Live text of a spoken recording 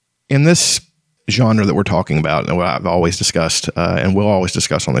in this genre that we're talking about, and what I've always discussed, and will always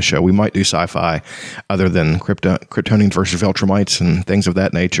discuss on the show, we might do sci-fi other than Kryptonians versus Viltrumites and things of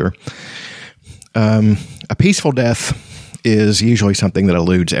that nature. A peaceful death is usually something that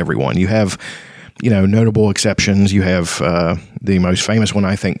eludes everyone. You have, notable exceptions. You have the most famous one,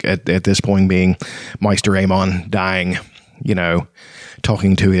 I think, at this point being Meister Aemon dying,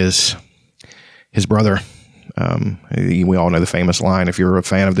 talking to his brother. We all know the famous line, if you're a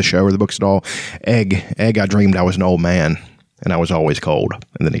fan of the show or the books at all, Egg, I dreamed I was an old man, and I was always cold.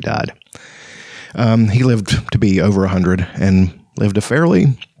 And then he died. He lived to be over 100 and lived a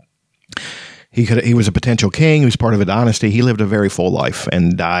fairly... He was a potential king. He was part of a dynasty. He lived a very full life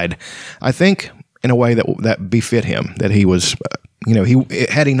and died, I think, in a way that befit him. That he was,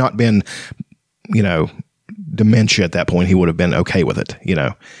 had he not been, dementia at that point, he would have been okay with it.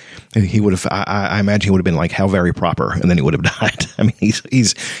 He would have. I imagine he would have been like, how very proper, and then he would have died. I mean, he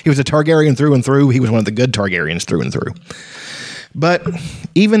was a Targaryen through and through. He was one of the good Targaryens through and through. But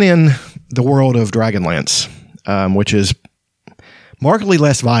even in the world of Dragonlance, which is markedly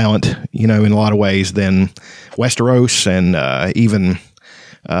less violent, in a lot of ways than Westeros and even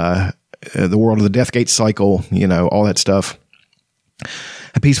the world of the Deathgate cycle, all that stuff.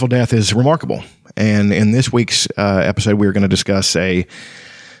 A peaceful death is remarkable. And in this week's episode, we're going to discuss a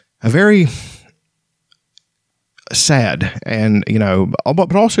very sad and,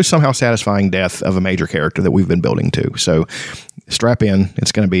 but also somehow satisfying death of a major character that we've been building to. So strap in.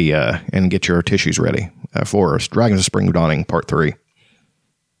 It's going to be, and get your tissues ready for Dragons of Spring Dawning Part 3.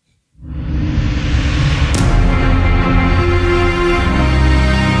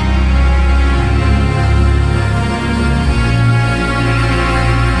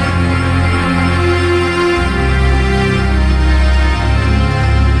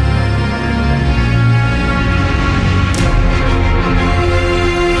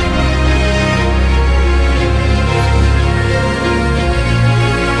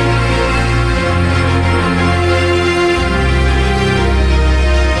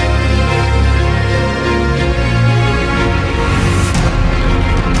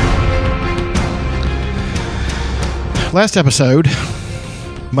 Last episode,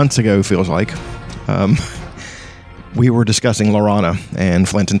 months ago, feels like, we were discussing Laurana and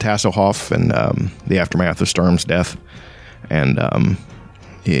Flint and Tasselhoff and the aftermath of Sturm's death. And,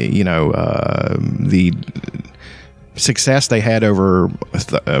 the success they had over,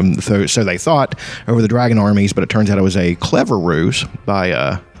 so they thought, over the dragon armies, but it turns out it was a clever ruse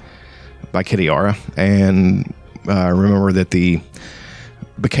by Kitiara. And remember that the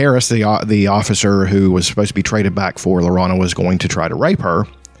Vicaris, the officer who was supposed to be traded back for Laurana, was going to try to rape her,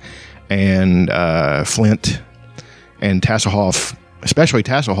 and Flint and Tasselhoff, especially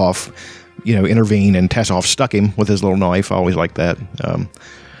Tasselhoff, intervened, and Tasselhoff stuck him with his little knife. I always like that. One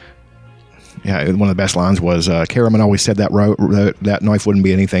of the best lines was, Caraman always said that knife wouldn't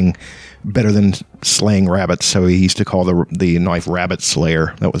be anything better than slaying rabbits, so he used to call the knife Rabbit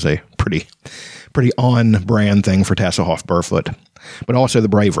Slayer. That was a pretty on-brand thing for Tasselhoff Burfoot. But also the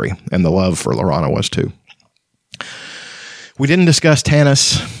bravery and the love for Laurana was too. We didn't discuss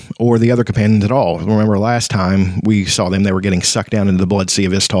Tanis or the other companions at all. Remember last time we saw them, they were getting sucked down into the Blood Sea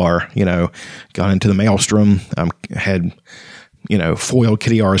of Istar, got into the Maelstrom, had, foiled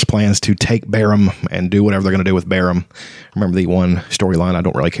Kitiara's plans to take Barham and do whatever they're going to do with Barham. Remember the one storyline I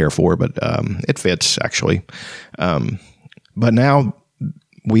don't really care for, but it fits actually. But now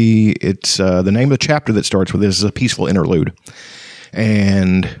it's the name of the chapter that starts with this is A Peaceful Interlude.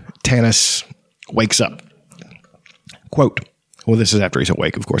 And Tanis wakes up. Quote, well, this is after he's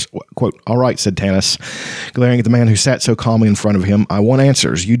awake, of course. Quote, "All right," said Tanis, glaring at the man who sat so calmly in front of him. "I want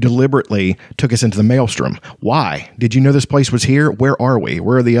answers. You deliberately took us into the Maelstrom. Why? Did you know this place was here? Where are we?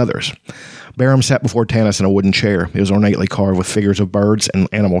 Where are the others?" Barham sat before Tanis in a wooden chair. It was ornately carved with figures of birds and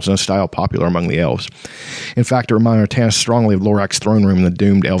animals in a style popular among the elves. In fact, it reminded Tanis strongly of Lorak's throne room in the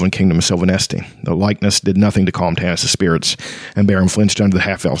doomed elven kingdom of Sylvanesti. The likeness did nothing to calm Tanis' spirits, and Barham flinched under the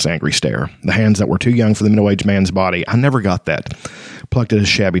half-elf's angry stare. The hands that were too young for the middle-aged man's body, I never got that, plucked at his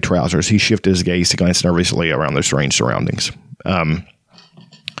shabby trousers. He shifted his gaze to glance nervously around their strange surroundings.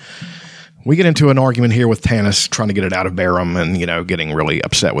 We get into an argument here with Tanis trying to get it out of Barham and, getting really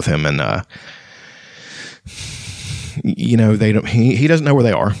upset with him. And, he doesn't know where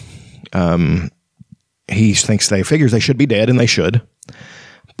they are. He figures they should be dead, and they should.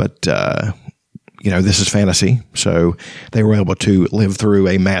 But, this is fantasy. So they were able to live through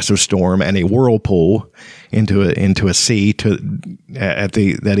a massive storm and a whirlpool into a sea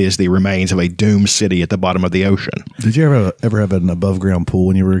that is the remains of a doomed city at the bottom of the ocean. Did you ever have an above ground pool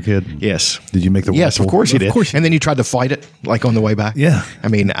when you were a kid? Yes. Did you make the Yes, whirlpool? of course you did. Of course. And then you tried to fight it like on the way back. Yeah. I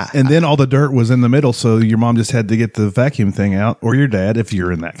mean, and then all the dirt was in the middle, so your mom just had to get the vacuum thing out, or your dad, if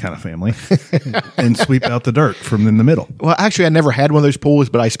you're in that kind of family, and sweep out the dirt from in the middle. well, actually, I never had one of those pools,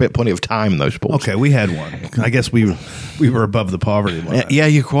 but I spent plenty of time in those pools. Okay, we had one. I guess we were above the poverty line. Yeah,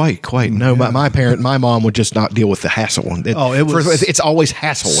 you quite. No, my mom would just not deal with the hassle. It's always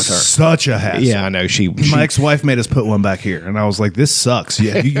hassle with her. Such a hassle. Yeah, I know. My ex-wife made us put one back here, and I was like, "This sucks.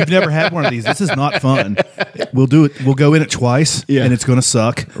 Yeah, you've never had one of these. This is not fun. We'll do it. We'll go in it twice, and it's going to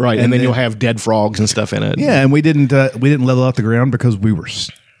suck. Right, and then you'll have dead frogs and stuff in it. Yeah, and we didn't level out the ground because we were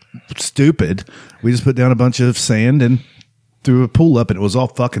stupid. We just put down a bunch of sand and threw a pool up, and it was all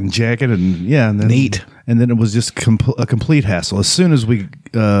fucking jagged and then neat. And then it was just a complete hassle. As soon as we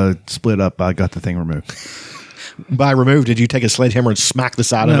split up, I got the thing removed. By removed, did you take a sledgehammer and smack the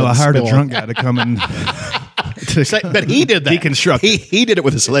side of it? No, I hired a drunk guy to come and but he did that. Deconstruct. He did it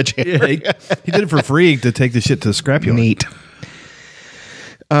with a sledgehammer. Yeah, he did it for free to take the shit to the scrapyard. Neat.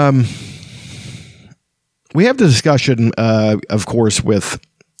 We have the discussion, of course, with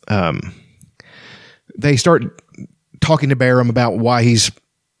they start talking to Barham about why he's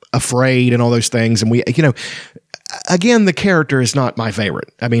afraid and all those things, and again, the character is not my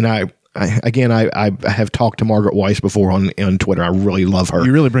favorite. I mean, I have talked to Margaret Weiss before on Twitter. I really love her.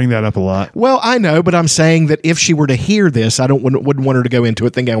 You really bring that up a lot. Well, I know, but I'm saying that if she were to hear this, I wouldn't want her to go into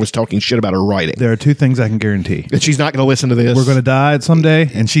it thinking I was talking shit about her writing. There are two things I can guarantee. That she's not going to listen to this. We're going to die someday,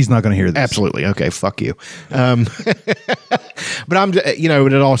 and she's not going to hear this. Absolutely. Okay, fuck you. But I'm,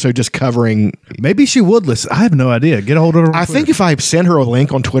 it also just covering. Maybe she would listen. I have no idea. Get a hold of her. I think if I sent her a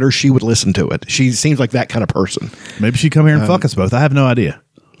link on Twitter, she would listen to it. She seems like that kind of person. Maybe she'd come here and fuck us both. I have no idea.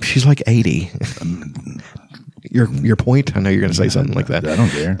 She's like 80. Your point? I know you're going to say something like that. I don't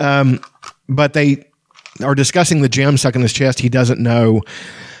care. But they are discussing the gem stuck in his chest. He doesn't know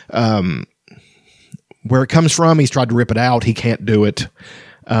where it comes from. He's tried to rip it out. He can't do it.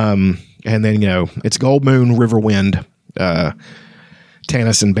 And then, it's Gold Moon, River Wind,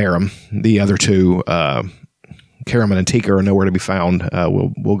 Tanis and Barham. The other two, Karaman and Tika, are nowhere to be found.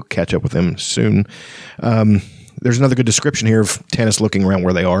 We'll catch up with them soon. There's another good description here of Tanis looking around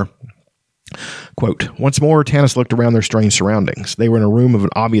where they are. Quote, once more, Tanis looked around their strange surroundings. They were in a room of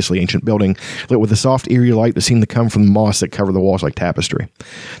an obviously ancient building, lit with a soft, eerie light that seemed to come from the moss that covered the walls like tapestry.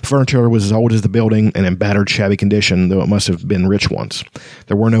 The furniture was as old as the building and in battered, shabby condition, though it must have been rich once.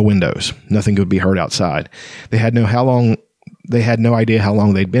 There were no windows. Nothing could be heard outside. They had no idea how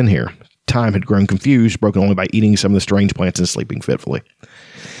long they'd been here. Time had grown confused, broken only by eating some of the strange plants and sleeping fitfully.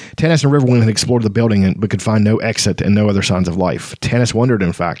 Tanis and Riverwind had explored the building but could find no exit and no other signs of life. Tanis wondered,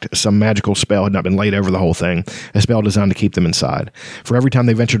 in fact, if some magical spell had not been laid over the whole thing, a spell designed to keep them inside. For every time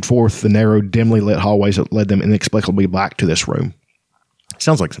they ventured forth, the narrow, dimly lit hallways that led them inexplicably back to this room.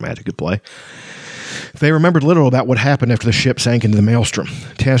 Sounds like some magic could play. They remembered little about what happened after the ship sank into the maelstrom.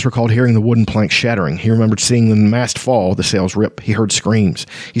 Tanis recalled hearing the wooden planks shattering. He remembered seeing the mast fall, the sails rip. He heard screams.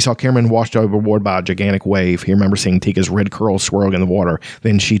 He saw Cameron washed overboard by a gigantic wave. He remembered seeing Tika's red curls swirling in the water.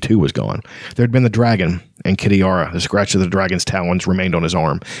 Then she too was gone. There had been the dragon and Kitiara. The scratch of the dragon's talons remained on his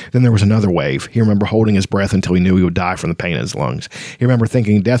arm. Then there was another wave. He remembered holding his breath until he knew he would die from the pain in his lungs. He remembered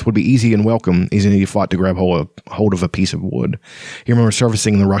thinking death would be easy and welcome, as he fought to grab hold of a piece of wood. He remembered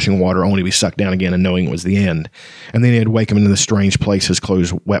surfacing in the rushing water only to be sucked down again and knowing it was the end. And then he had wakened into the strange place, his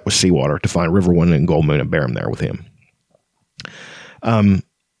clothes wet with seawater, to find Riverwind and Gold Moon and Barham there with him.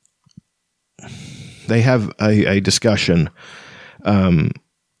 They have a discussion about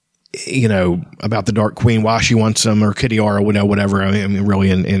the Dark Queen, why she wants them, or Kitiara, whatever. I mean,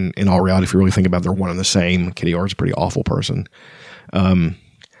 really, in all reality, if you really think about it, they're one and the same. Kitiara's a pretty awful person. Barham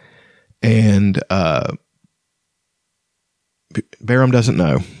doesn't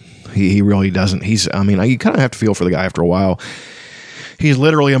know. He really doesn't. You kind of have to feel for the guy after a while. He's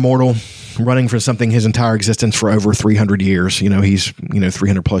literally immortal, running for something his entire existence for over 300 years. He's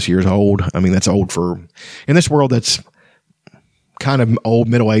 300 plus years old. I mean, that's old in this world, that's kind of old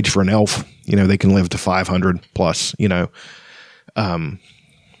middle age for an elf. They can live to 500 plus, for a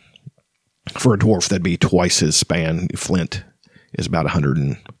dwarf, that'd be twice his span. Flint is about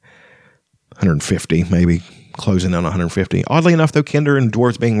 150, maybe closing on 150. Oddly enough, though, Kender and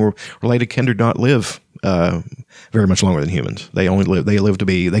dwarves being related, Kender do not live very much longer than humans. They can live to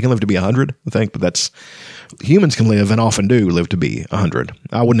be 100, I think, but humans can live, and often do live to be 100.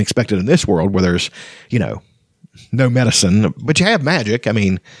 I wouldn't expect it in this world where there's, no medicine, but you have magic. I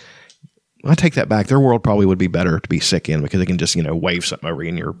mean, I take that back. Their world probably would be better to be sick in, because they can just, wave something over you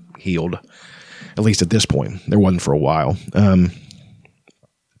and you're healed. At least at this point. There wasn't for a while.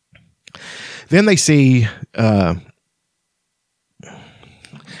 Then they see a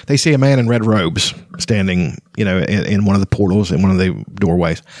man in red robes standing, in one of the portals, in one of the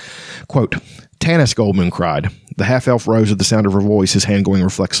doorways. Quote, "Tanis," Goldmoon cried. The half-elf rose at the sound of her voice, his hand going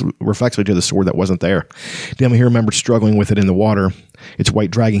reflexively to the sword that wasn't there. Dimly he remembered struggling with it in the water, its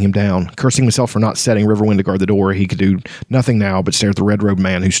weight dragging him down. Cursing himself for not setting Riverwind to guard the door, he could do nothing now but stare at the red-robed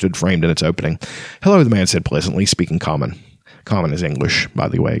man who stood framed in its opening. "Hello," the man said pleasantly, speaking common. Common is English, by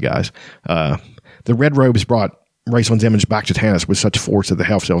the way, guys. The red robes brought Raceland's image back to Tanis with such force that the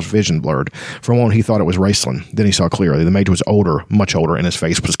half-elf's vision blurred. For a moment he thought it was Raceland. Then he saw clearly. The mage was older, much older, and his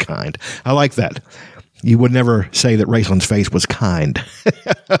face was kind. I like that. You would never say that Raceland's face was kind.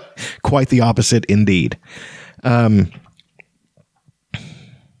 Quite the opposite, indeed. They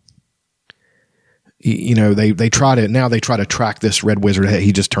try to track this red wizard.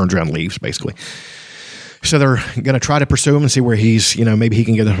 He just turns around and leaves, basically. So they're going to try to pursue him and see where he's, maybe he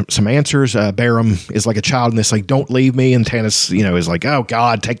can get some answers. Barum is like a child in this, like, don't leave me. And Tanis, is like, oh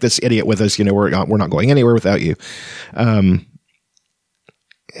God, take this idiot with us. We're not going anywhere without you. And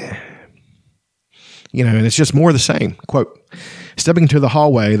it's just more of the same. Quote, stepping into the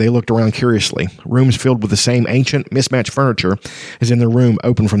hallway, they looked around curiously. Rooms filled with the same ancient, mismatched furniture as in their room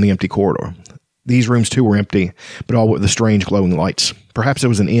open from the empty corridor. These rooms, too, were empty, but all with the strange glowing lights. Perhaps it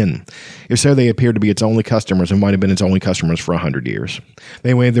was an inn. If so, they appeared to be its only customers and might have been its only customers for 100 years.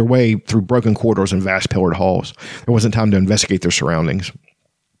 They made their way through broken corridors and vast pillared halls. There wasn't time to investigate their surroundings.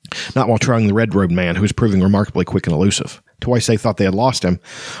 Not while trailing the red-robed man, who was proving remarkably quick and elusive. Twice they thought they had lost him,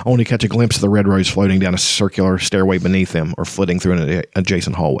 only to catch a glimpse of the red rose floating down a circular stairway beneath them or flitting through an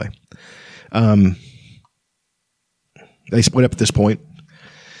adjacent hallway. They split up at this point.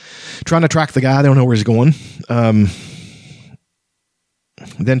 Trying to track the guy. They don't know where he's going. Then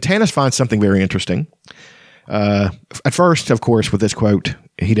Tanis finds something very interesting. At first, of course, with this quote,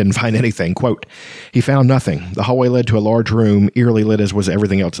 he didn't find anything. Quote, he found nothing. The hallway led to a large room, eerily lit as was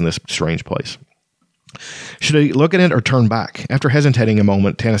everything else in this strange place. Should he look at it or turn back? After hesitating a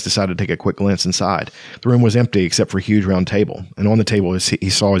moment, Tanis decided to take a quick glance inside. The room was empty except for a huge round table, and on the table he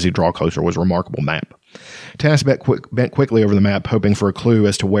saw as he drew closer was a remarkable map. Tanis bent quickly over the map, hoping for a clue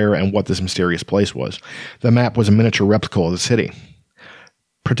as to where and what this mysterious place was. The map was a miniature replica of the city.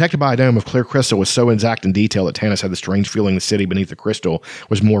 Protected by a dome of clear crystal was so exact in detail that Tanis had the strange feeling the city beneath the crystal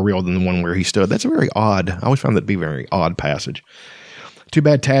was more real than the one where he stood. That's a very odd, I always found that to be a very odd passage. Too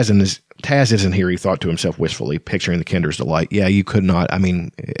bad Taz isn't here, he thought to himself wistfully, picturing the Kinder's delight. Yeah, you could not. I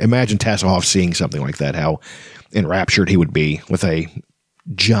mean, imagine Tasselhoff seeing something like that, how enraptured he would be with a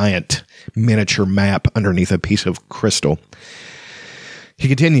giant miniature map underneath a piece of crystal. He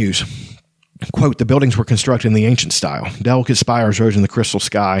continues, quote, the buildings were constructed in the ancient style. Delicate spires rose in the crystal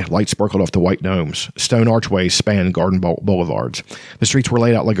sky. Light sparkled off the white domes. Stone archways spanned garden boulevards. The streets were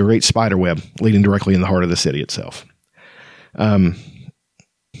laid out like a great spider web, leading directly in the heart of the city itself.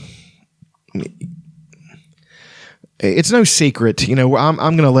 It's no secret, I'm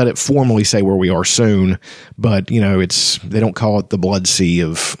going to let it formally say where we are soon, but they don't call it the Blood Sea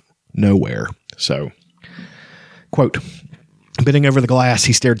of nowhere. So, quote, bending over the glass,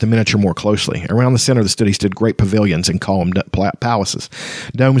 he stared at the miniature more closely. Around the center of the city stood great pavilions and columned palaces.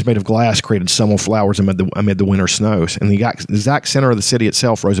 Domes made of glass created summer flowers amid the winter snows. In the exact center of the city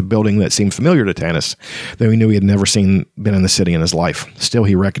itself rose a building that seemed familiar to Tanis, though he knew he had never been in the city in his life. Still,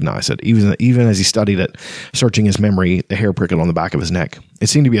 he recognized it. Even as he studied it, searching his memory, the hair prickled on the back of his neck. It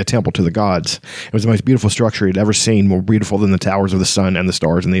seemed to be a temple to the gods. It was the most beautiful structure he'd ever seen, more beautiful than the towers of the sun and the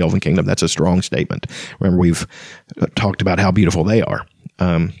stars in the Elven Kingdom. That's a strong statement. Remember, we've talked about how beautiful they are.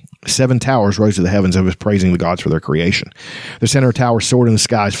 7 towers rose to the heavens and was praising the gods for their creation. The center tower soared in the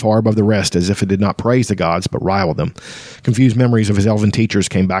skies far above the rest, as if it did not praise the gods, but rivaled them. Confused memories of his elven teachers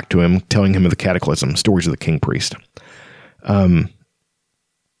came back to him, telling him of the cataclysm, stories of the king priest.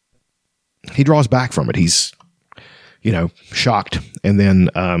 He draws back from it. He's, shocked. And then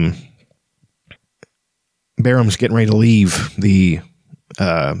Barum's getting ready to leave he's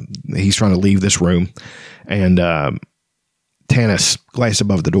trying to leave this room, and Tanis glanced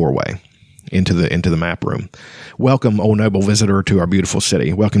above the doorway into the map room. Welcome, O noble visitor, to our beautiful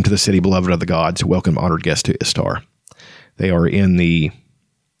city. Welcome to the city beloved of the gods. Welcome, honored guest to Istar. They are in the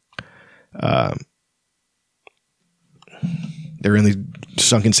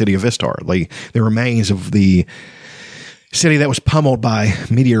sunken city of Istar. The remains of the city that was pummeled by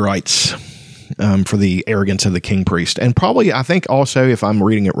meteorites for the arrogance of the king priest. And probably, I think also, if I'm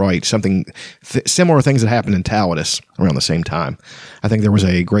reading it right, something similar things that happened in Taladus around the same time. I think there was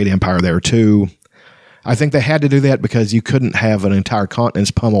a great empire there too. I think they had to do that because you couldn't have an entire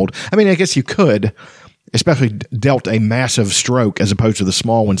continent pummeled. I mean, I guess you could, especially dealt a massive stroke as opposed to the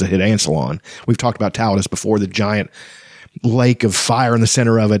small ones that hit Ansalon. We've talked about Taudis before, the giant lake of fire in the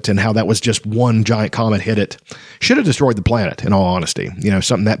center of it, and how that was just one giant comet hit it. Should have destroyed the planet, in all honesty.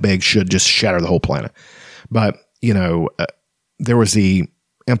 Something that big should just shatter the whole planet. But, there was the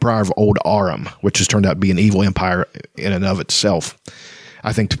Empire of Old Arum, which has turned out to be an evil empire in and of itself.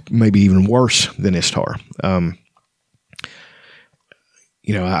 I think maybe even worse than Istar. I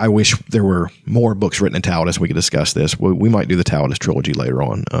wish there were more books written in Taudis. We could discuss this. We might do the Taudis trilogy later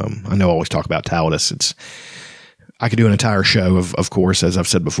on. I know I always talk about Taudis. I could do an entire show, of course, as I've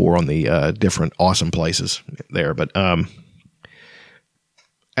said before, on the different awesome places there. But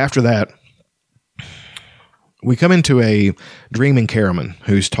after that, we come into a dreaming Karaman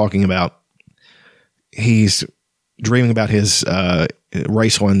who's talking about, he's dreaming about his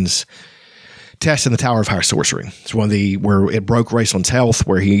Raceland's test in the Tower of High Sorcery. It's one of where it broke Raceland's health,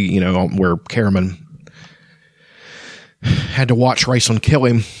 where where Karaman had to watch Raceland kill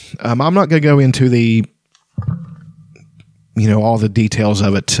him. I'm not going to go into all the details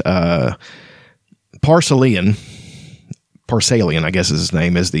of it. Parsalian, I guess is his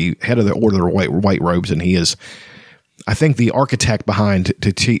name, is the head of the Order of White Robes, and he is, I think, the architect behind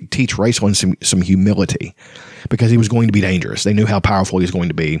to teach Raceland some humility, because he was going to be dangerous. They knew how powerful he was going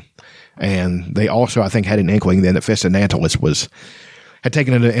to be, and they also, I think, had an inkling then that Fistandantalis had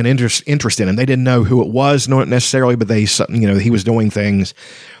taken an interest in him. They didn't know who it was, not necessarily, but he was doing things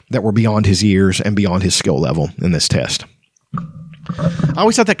that were beyond his years and beyond his skill level in this test. I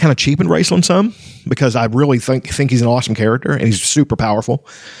always thought that kind of cheapened Raceland some, because I really think he's an awesome character and he's super powerful.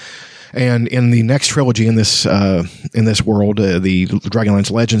 And in the next trilogy in this world, the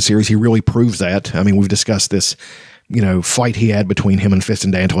Dragonlance Legends series, he really proves that. I mean, we've discussed this, fight he had between him and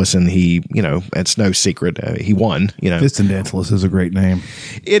Fistandantalis, and he, it's no secret, he won. Fistandantalis is a great name.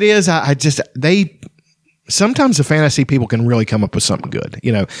 It is. Sometimes the fantasy people can really come up with something good.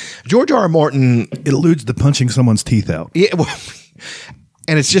 George R. R. Martin, it eludes the punching someone's teeth out. Yeah, well,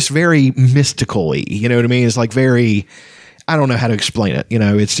 and it's just very mystical-y. You know what I mean? It's like very, I don't know how to explain it.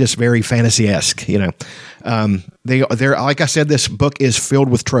 It's just very fantasy-esque. They're like I said, this book is filled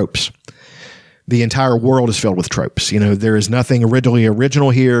with tropes. The entire world is filled with tropes. There is nothing original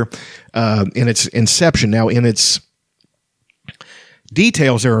here in its inception. Now, in its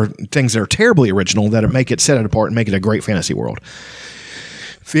details, there are things that are terribly original that make it set it apart and make it a great fantasy world.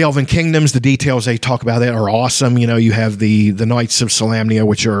 The Elven Kingdoms, the details they talk about that are awesome. You have the Knights of Solamnia,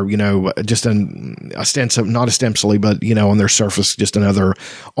 which are, just not ostensibly, but, on their surface, just another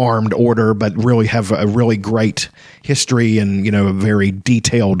armed order, but really have a really great history and, a very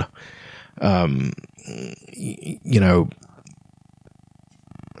detailed, I don't know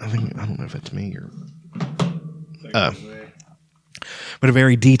if it's me or, but a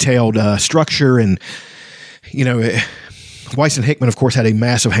very detailed structure. And, Weiss and Hickman, of course, had a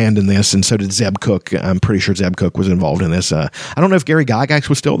massive hand in this, and so did Zeb Cook. I'm pretty sure Zeb Cook was involved in this. I don't know if Gary Gygax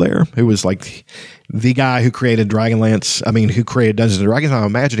was still there, who was like the guy who created Dragonlance. I mean, who created Dungeons & Dragons. I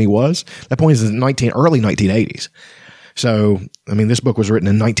imagine he was. That point is early 1980s. So, I mean, this book was written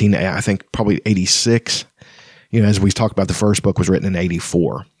in I think probably 86. As we talked about, the first book was written in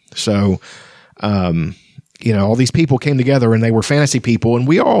 84. So, all these people came together and they were fantasy people, and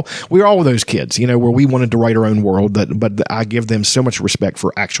we were all those kids, where we wanted to write our own world, but I give them so much respect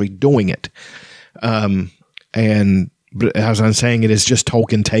for actually doing it. But as I'm saying, it is just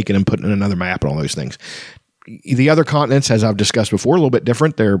Tolkien taking and putting in another map and all those things. The other continents, as I've discussed before, a little bit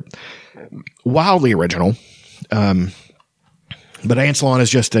different. They're wildly original. But Ansalon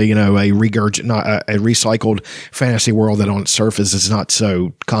is just a recycled fantasy world that on its surface is not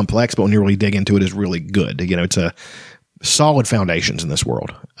so complex, but when you really dig into it, is really good. It's a solid foundations in this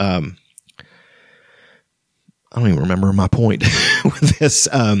world. I don't even remember my point with this.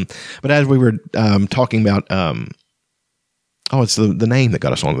 But as we were talking about, it's the name that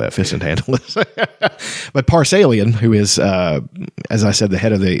got us onto that, Fistandantalis. But Parsalian, who is, as I said, the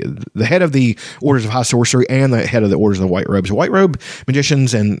head of the Orders of High Sorcery and the head of the Orders of the White Robes. White Robe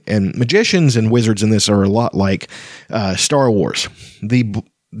magicians and wizards in this are a lot like Star Wars.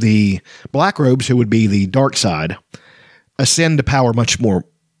 The Black Robes, who would be the dark side, ascend to power much more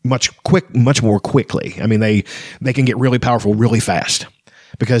quickly. I mean, they can get really powerful really fast,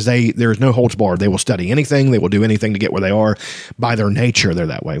 because there's no holds barred. They will study anything. They will do anything to get where they are. By their nature, they're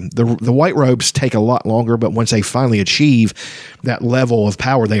that way. The White Robes take a lot longer, but once they finally achieve that level of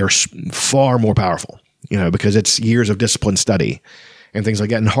power, they are far more powerful, because it's years of disciplined study and things like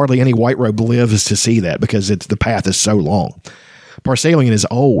that. And hardly any White Robe lives to see that, because the path is so long. Parsalian is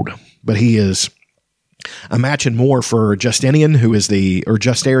old, but he is a match and more for Justinian, or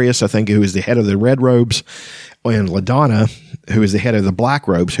Justarius, I think, who is the head of the Red Robes, and LaDonna, who is the head of the Black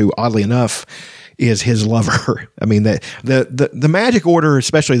Robes, who oddly enough is his lover. I mean, the magic order,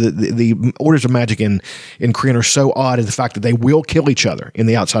 especially the orders of magic in Kryn, are so odd in the fact that they will kill each other in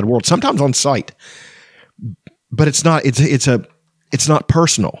the outside world, sometimes on sight. But it's not not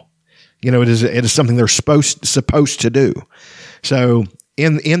personal. You know, it is something they're supposed to do. So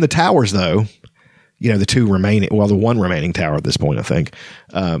in the towers, though, you know, the one remaining tower at this point, I think,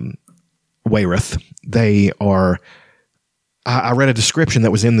 Wayreth, they are. I read a description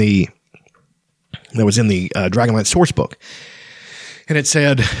that was in the Dragonlance source book, and it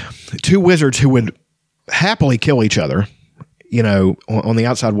said 2 wizards who would happily kill each other, you know, on the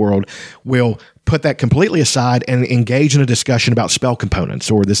outside world, will put that completely aside and engage in a discussion about spell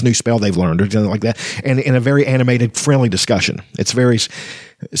components or this new spell they've learned or something like that, and in a very animated, friendly discussion. It's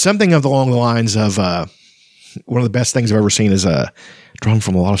something along the lines of one of the best things I've ever seen is drawn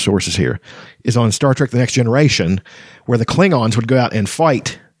from a lot of sources here, is on Star Trek The Next Generation, where the Klingons would go out and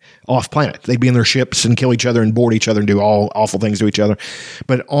fight off planet. They'd be in their ships and kill each other and board each other and do all awful things to each other.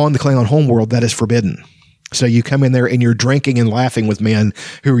 But on the Klingon homeworld, that is forbidden. So you come in there and you're drinking and laughing with men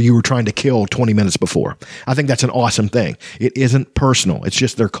who you were trying to kill 20 minutes before. I think that's an awesome thing. It isn't personal. It's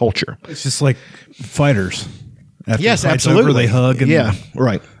just their culture. It's just like fighters. After yes, the fight's absolutely. over, they hug. And yeah,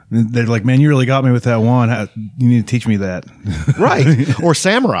 right. They're like, man, you really got me with that wand. You need to teach me that. Right. Or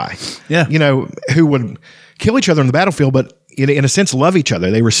samurai. Yeah. You know, who would kill each other on the battlefield, but in a sense, love each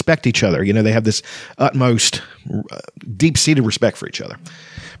other. They respect each other. You know, they have this utmost deep-seated respect for each other.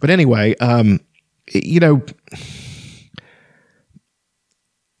 But anyway, you know,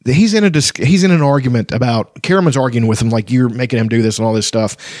 he's in an argument about, Karaman's arguing with him, like, you're making him do this and all this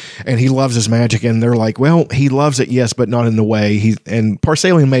stuff, and he loves his magic, and they're like, well, he loves it, yes, but not in the way and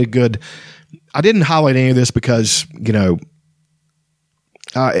Parsalian made a good. I didn't highlight any of this because, you know,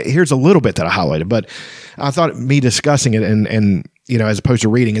 here's a little bit that I highlighted, but I thought me discussing it and you know, as opposed to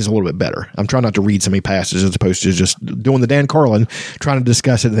reading, is a little bit better. I'm trying not to read so many passages as opposed to just doing the Dan Carlin, trying to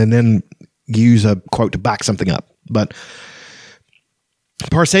discuss it and then use a quote to back something up. But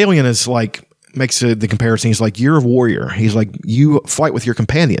Parsalian is like, makes the comparison. He's like, you're a warrior. He's like, you fight with your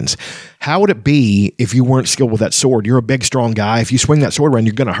companions. How would it be if you weren't skilled with that sword? You're a big, strong guy. If you swing that sword around,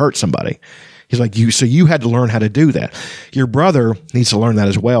 you're going to hurt somebody. He's like, so you had to learn how to do that. Your brother needs to learn that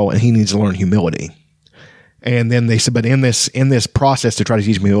as well, and he needs to learn humility. And then they said, but in this process to try to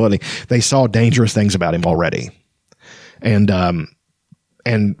teach him humility, they saw dangerous things about him already. And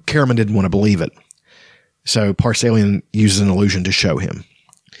Karaman didn't want to believe it. So Parsalian uses an illusion to show him,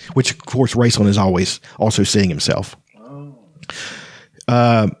 which, of course, Raistlin is always also seeing himself.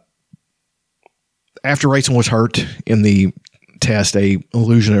 After Raistlin was hurt in the test, a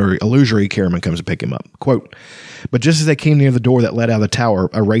illusory Karaman comes to pick him up. Quote, but just as they came near the door that led out of the tower,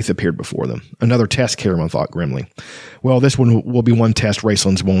 a wraith appeared before them. Another test, Karaman thought grimly. Well, this one will be one test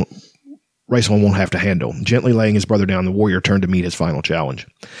Raistlin won't have to handle. Gently laying his brother down, the warrior turned to meet his final challenge.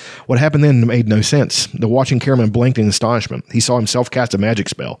 What happened then made no sense. The watching Karaman blinked in astonishment. He saw himself cast a magic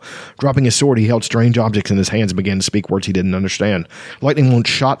spell. Dropping his sword, he held strange objects in his hands and began to speak words he didn't understand. Lightning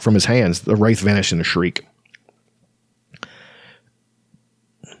shot from his hands. The wraith vanished in a shriek.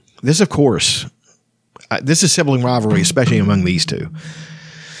 This, of course, this is sibling rivalry, especially among these two.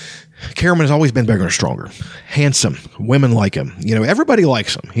 Karaman has always been bigger and stronger, handsome. Women like him. You know, everybody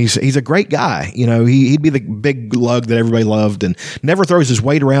likes him. He's a great guy. You know, he'd be the big lug that everybody loved and never throws his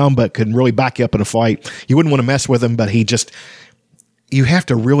weight around, but could really back you up in a fight. You wouldn't want to mess with him, but you have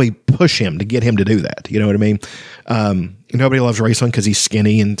to really push him to get him to do that. You know what I mean? Nobody loves Raistlin because he's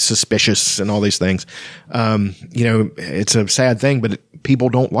skinny and suspicious and all these things. You know, it's a sad thing, but people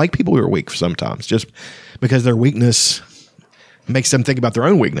don't like people who are weak sometimes just because their weakness makes them think about their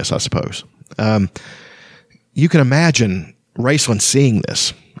own weakness, I suppose. You can imagine Raistlin seeing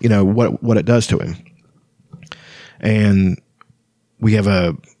this, you know, what it does to him. And we have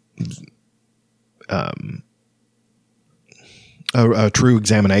a true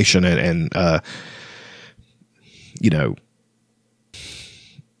examination and you know,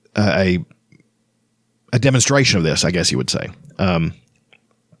 a demonstration of this, I guess you would say.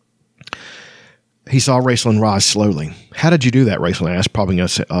 He saw Raistlin rise slowly. How did you do that, Raistlin asked, propping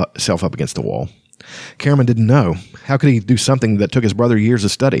himself up against the wall. Karaman didn't know. How could he do something that took his brother years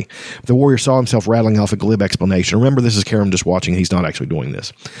of study? The warrior saw himself rattling off a glib explanation. Remember, this is Karaman just watching. He's not actually doing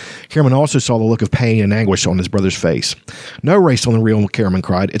this. Karaman also saw the look of pain and anguish on his brother's face. No, Raistlin, the real Karaman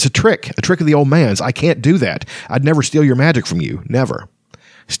cried. It's a trick of the old man's. I can't do that. I'd never steal your magic from you. Never.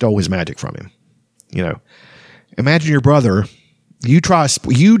 Stole his magic from him. You know, imagine your brother. You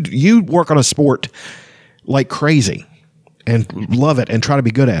work on a sport like crazy and love it and try to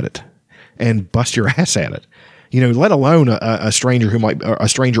be good at it and bust your ass at it. Let alone a stranger a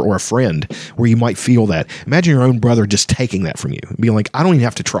stranger or a friend where you might feel that. Imagine your own brother just taking that from you and being like, I don't even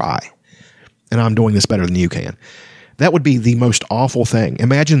have to try, and I'm doing this better than you can. That would be the most awful thing.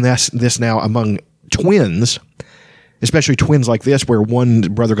 Imagine this now among twins, especially twins like this, where one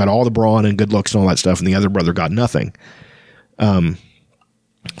brother got all the brawn and good looks and all that stuff, and the other brother got nothing.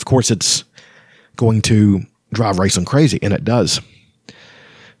 Of course, it's going to drive Raceland crazy, and it does.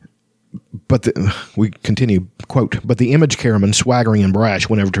 But we continue, quote, but the image Caraman, swaggering and brash,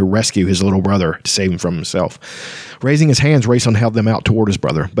 went over to rescue his little brother to save him from himself. Raising his hands, Raceland held them out toward his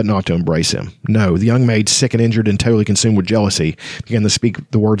brother, but not to embrace him. No, the young maid, sick and injured and totally consumed with jealousy, began to speak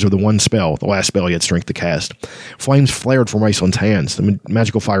the words of the one spell, the last spell he had strength to cast. Flames flared from Raceland's hands. The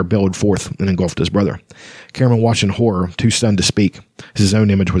magical fire billowed forth and engulfed his brother. Caraman watched in horror, too stunned to speak, as his own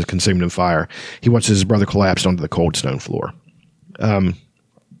image was consumed in fire. He watched as his brother collapsed onto the cold stone floor.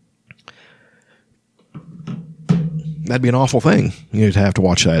 That'd be an awful thing, to have to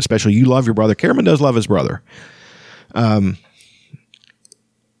watch that, especially you love your brother. Caraman does love his brother.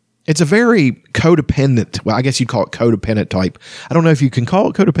 It's a very codependent, well, I guess you'd call it codependent type. I don't know if you can call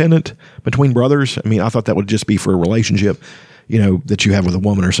it codependent between brothers. I mean, I thought that would just be for a relationship, that you have with a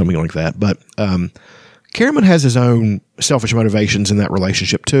woman or something like that. But Caraman has his own selfish motivations in that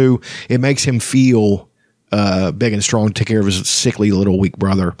relationship too. It makes him feel big and strong to take care of his sickly little weak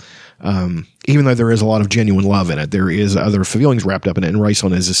brother. Even though there is a lot of genuine love in it, there is other feelings wrapped up in it, and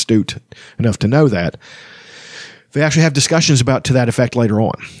Raceland is astute enough to know that. They actually have discussions about to that effect later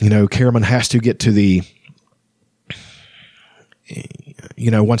on. Caraman has to get to the,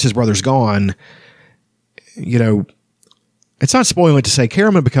 once his brother's gone, it's not spoiling it to say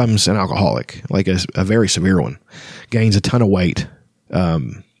Caraman becomes an alcoholic, like a very severe one, gains a ton of weight.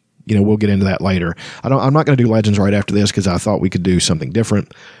 We'll get into that later. I'm not going to do Legends right after this because I thought we could do something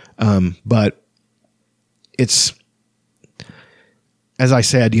different. But it's, as I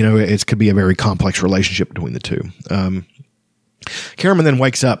said, it could be a very complex relationship between the two. Caraman then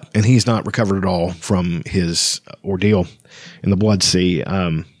wakes up and he's not recovered at all from his ordeal in the Blood Sea.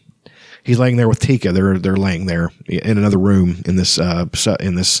 He's laying there with Tika. They're laying there in another room in this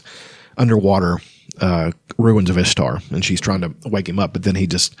underwater ruins of Istar, and she's trying to wake him up, but then he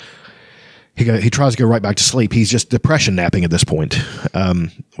tries to go right back to sleep. He's just depression napping at this point.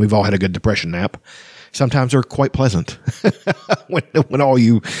 We've all had a good depression nap. Sometimes they're quite pleasant when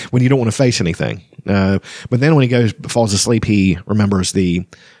you don't want to face anything. But then when he falls asleep, he remembers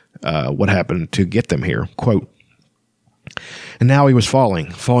what happened to get them here. Quote, and now he was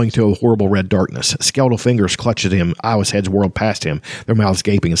falling to a horrible red darkness. Skeletal fingers clutched at him. Iowa's heads whirled past him, their mouths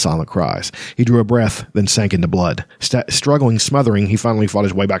gaping in silent cries. He drew a breath, then sank into blood. Struggling, smothering, he finally fought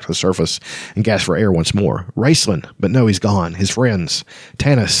his way back to the surface and gasped for air once more. Raceland, but no, he's gone. His friends.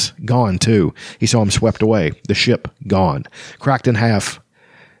 Tanis, gone too. He saw him swept away. The ship, gone. Cracked in half.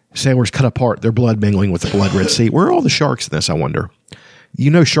 Sailors cut apart, their blood mingling with the blood-red sea. Where are all the sharks in this, I wonder?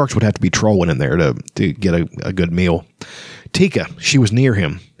 Sharks would have to be trolling in there to get a good meal. Tika, she was near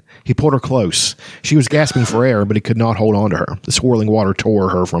him. He pulled her close. She was gasping for air, but he could not hold on to her. The swirling water tore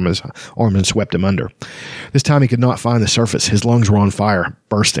her from his arm and swept him under. This time he could not find the surface. His lungs were on fire,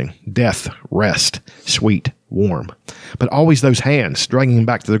 bursting. Death, rest, sweet, warm. But always those hands, dragging him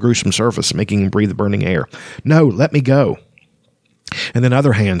back to the gruesome surface, making him breathe the burning air. No, let me go. And then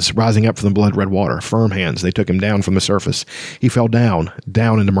other hands rising up from the blood-red water, firm hands, they took him down from the surface. He fell down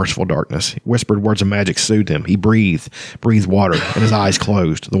into merciful darkness. Whispered words of magic soothed him. He breathed water, and his eyes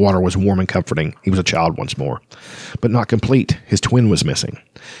closed. The water was warm and comforting. He was a child once more. But not complete. His twin was missing.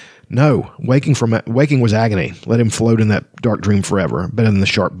 No, waking was agony. Let him float in that dark dream forever, better than the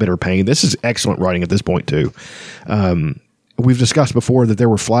sharp, bitter pain. This is excellent writing at this point, too. We've discussed before that there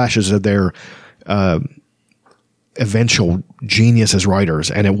were flashes of their eventual genius as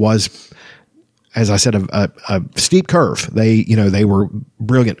writers, and it was, as I said, a steep curve. They were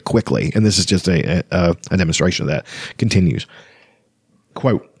brilliant quickly, and this is just a demonstration of that. Continues,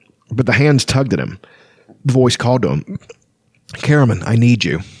 quote, but the hands tugged at him. The voice called to him, Caraman, I need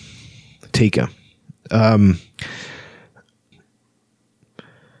you. Tika.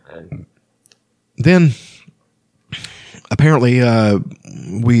 Then apparently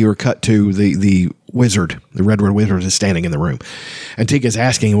we are cut to the wizard. The Red Wizard is standing in the room, and Tika's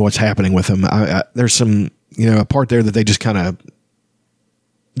asking what's happening with him. There's some, a part there that they just kind of,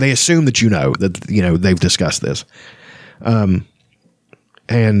 they assume that they've discussed this. And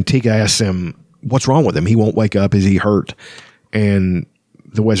Tika asks him, what's wrong with him? He won't wake up. Is he hurt? And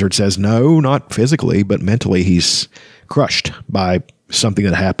the wizard says, no, not physically, but mentally he's crushed by something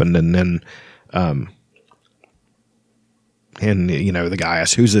that happened. And then And, the guy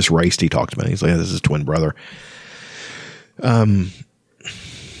asks, who's this race he talked about? He's like, this is his twin brother. And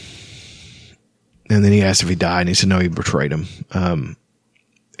then he asked if he died, and he said, no, he betrayed him. And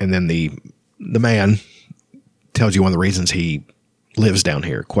then the man tells you one of the reasons he lives down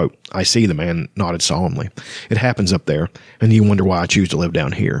here. Quote, I see, the man nodded solemnly. It happens up there, and you wonder why I choose to live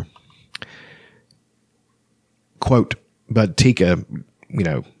down here. Quote, but Tika,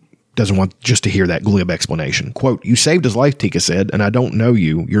 doesn't want just to hear that glib explanation. Quote, you saved his life, Tika said, and I don't know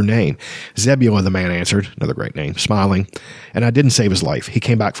your name. Zebulon, the man answered, another great name, smiling, and I didn't save his life. He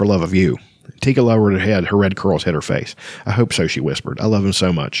came back for love of you. Tika lowered her head, her red curls hid her face. I hope so, she whispered. I love him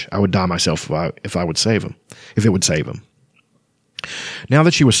so much. I would die myself if it would save him. Now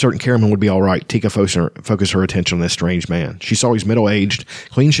that she was certain Caramon would be all right, Tika focused her attention on this strange man. She saw he's middle-aged,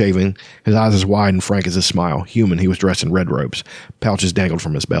 clean-shaven, his eyes as wide and frank as his smile. Human, he was dressed in red robes. Pouches dangled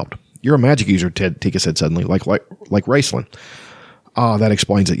from his belt. You're a magic user, Tika said suddenly, like Raceland. Ah, that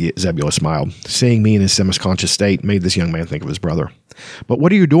explains it, Zebulon smiled. Seeing me in his semi-conscious state made this young man think of his brother. But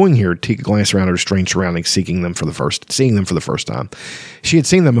what are you doing here? Tika glanced around at her strange surroundings, seeing them for the first time. She had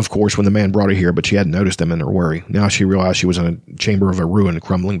seen them, of course, when the man brought her here, but she hadn't noticed them in her worry. Now she realized she was in a chamber of a ruined,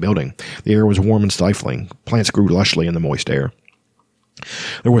 crumbling building. The air was warm and stifling. Plants grew lushly in the moist air.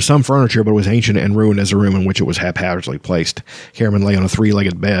 There was some furniture, but it was ancient and ruined as a room in which it was haphazardly placed. Caramon lay on a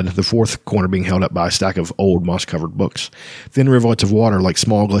three-legged bed, the fourth corner being held up by a stack of old, moss-covered books. Thin rivulets of water, like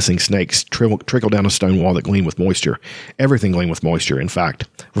small, glistening snakes, trickled down a stone wall that gleamed with moisture. Everything gleamed with moisture, in fact,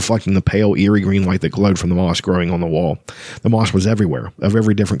 reflecting the pale, eerie green light that glowed from the moss growing on the wall. The moss was everywhere, of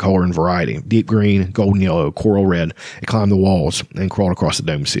every different color and variety. Deep green, golden yellow, coral red. It climbed the walls and crawled across the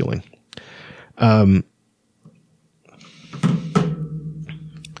dome ceiling.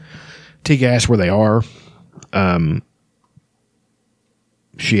 Tika asks where they are.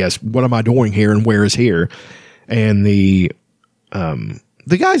 She asks, what am I doing here and where is here? And the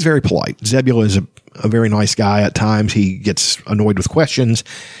guy's very polite. Zebulon is a very nice guy at times. He gets annoyed with questions.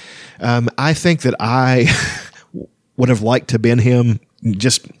 I think that I would have liked to have been him.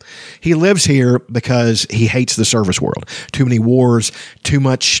 He lives here because he hates the service world. Too many wars, too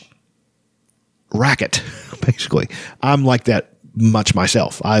much racket, basically. I'm like that much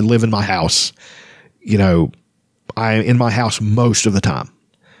myself. I live in my house. I'm in my house most of the time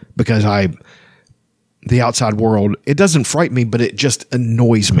because the outside world, it doesn't frighten me, but it just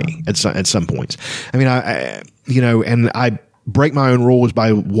annoys me at some points. I mean, and I break my own rules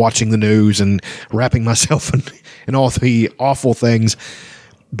by watching the news and wrapping myself in all the awful things.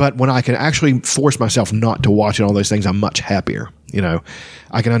 But when I can actually force myself not to watch all those things, I'm much happier.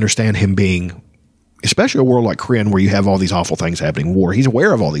 I can understand him being, especially a world like Krynn where you have all these awful things happening, war. He's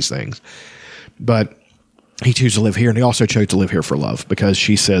aware of all these things, but he chose to live here, and he also chose to live here for love because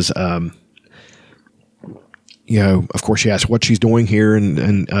she says, of course she asks what she's doing here,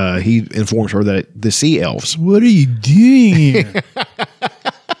 and he informs her that the sea elves. What are you doing here?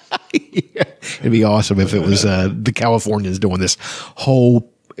 It'd be awesome if it was the Californians doing this whole.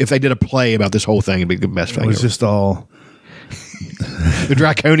 If they did a play about this whole thing, it'd be the best thing. It was just all the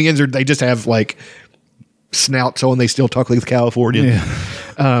Draconians, or they just have like snouts on. They still talk like the Californian.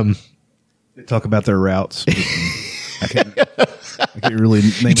 Yeah. They talk about their routes. I can't really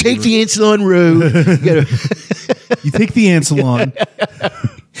name you take the Ancelon Road. You take the Ancelon.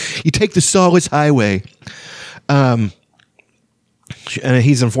 You take the Solace Highway. And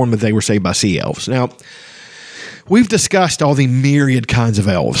he's informed that they were saved by sea elves. Now, we've discussed all the myriad kinds of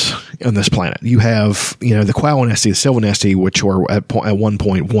elves on this planet. You have, the Qualinesti, the Sylvanesti, which were at one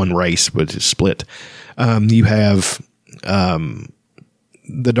point one race, but is split. You have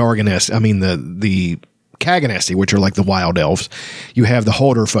the Darganesti, the Kaganesti, which are like the wild elves. You have the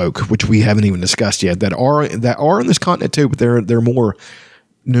Halder folk, which we haven't even discussed yet, that are in this continent too, but they're more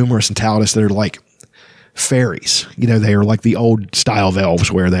numerous and talented. They're like fairies. They are like the old style of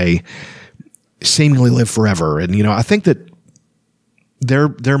elves where they seemingly live forever. And, I think that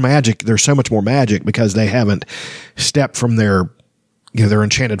their magic, there's so much more magic because they haven't stepped from their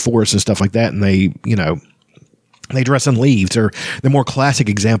enchanted forests and stuff like that. And they dress in leaves. They're the more classic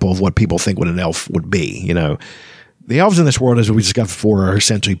example of what people think what an elf would be. The elves in this world, as we discussed before, are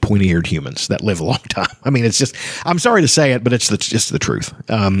essentially pointy-eared humans that live a long time. I mean, it's just, I'm sorry to say it, but it's just the truth.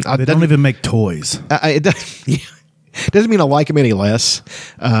 They don't even make toys. It doesn't mean I like them any less.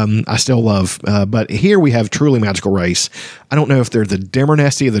 I still love, but here we have truly magical race. I don't know if they're the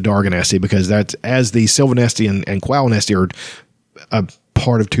Dimernesti or the Darganesti, because that's, as the Sylvanesti and Qualinesti are a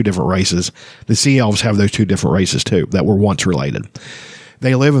part of two different races, the sea elves have those two different races too that were once related.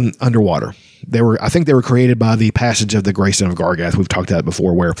 They live underwater. I think they were created by the passage of the Greystone of Gargath. We've talked about it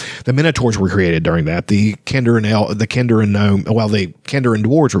before, where the Minotaurs were created during that. The Kender and Dwarves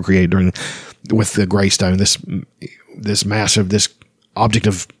were created with the Greystone. This massive, this object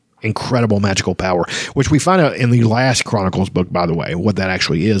of incredible magical power, which we find out in the last Chronicles book, by the way, what that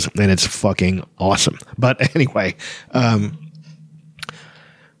actually is, and it's fucking awesome. But anyway,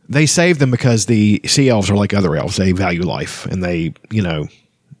 they saved them because the sea elves are like other elves. They value life, and they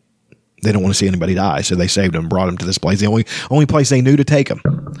don't want to see anybody die. So they saved them, brought them to this place, the only place they knew to take them.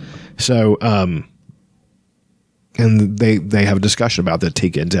 So, and they have a discussion about that,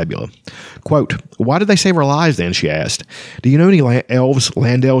 Tika and Zebula. Quote, "Why did they save our lives then?" she asked. "Do you know any elves?"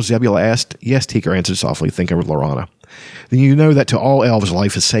 Land elves, Zebula asked. "Yes," Tika answered softly, thinking of Lorana. "Then you know that to all elves,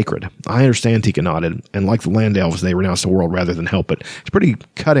 life is sacred." "I understand," Tika nodded. "And like the land elves, they renounce the world rather than help it." It's a pretty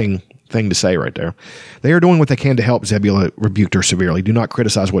cutting thing to say right there. "They are doing what they can to help," Zebula rebuked her severely. "Do not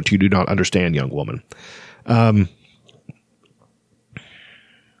criticize what you do not understand, young woman."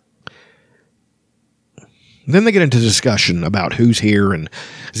 Then they get into discussion about who's here, and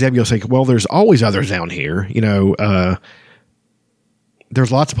Zebula's like, "Well, there's always others down here.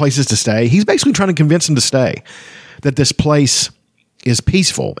 There's lots of places to stay." He's basically trying to convince them to stay, that this place is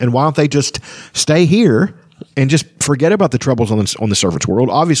peaceful, and why don't they just stay here and just forget about the troubles on the surface world?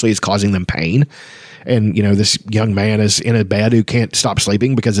 Obviously, it's causing them pain, and this young man is in a bed who can't stop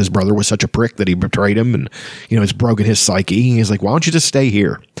sleeping because his brother was such a prick that he betrayed him, and it's broken his psyche. He's like, "Why don't you just stay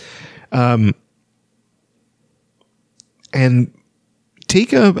here?" And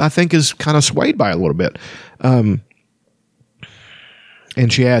Tika, I think, is kind of swayed by it a little bit. And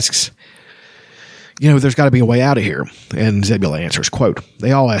she asks, "There's got to be a way out of here." And Zebula answers, quote,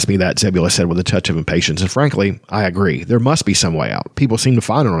 "They all ask me that," Zebula said with a touch of impatience. "And frankly, I agree. There must be some way out. People seem to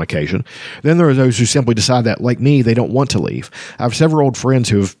find it on occasion. Then there are those who simply decide that, like me, they don't want to leave. I have several old friends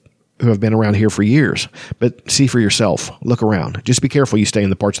who have been around here for years. But see for yourself. Look around. Just be careful you stay in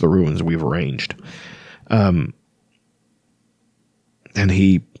the parts of the ruins we've arranged." And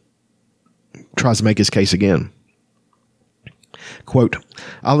he tries to make his case again. Quote,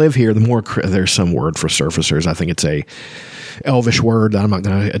 "I live here, the more..." There's some word for surfacers. I think it's a Elvish word that I'm not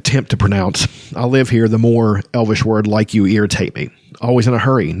going to attempt to pronounce. "I live here, the more Elvish word like you irritate me. Always in a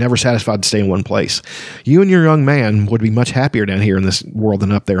hurry, never satisfied to stay in one place. You and your young man would be much happier down here in this world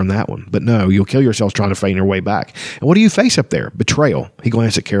than up there in that one. But no, you'll kill yourselves trying to feign your way back. And what do you face up there? Betrayal." He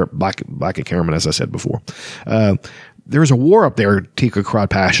glanced at back at Caramon, as I said before. "There's a war up there," Tika cried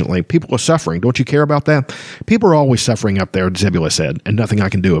passionately. "People are suffering. Don't you care about that?" "People are always suffering up there," Zebula said, "and nothing I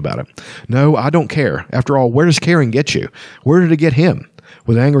can do about it." "No, I don't care. After all, where does caring get you? Where did it get him?"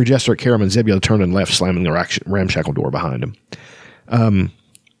 With an angry gesture at Caramon, Zebula turned and left, slamming the ramshackle door behind him.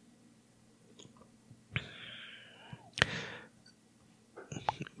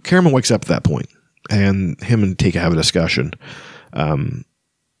 Caramon wakes up at that point, and him and Tika have a discussion.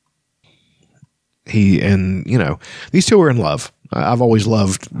 These two are in love. I've always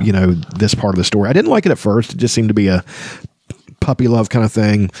loved, this part of the story. I didn't like it at first. It just seemed to be a puppy love kind of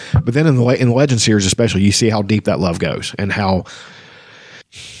thing. But then in the Legend series especially, you see how deep that love goes and how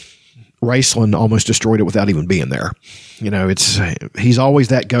Raistlin almost destroyed it without even being there. He's always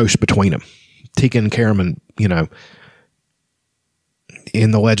that ghost between them. Tika and Caramon,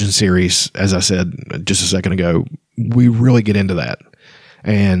 in the Legend series, as I said just a second ago, we really get into that.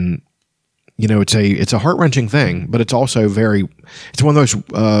 And it's a heart-wrenching thing, but it's also it's one of those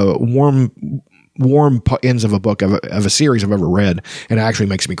warm ends of a book of a series I've ever read, and it actually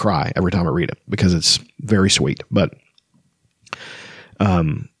makes me cry every time I read it because it's very sweet. But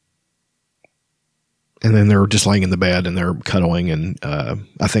and then they're just laying in the bed and they're cuddling, and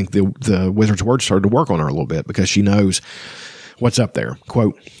I think the wizard's word started to work on her a little bit because she knows what's up there.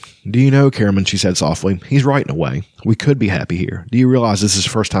 Quote, "Do you know, Caramon," she said softly, "he's right in a way. We could be happy here. Do you realize this is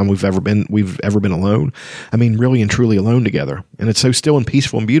the first time we've ever been alone? I mean, really and truly alone together. And it's so still and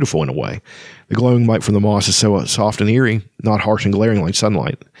peaceful and beautiful in a way. The glowing light from the moss is so soft and eerie, not harsh and glaring like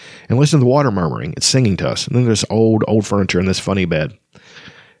sunlight. And listen to the water murmuring. It's singing to us. And then there's old furniture in this funny bed."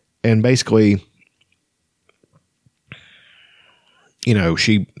 And basically,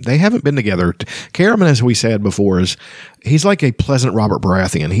 they haven't been together. Caramon, as we said before, he's like a pleasant Robert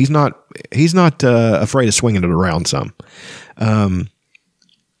Baratheon. He's not afraid of swinging it around some.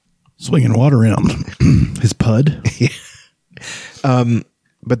 Swinging water around his pud.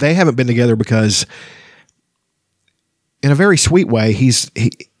 But they haven't been together because, in a very sweet way,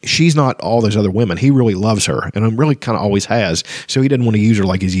 she's not all those other women. He really loves her, and really kind of always has. So he didn't want to use her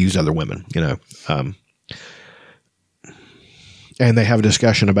like he's used other women, And they have a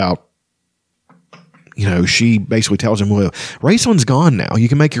discussion about, she basically tells him, well, Rayson's gone now. You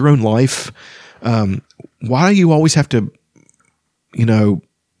can make your own life. Why do you always have to,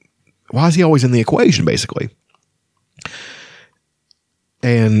 why is he always in the equation, basically?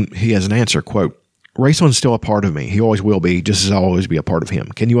 And he has an answer, quote, Rayson's still a part of me. He always will be, just as I'll always be a part of him.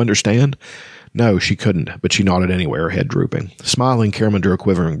 Can you understand? No, she couldn't, but she nodded anyway, her head drooping. Smiling, Caramon drew a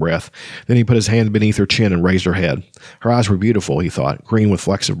quivering breath. Then he put his hand beneath her chin and raised her head. Her eyes were beautiful, he thought, green with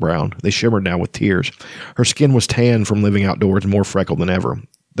flecks of brown. They shimmered now with tears. Her skin was tan from living outdoors and more freckled than ever.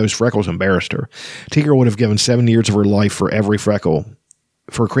 Those freckles embarrassed her. Tigger would have given 7 years of her life for every freckle,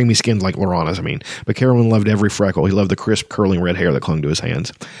 for a creamy skin like Lorana's, But Caramon loved every freckle. He loved the crisp, curling red hair that clung to his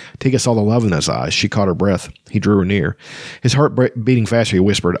hands. Tigger saw the love in his eyes. She caught her breath. He drew her near. His heart beating faster, he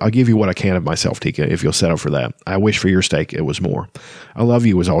whispered, I'll give you what I can of myself, Tigger, if you'll settle for that. I wish for your sake it was more. I love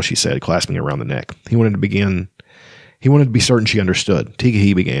you was all she said, clasping her around the neck. He wanted to be certain she understood. Tigger,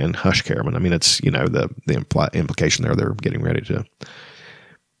 he began. Hush, Caramon. It's, the implication there. They're getting ready to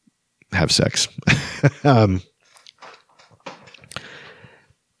have sex.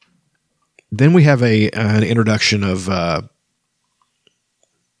 Then we have an introduction of a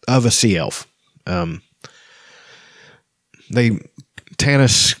sea elf. Tanis,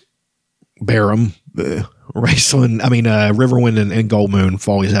 Barum, Raistlin, Riverwind and Goldmoon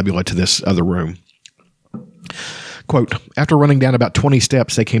follow Zabula to this other room. Quote, after running down about 20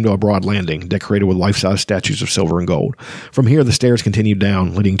 steps, they came to a broad landing, decorated with life-size statues of silver and gold. From here, the stairs continued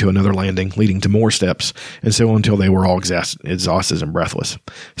down, leading to another landing, leading to more steps, and so until they were all exhausted and breathless.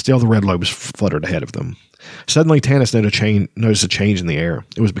 Still, the red lobes fluttered ahead of them. Suddenly, Tanis noticed a change in the air.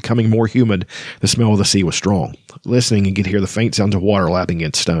 It was becoming more humid. The smell of the sea was strong. Listening, he could hear the faint sounds of water lapping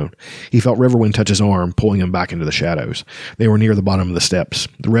against stone. He felt Riverwind touch his arm, pulling him back into the shadows. They were near the bottom of the steps.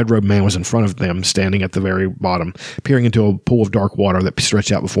 The red-robed man was in front of them, standing at the very bottom, peering into a pool of dark water that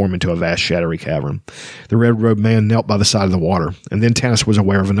stretched out before him into a vast, shadowy cavern. The red-robed man knelt by the side of the water, and then Tanis was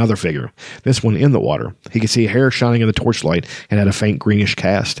aware of another figure, this one in the water. He could see hair shining in the torchlight and had a faint greenish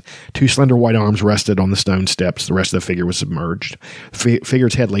cast. Two slender white arms rested on the stone steps. The rest of the figure was submerged. The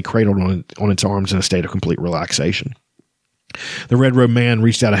figure's head lay cradled on its arms in a state of complete relaxation. The red-robed man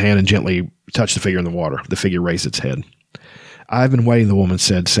reached out a hand and gently touched the figure in the water. The figure raised its head. I've been waiting, the woman's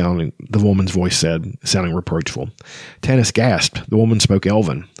voice said, sounding reproachful. Tanis gasped. The woman spoke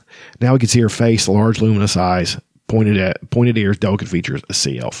Elven. Now he could see her face, large luminous eyes, pointed ears, delicate features, a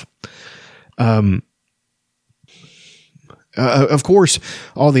sea elf. Of course,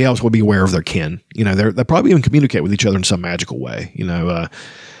 all the elves will be aware of their kin. They probably even communicate with each other in some magical way.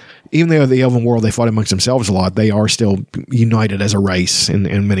 Even though the elven world, they fought amongst themselves a lot, they are still united as a race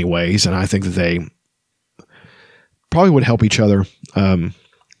in many ways. And I think that they probably would help each other, at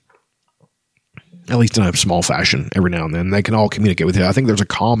least in a small fashion every now and then. They can all communicate with you. I think there's a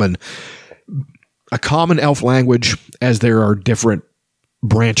common elf language, as there are different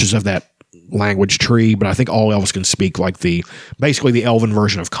branches of that language tree, but I think all elves can speak like basically the elven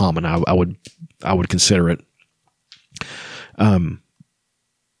version of common. I would consider it.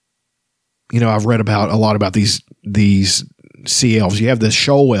 I've read a lot about these sea elves. You have the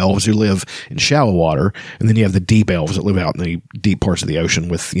shoal elves who live in shallow water, and then you have the deep elves that live out in the deep parts of the ocean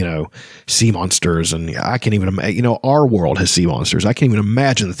with, sea monsters. And I can't even imagine, our world has sea monsters. I can't even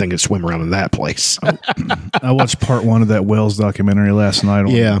imagine the thing that swim around in that place. I watched part 1 of that whales documentary last night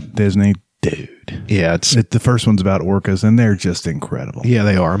on Disney. Dude. Yeah. The first one's about orcas, and they're just incredible. Yeah,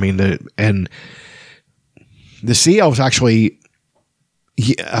 they are. And the sea elves actually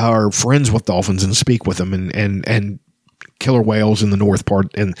are friends with dolphins and speak with them and killer whales in the north part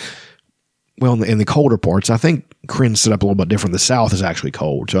and in the colder parts. I think Kryn's set up a little bit different. The south is actually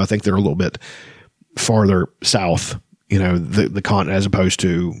cold, so I think they're a little bit farther south, the continent, as opposed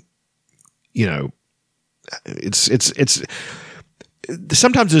to, it's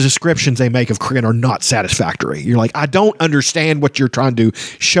sometimes the descriptions they make of Kryn are not satisfactory. You're like, I don't understand what you're trying to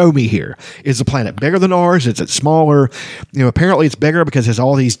show me here. Is the planet bigger than ours? Is it smaller? Apparently it's bigger because there's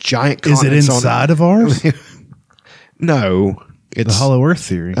all these giant continents. Is it inside of ours? No. It's the Hollow Earth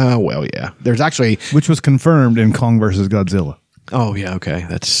theory. Well, yeah. There's actually... Which was confirmed in Kong versus Godzilla. Oh, yeah, okay.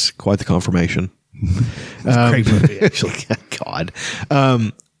 That's quite the confirmation. It's a great movie, actually. God.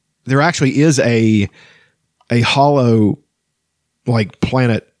 There actually is a hollow...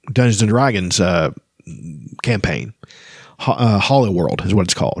 Planet Dungeons and Dragons campaign. Hollow World is what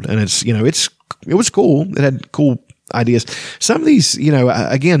it's called, and it was cool. It had cool ideas. Some of these,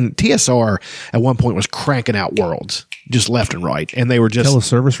 again, TSR at one point was cranking out worlds just left and right, and they were just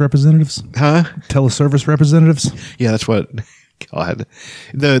teleservice representatives. Huh? Teleservice representatives. Yeah, that's what. God,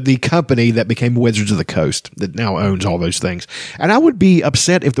 the company that became Wizards of the Coast that now owns all those things, and I would be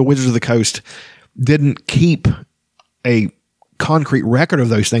upset if the Wizards of the Coast didn't keep a concrete record of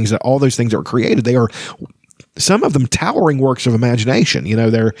those things, that all those things that were created, they are, some of them, towering works of imagination. You know,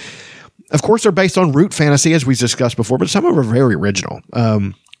 they're, of course, they're based on root fantasy, as we've discussed before, but some of them are very original.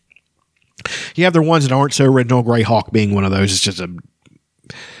 You have the ones that aren't so original, Greyhawk being one of those. It's just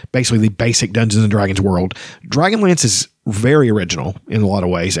basically the basic Dungeons and Dragons world. Dragonlance is very original in a lot of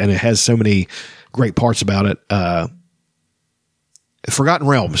ways, and it has so many great parts about it. Forgotten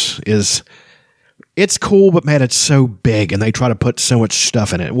Realms it's cool, but man, it's so big, and they try to put so much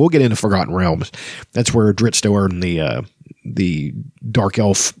stuff in it. We'll get into Forgotten Realms. That's where Dritz and the Dark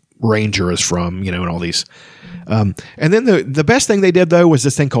Elf Ranger is from, you know, and all these. And then the best thing they did, though, was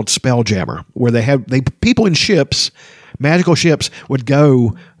this thing called Spelljammer, where people in ships, magical ships, would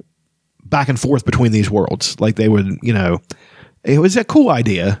go back and forth between these worlds. Like they would, you know, it was a cool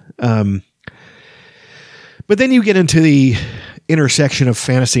idea. But then you get into the intersection of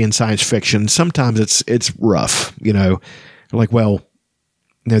fantasy and science fiction. Sometimes it's rough, you know, like, well,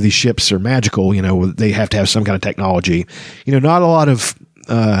 you know, these ships are magical, you know, they have to have some kind of technology. You know, not a lot of,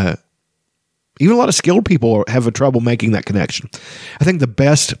 even a lot of skilled people have a trouble making that connection. I think the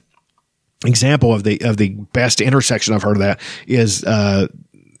best example of the best intersection I've heard of that is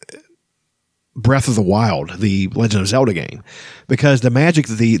Breath of the Wild, the Legend of Zelda game, because the magic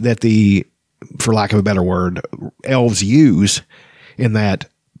that the for lack of a better word, elves use in that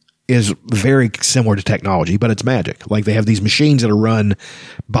is very similar to technology, but it's magic. Like they have these machines that are run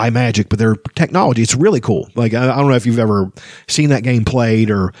by magic, but they're technology. It's really cool. Like I don't know if you've ever seen that game played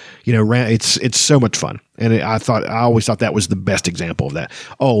or, you know, it's so much fun. And I always thought that was the best example of that.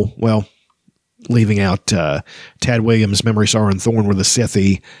 Oh, well, leaving out Tad Williams' Memory, Sorrow, and Thorn, where the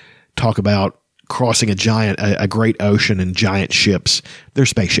Sith'i talk about crossing a great ocean in giant ships. They're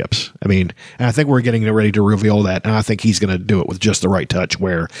spaceships. I mean, and I think we're getting ready to reveal that, and I think he's going to do it with just the right touch,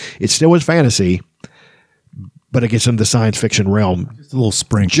 where it still is fantasy, but it gets into the science fiction realm. Just a little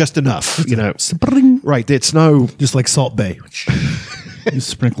sprinkle. Just enough, you know. Spring. Right. It's no... Just like Salt Bay. You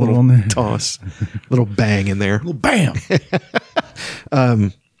sprinkle it on there. Toss. Little bang in there. Little bam.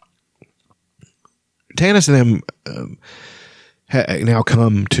 Tanis and them now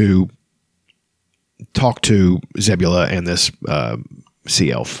come to talk to Zebula and this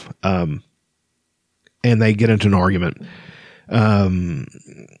sea elf, and they get into an argument. The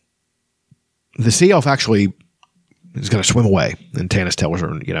sea elf actually is going to swim away, and Tanis tells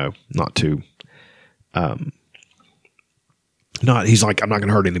her, you know, not to. He's like, I'm not going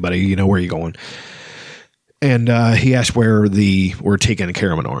to hurt anybody. You know, where are you going? And he asks where Tika and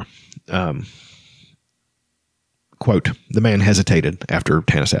Karaman are. Quote, the man hesitated after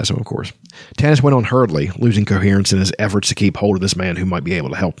Tanis asked him, of course. Tanis went on hurriedly, losing coherence in his efforts to keep hold of this man who might be able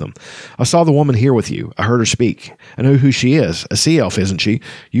to help them. I saw the woman here with you. I heard her speak. I know who she is. A sea elf, isn't she?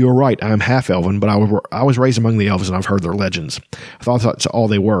 You are right. I am half elven, but I was raised among the elves, and I've heard their legends. I thought that's all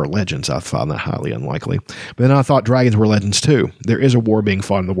they were, legends. I found that highly unlikely. But then I thought dragons were legends too. There is a war being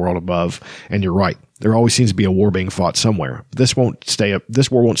fought in the world above, and you're right. There always seems to be a war being fought somewhere. This war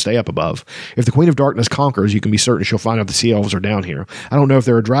won't stay up above. If the Queen of Darkness conquers, you can be certain she'll find out the sea elves are down here. I don't know if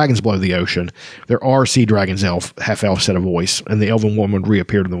there are dragons below the ocean. There are sea dragons, half-elf said a voice, and the elven woman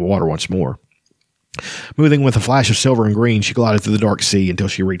reappeared in the water once more. Moving with a flash of silver and green, she glided through the dark sea until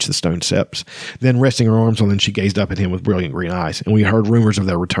she reached the stone steps. Then, resting her arms on them, she gazed up at him with brilliant green eyes, and we heard rumors of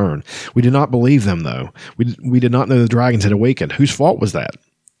their return. We did not believe them, though. We did not know the dragons had awakened. Whose fault was that?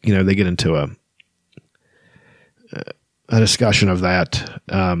 You know, they get into a discussion of that.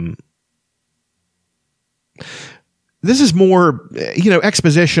 This is more, you know,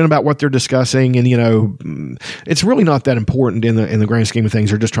 exposition about what they're discussing, and, you know, it's really not that important in the grand scheme of things.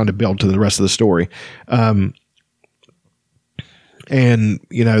 They're just trying to build to the rest of the story. And,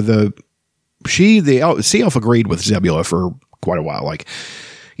 you know, the sea elf agreed with Zebula for quite a while. Like,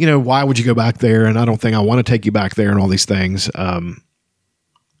 you know, why would you go back there? And I don't think I want to take you back there, and all these things. And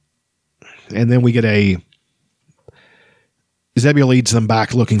then we get Zebula leads them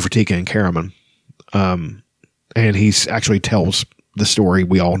back looking for Tika and Karaman. And he actually tells the story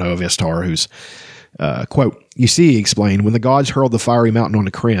we all know of Istar, who's, quote, you see, he explained, when the gods hurled the fiery mountain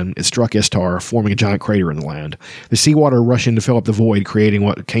onto Krynn, it struck Istar, forming a giant crater in the land. The seawater rushed in to fill up the void, creating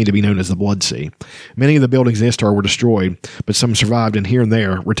what came to be known as the Blood Sea. Many of the buildings in Istar were destroyed, but some survived and here and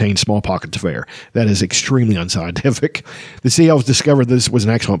there retained small pockets of air. That is extremely unscientific. The sea elves discovered this was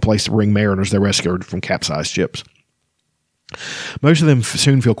an excellent place to bring mariners they rescued from capsized ships. Most of them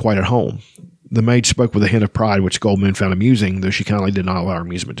soon feel quite at home. The maid spoke with a hint of pride, which Goldmoon found amusing, though she kindly did not allow her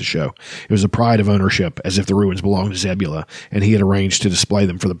amusement to show. It was a pride of ownership, as if the ruins belonged to Zebula, and he had arranged to display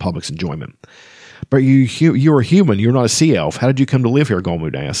them for the public's enjoyment. But you are human. You're not a sea elf. How did you come to live here?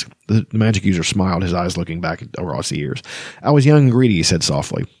 Goldmoon asked. The magic user smiled, his eyes looking back across the years. I was young and greedy, he said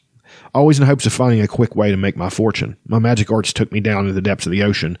softly. Always in hopes of finding a quick way to make my fortune. My magic arts took me down into the depths of the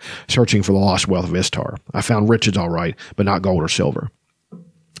ocean, searching for the lost wealth of Istar. I found riches all right, but not gold or silver.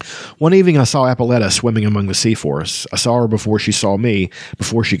 One evening I saw Apolletta swimming among the sea forests. I saw her before she saw me,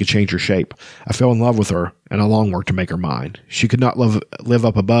 before she could change her shape. I fell in love with her, and I long worked to make her mine. She could not live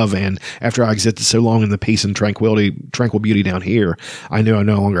up above, and after I existed so long in the peace and tranquil beauty down here, I knew I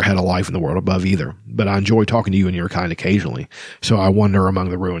no longer had a life in the world above either. But I enjoy talking to you and your kind occasionally, so I wander among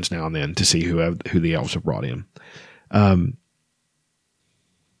the ruins now and then to see who the elves have brought in.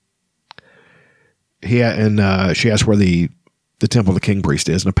 She asked where the temple of the king priest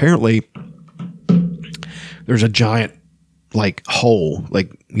is, and apparently there's a giant hole,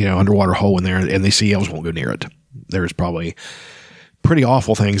 underwater hole in there, and the sea elves won't go near it. There's probably pretty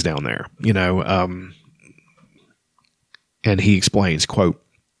awful things down there, and he explains, quote,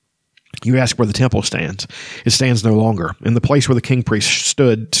 you ask where the temple stands. It stands no longer. In the place where the king priest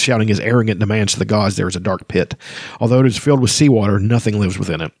stood, shouting his arrogant demands to the gods, there is a dark pit. Although it is filled with seawater, nothing lives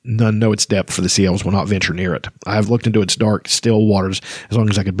within it. None know its depth, for the sea elves will not venture near it. I have looked into its dark, still waters as long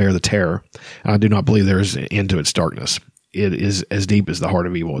as I could bear the terror, and I do not believe there is an end to its darkness. It is as deep as the heart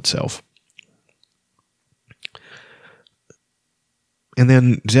of evil itself. And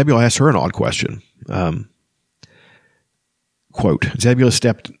then Zebula asked her an odd question. Quote, Zebula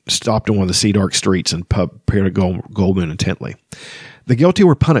stopped on one of the sea-dark streets and peered at Goldmoon intently. The guilty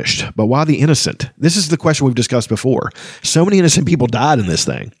were punished, but why the innocent? This is the question we've discussed before. So many innocent people died in this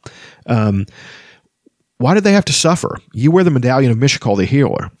thing. Why did they have to suffer? You wear the medallion of Mishakal the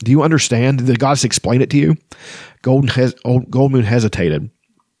healer. Do you understand? Did the gods explain it to you? Goldmoon hesitated,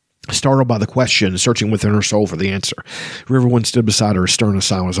 startled by the question, searching within her soul for the answer. Riverwind stood beside her, stern and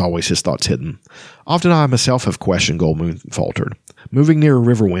silent as always, his thoughts hidden. Often I myself have questioned, Goldmoon faltered. Moving nearer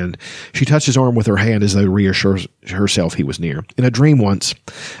Riverwind, she touched his arm with her hand as though to reassure herself he was near. In a dream once,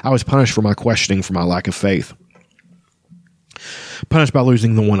 I was punished for my questioning, for my lack of faith. Punished by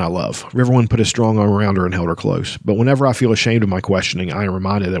losing the one I love. Riverwind put his strong arm around her and held her close. But whenever I feel ashamed of my questioning, I am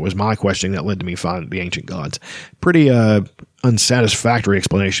reminded that it was my questioning that led to me finding the ancient gods. Pretty unsatisfactory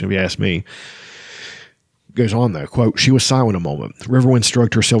explanation, if you ask me. Goes on, though. Quote, she was silent a moment. Riverwind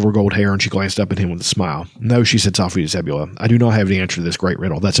stroked her silver gold hair, and she glanced up at him with a smile. No, she said softly to Zebula, I do not have the answer to this great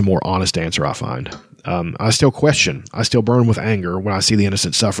riddle. That's a more honest answer, I find. I still question. I still burn with anger when I see the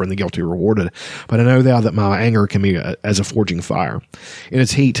innocent suffer and the guilty rewarded. But I know now that my anger can be as a forging fire. In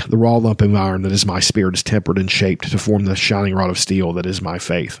its heat, the raw lump of iron that is my spirit is tempered and shaped to form the shining rod of steel that is my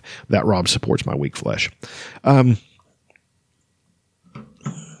faith. That rod supports my weak flesh. Yeah,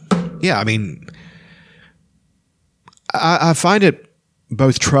 I mean, I find it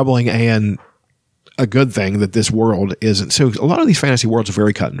both troubling and a good thing that this world isn't. So a lot of these fantasy worlds are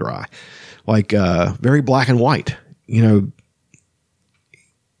very cut and dry, very black and white,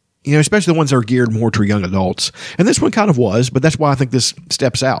 especially the ones that are geared more to young adults. And this one kind of was, but that's why I think this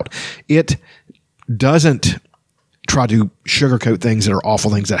steps out. It doesn't try to sugarcoat things that are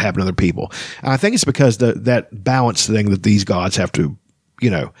awful things that happen to other people. And I think it's because that balance thing that these gods have to,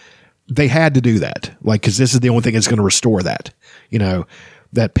 they had to do that, because this is the only thing that's going to restore that,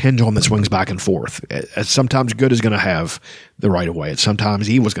 that pendulum that swings back and forth. Sometimes good is going to have the right of way. Sometimes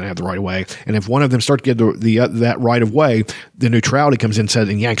evil is going to have the right of way. And if one of them starts to get that right of way, the neutrality comes in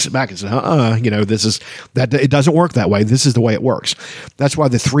and yanks it back and says, this is that. It doesn't work that way. This is the way it works. That's why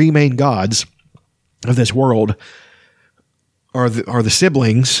the three main gods of this world are the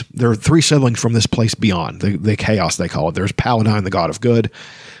siblings. There are three siblings from this place beyond the chaos, they call it. There's Paladine, the god of good,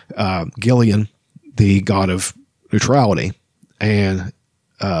 Gillian, the god of neutrality, and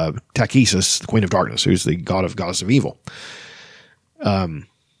Tachesis, the queen of darkness, who's the goddess of evil.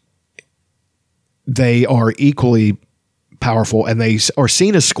 They are equally powerful, and they are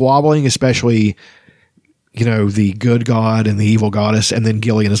seen as squabbling, especially the good god and the evil goddess. And then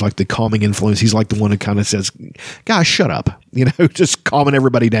Gillian is like the calming influence. He's like the one who kind of says, guys, shut up, just calming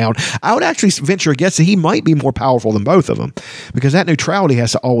everybody down. I would actually venture a guess that he might be more powerful than both of them, because that neutrality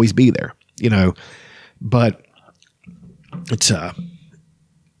has to always be there, but it's,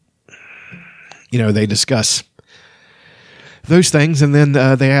 they discuss those things. And then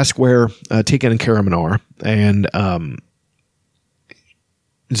they ask where Tikan and Karaman are. And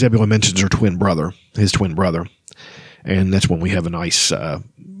Zebula mentions his twin brother. And that's when we have a nice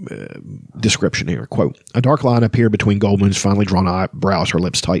description here. Quote, a dark line appeared between Goldmoon's finely drawn eyebrows. Her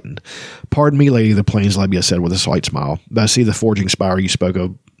lips tightened. Pardon me, lady, the plains Lebia said with a slight smile, but I see the forging spire you spoke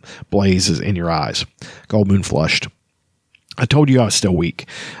of blazes in your eyes. Goldmoon flushed. I told you I was still weak.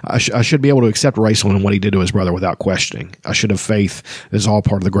 I should be able to accept Raistlin and what he did to his brother without questioning. I should have faith that is all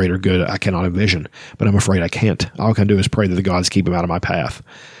part of the greater good I cannot envision, but I'm afraid I can't. All I can do is pray that the gods keep him out of my path.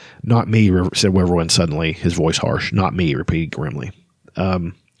 Not me, said Riverwind suddenly, his voice harsh. Not me, repeated grimly.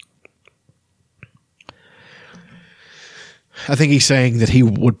 I think he's saying that he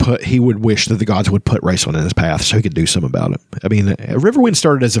would wish that the gods would put Raistlin in his path so he could do something about it. I mean, Riverwind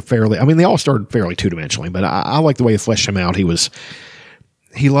started as they all started fairly two-dimensionally, but I like the way it fleshed him out.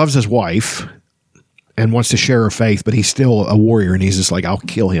 He loves his wife and wants to share her faith, but he's still a warrior, and he's just like, I'll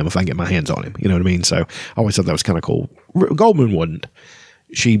kill him if I get my hands on him. You know what I mean? So I always thought that was kind of cool. Goldmoon wouldn't.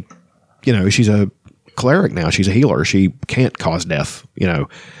 She, she's a cleric now. She's a healer. She can't cause death,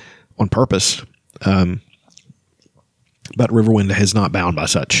 on purpose. But Riverwind is not bound by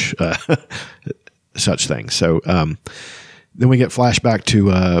such things. So then we get flashback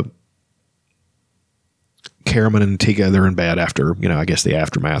to Caramon and Tika. They're in bed after, I guess the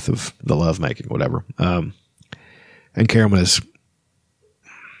aftermath of the lovemaking, whatever. And Caramon is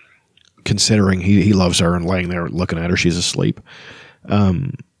considering he loves her and laying there looking at her. She's asleep.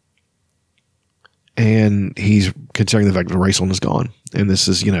 And he's considering the fact that Raistlin is gone. And this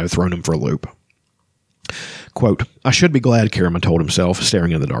is, thrown him for a loop. Quote, I should be glad, Caramon told himself,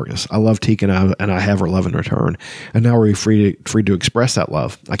 staring in the darkness. I love Tika and I have her love in return. And now we're free to express that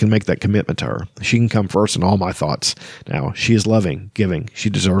love. I can make that commitment to her. She can come first in all my thoughts. Now, she is loving, giving. She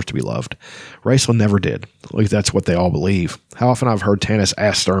deserves to be loved. Raistlin never did. At least that's what they all believe. How often I've heard Tanis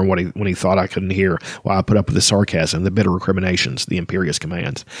ask Stern when he thought I couldn't hear while I put up with the sarcasm, the bitter recriminations, the imperious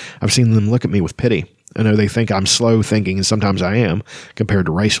commands. I've seen them look at me with pity. I know they think I'm slow thinking, and sometimes I am, compared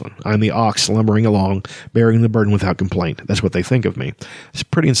to Raistlin. I'm the ox lumbering along, bearing the burden without complaint. That's what they think of me. It's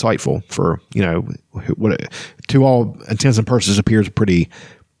pretty insightful for, what to all intents and purposes appears a pretty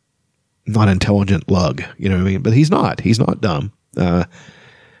not intelligent lug, you know what I mean? But he's not. He's not dumb.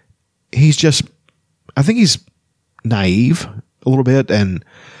 He's just, I think he's naive a little bit and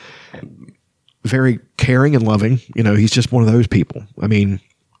very caring and loving. He's just one of those people. I mean,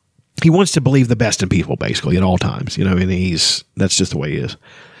 he wants to believe the best in people, basically, at all times, and that's just the way he is.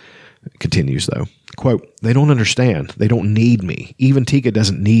 Continues, though. Quote, they don't understand. They don't need me. Even Tika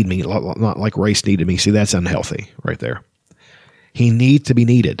doesn't need me, not like Race needed me. See, that's unhealthy right there. He needs to be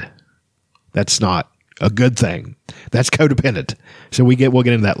needed. That's not a good thing. That's codependent. So we'll get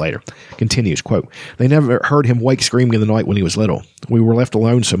into that later. Continues, quote, they never heard him wake screaming in the night when he was little. We were left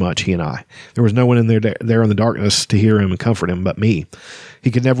alone so much, he and I. There was no one in there in the darkness to hear him and comfort him but me. He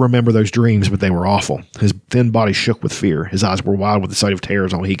could never remember those dreams, but they were awful. His thin body shook with fear. His eyes were wild with the sight of terror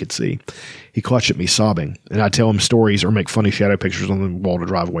as all he could see. He clutched at me, sobbing, and I'd tell him stories or make funny shadow pictures on the wall to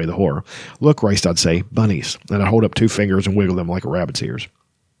drive away the horror. Look, Race, I'd say, bunnies, and I'd hold up 2 fingers and wiggle them like a rabbit's ears.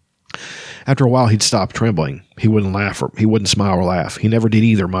 After a while, he'd stop trembling. He wouldn't laugh, or he wouldn't smile or laugh. He never did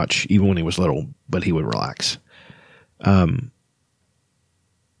either much, even when he was little, but he would relax. I'm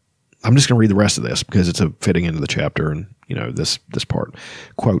just going to read the rest of this because it's fitting into the chapter and, this part.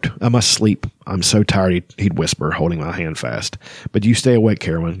 Quote, I must sleep. I'm so tired, he'd whisper, holding my hand fast. But you stay awake,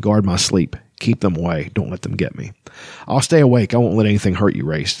 Caramon. Guard my sleep. Keep them away. Don't let them get me. I'll stay awake. I won't let anything hurt you,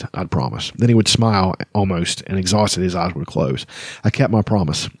 Race, I'd promise. Then he would smile almost, and exhausted, his eyes would close. I kept my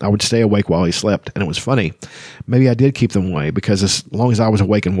promise. I would stay awake while he slept, and it was funny. Maybe I did keep them away, because as long as I was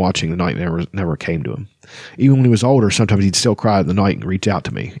awake and watching, the night never came to him. Even when he was older, sometimes he'd still cry in the night and reach out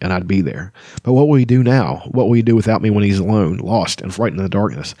to me, and I'd be there. But what will he do now? What will he do without me when he's alone, lost, and frightened in the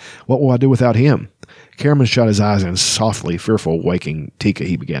darkness? What will I do without him? Caramon shut his eyes, and softly, fearful, waking Tika,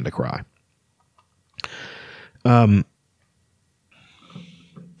 he began to cry. You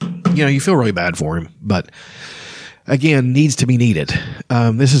feel really bad for him, but again, needs to be needed.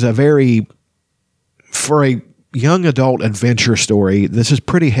 This is for a young adult adventure story, this is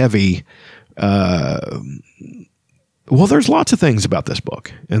pretty heavy. Well, there's lots of things about this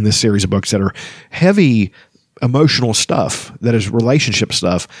book and this series of books that are heavy emotional stuff, that is relationship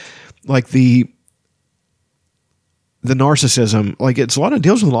stuff, like the narcissism. Like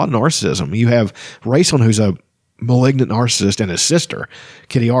deals with a lot of narcissism. You have Raistlin, who's a malignant narcissist, and his sister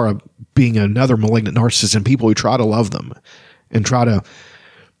Kitiara being another malignant narcissist, and people who try to love them and try to,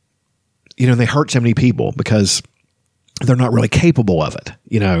 they hurt so many people because they're not really capable of it.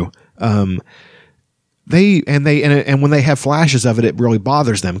 And when they have flashes of it, it really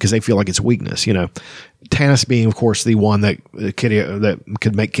bothers them because they feel like it's weakness. Tanis being, of course, the one that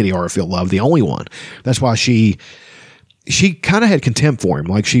could make Kitiara feel loved, the only one. That's why she kind of had contempt for him.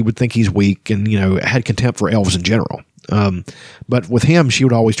 Like, she would think he's weak and, had contempt for elves in general. But with him, she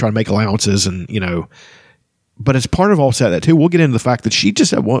would always try to make allowances and, but as part of offset that too, we'll get into the fact that she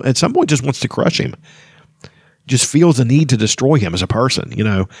just at some point just wants to crush him. just feels a need to destroy him as a person. You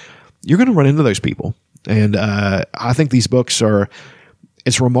know, you're going to run into those people. And I think these books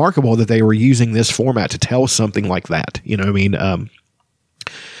it's remarkable that they were using this format to tell something like that. You know what I mean?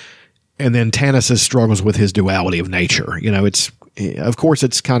 And then Tanis struggles with his duality of nature. You know, of course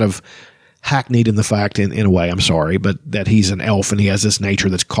it's kind of hackneyed in the fact, in a way, I'm sorry, but that he's an elf and he has this nature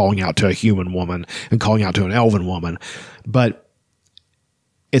that's calling out to a human woman and calling out to an elven woman. But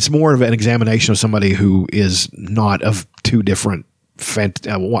it's more of an examination of somebody who is not of two different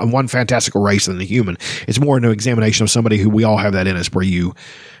one fantastical race than the human. It's more an examination of somebody who we all have that in us, where you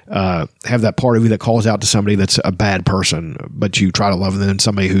have that part of you that calls out to somebody that's a bad person, but you try to love them, and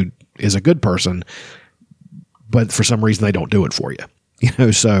somebody who is a good person, but for some reason they don't do it for you. You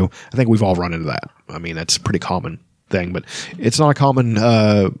know, so I think we've all run into that. I mean, that's a pretty common thing, but it's not a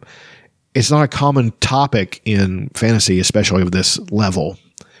common topic in fantasy, especially of this level.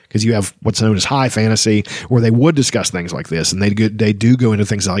 Because you have what's known as high fantasy, where they would discuss things like this, and they do go into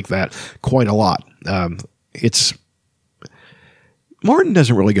things like that quite a lot. Martin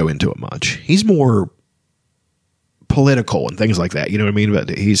doesn't really go into it much. He's more political and things like that. You know what I mean? But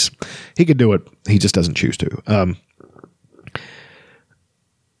he could do it. He just doesn't choose to.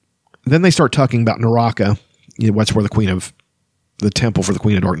 Then they start talking about Naraka. You know, what's where the temple for the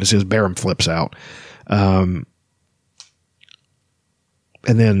Queen of Darkness is. Beren flips out.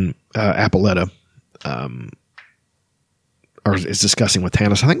 And then Apoletta is discussing with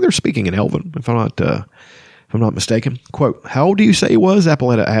Tanis. I think they're speaking in Elven, if I'm not mistaken. Quote, "How old do you say he was?"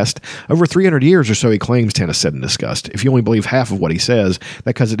 Apoletta asked. "Over 300 years or so, he claims," Tanis said in disgust. "If you only believe half of what he says,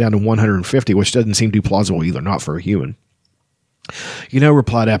 that cuts it down to 150, which doesn't seem too plausible either, not for a human." "You know,"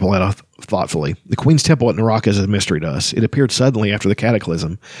 replied Apoletta thoughtfully, "the Queen's Temple at Naraka is a mystery to us. It appeared suddenly after the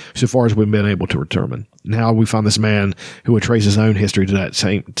Cataclysm, so far as we've been able to determine. Now we find this man who would trace his own history to that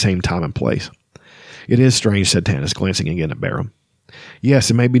same time and place." "It is strange," said Tanis, glancing again at Beren. "Yes,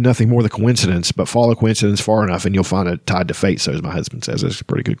 it may be nothing more than coincidence, but follow coincidence far enough and you'll find it tied to fate, so as my husband says." That's a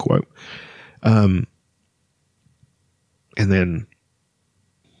pretty good quote. And then,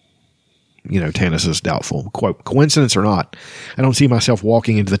 you know, Tanis is doubtful. Quote, "Coincidence or not, I don't see myself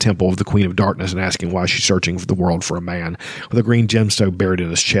walking into the temple of the Queen of Darkness and asking why she's searching for the world for a man with a green gemstone buried in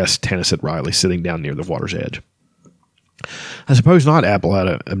his chest," Tanis said wryly, sitting down near the water's edge. "I suppose not,"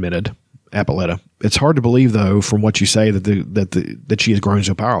 Apoletta admitted. Apoletta, "It's hard to believe, though, from what you say, that she has grown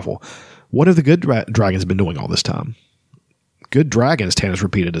so powerful. What have the good dragons been doing all this time?" "Good dragons," Tanis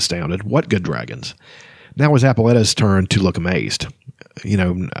repeated, astounded. "What good dragons?" Now it was Apoletta's turn to look amazed. You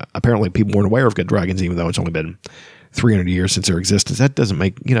know, apparently people weren't aware of good dragons, even though it's only been 300 years since their existence. That doesn't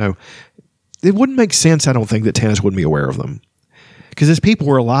make, you know, it wouldn't make sense, I don't think, that Tanis wouldn't be aware of them. Because as people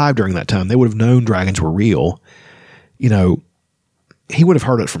were alive during that time, they would have known dragons were real. You know, he would have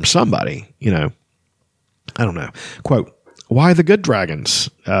heard it from somebody, you know. I don't know. Quote, "Why the good dragons?"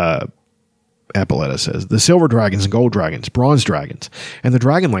 Apoletta says, "The silver dragons and gold dragons, bronze dragons, and the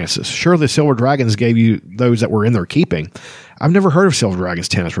dragon lances. Sure, the silver dragons gave you those that were in their keeping." "I've never heard of silver dragons,"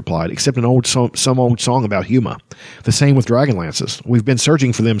 Tanis replied, "except some old song about Huma. The same with dragon lances. We've been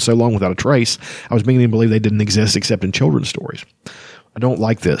searching for them so long without a trace, I was beginning to believe they didn't exist except in children's stories." "I don't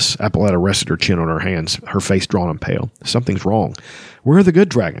like this." Apoletta rested her chin on her hands, her face drawn and pale. "Something's wrong. Where are the good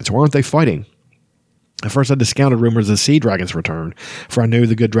dragons? Why aren't they fighting? At first I discounted rumors of the sea dragons' return, for I knew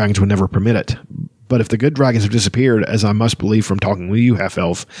the good dragons would never permit it. But if the good dragons have disappeared, as I must believe from talking with you,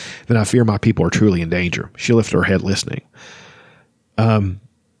 half-elf, then I fear my people are truly in danger." She lifted her head, listening. That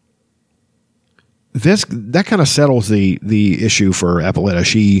kind of settles the issue for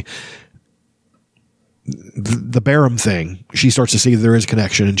Apoletta. The Beren thing, she starts to see that there is a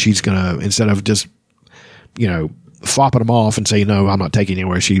connection, and she's gonna, instead of just, you know, flopping them off and saying, "No, I'm not taking it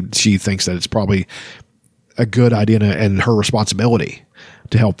anywhere," she thinks that it's probably a good idea and her responsibility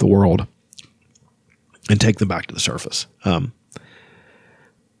to help the world and take them back to the surface.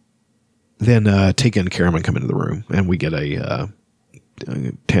 Then Tika and Caramon come into the room, and we get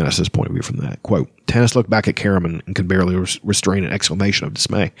Tanis's point of view from that. Quote, "Tanis looked back at Caramon and could barely restrain an exclamation of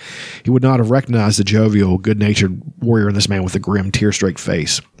dismay. He would not have recognized the jovial, good-natured warrior in this man with the grim, tear-streaked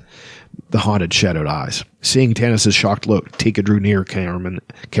face, the haunted, shadowed eyes. Seeing Tanis's shocked look, Tika drew near Caramon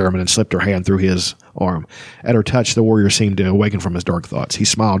and slipped her hand through his arm. At her touch, the warrior seemed to awaken from his dark thoughts. He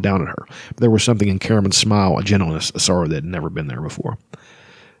smiled down at her. But there was something in Caramon's smile, a gentleness, a sorrow that had never been there before.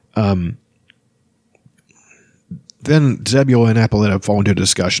 Then Zebul and Apoletta fall into a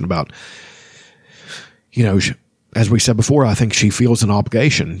discussion about, you know, as we said before, I think she feels an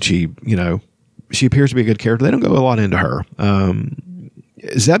obligation. She appears to be a good character. They don't go a lot into her.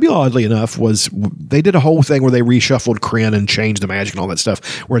 Zebul, oddly enough, they did a whole thing where they reshuffled Kryn and changed the magic and all that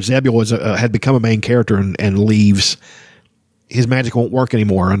stuff, where Zebul had become a main character and leaves. His magic won't work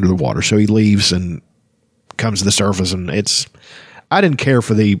anymore under the water, so he leaves and comes to the surface, and I didn't care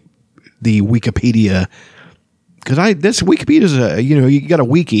for the Wikipedia, because this Wikipedia is you got a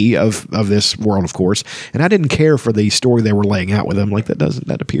wiki of this world, of course, and I didn't care for the story they were laying out with them. Like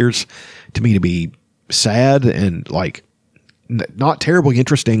that appears to me to be sad and like not terribly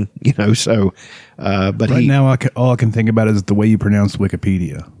interesting, So, but now all I can think about is the way you pronounce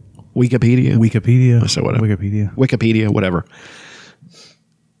Wikipedia. Wikipedia. So whatever. Wikipedia, whatever.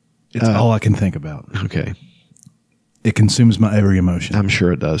 It's all I can think about. Okay. It consumes my every emotion. I'm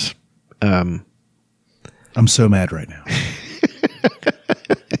sure it does. I'm so mad right now.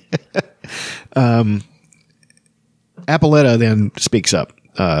 Apolletta then speaks up.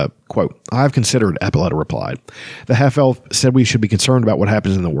 Quote, I've considered, Apolletta replied. The half-elf said we should be concerned about what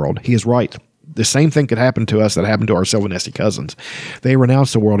happens in the world. He is right. The same thing could happen to us that happened to our Sylvanesti cousins. They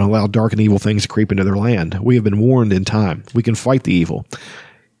renounced the world and allowed dark and evil things to creep into their land. We have been warned in time. We can fight the evil.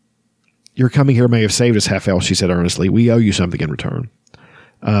 Your coming here may have saved us, half-elf, she said earnestly. We owe you something in return.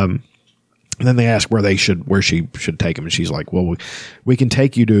 And then they ask where she should take him, and she's like, well, we can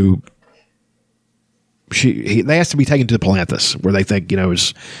take you to... They asked to be taken to Palanthas, where they think,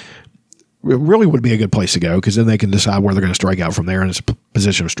 really would be a good place to go, because then they can decide where they're going to strike out from there, and it's a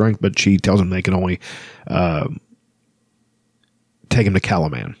position of strength. But she tells them they can only take him to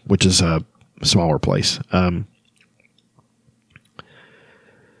Calaman, which is a smaller place.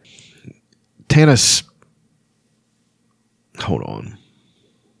 Tanis, hold on.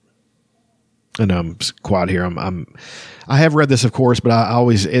 I know I'm quiet here. I have read this, of course, but I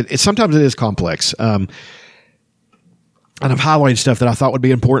always sometimes it is complex. And I've highlighted stuff that I thought would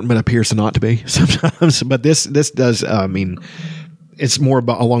be important, but appears to not to be sometimes. But this does. It's more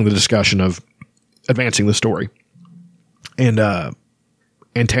about along the discussion of advancing the story, and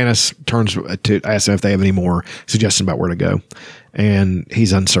Tanis turns to ask them if they have any more suggestions about where to go, and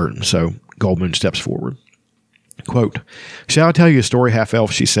he's uncertain. So Goldmoon steps forward. Quote, shall I tell you a story,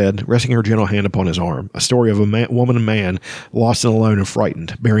 half-elf, she said, resting her gentle hand upon his arm. A story of a woman and man, lost and alone and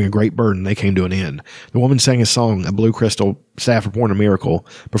frightened, bearing a great burden, they came to an end. The woman sang a song, a blue crystal staff performed a miracle,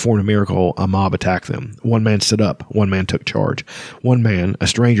 a mob attacked them. One man stood up, one man took charge. One man, a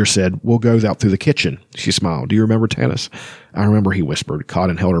stranger, said, we'll go out through the kitchen. She smiled. Do you remember, Tanis? I remember, he whispered, caught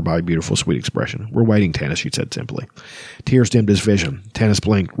and held her by a beautiful, sweet expression. We're waiting, Tanis, she said simply. Tears dimmed his vision. Tanis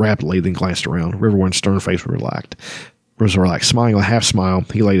blinked rapidly, then glanced around. Riverwind's stern face was relaxed. Smiling a half smile,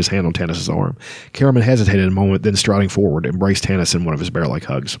 he laid his hand on Tanis' arm. Caramon hesitated a moment, then striding forward, embraced Tanis in one of his bear-like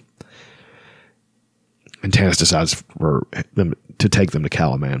hugs. And Tanis decides for them to take them to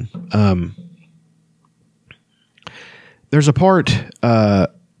Calaman. There's a part where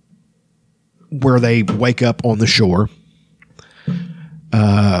they wake up on the shore.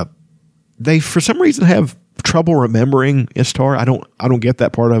 They, for some reason, have trouble remembering Istar. I don't get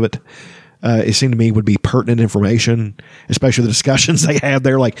that part of it. It seemed to me would be pertinent information, especially the discussions they have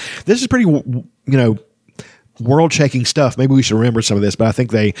there. Like, this is pretty, world-shaking stuff. Maybe we should remember some of this, but I think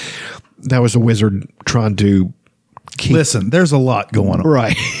that was a wizard trying to keep... Listen, there's a lot going on.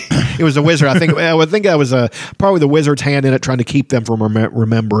 Right. It was a wizard. I think that was probably the wizard's hand in it, trying to keep them from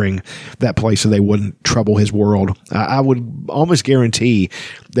remembering that place so they wouldn't trouble his world. I would almost guarantee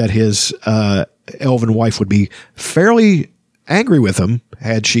that his elven wife would be fairly angry with him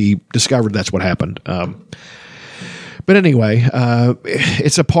had she discovered that's what happened. But anyway,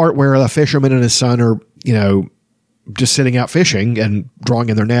 it's a part where a fisherman and his son are, just sitting out fishing and drawing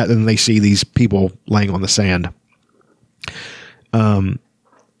in their net, and they see these people laying on the sand. And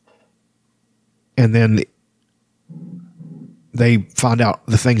then they find out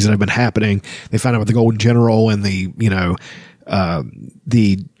the things that have been happening. They find out about the Golden General and the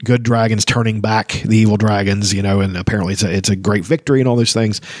good dragons turning back the evil dragons, and apparently it's a great victory and all those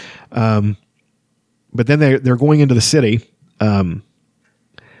things. But then they're going into the city. And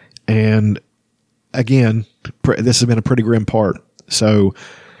again, this has been a pretty grim part. So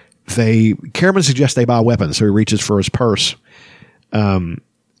Caramon suggests they buy weapons. So he reaches for his purse. And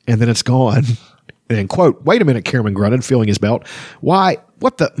then it's gone. And quote, wait a minute, Caramon grunted, feeling his belt. Why,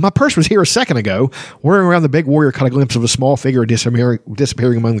 what the? My purse was here a second ago. Whirling around, the big warrior caught a glimpse of a small figure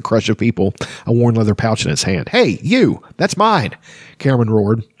disappearing among the crush of people, a worn leather pouch in its hand. Hey, you, that's mine, Caramon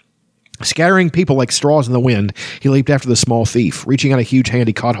roared. Scattering people like straws in the wind, he leaped after the small thief. Reaching out a huge hand,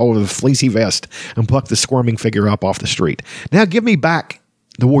 he caught hold of the fleecy vest and plucked the squirming figure up off the street. Now give me back,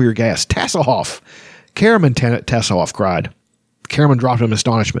 the warrior gasped. Tasselhoff! Caramon, Tasselhoff cried. Caramon dropped him in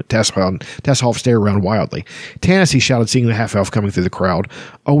astonishment. Tasshoff stared around wildly. Tanis, he shouted, seeing the half-elf coming through the crowd.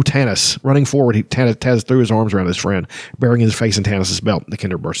 Oh, Tanis. Running forward, Tanis threw his arms around his friend, burying his face in Tanis's belt. The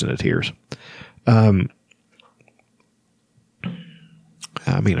Kinder burst into tears.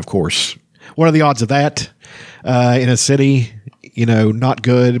 I mean, of course, what are the odds of that in a city? Not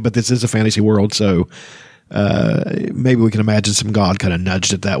good, but this is a fantasy world, so maybe we can imagine some god kind of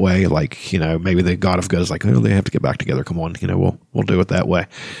nudged it that way. Like, maybe the god of good is like, oh, they have to get back together. Come on, we'll do it that way.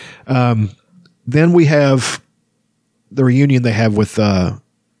 Then we have the reunion they have with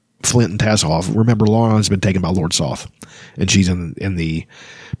Flint and Tasshoff. Remember, Lauren's been taken by Lord Soth, and she's in the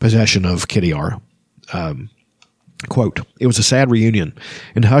possession of Kidiar. Quote, it was a sad reunion.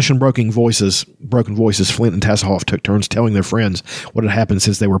 In hushed and broken voices, Flint and Tasshoff took turns telling their friends what had happened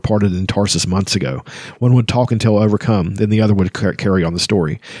since they were parted in Tarsus months ago. One would talk until overcome, then the other would carry on the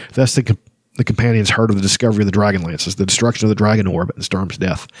story. Thus the companions heard of the discovery of the dragon lances, the destruction of the dragon orb, and Sturm's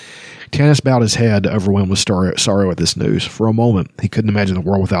death. Tanis bowed his head, overwhelmed with sorrow at this news. For a moment, he couldn't imagine the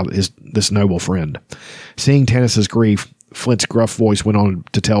world without this noble friend. Seeing Tanis's grief, Flint's gruff voice went on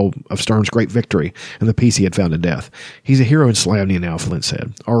to tell of Sturm's great victory and the peace he had found in death. He's a hero in Slavnia now, Flint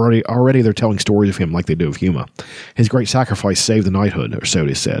said. Already they're telling stories of him like they do of Huma. His great sacrifice saved the knighthood, or so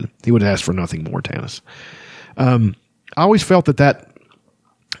it is said. He would ask for nothing more, Tanis. I always felt that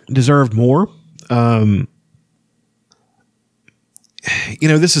deserved more.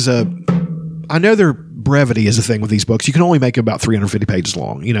 This is I know their brevity is a thing with these books. You can only make about 350 pages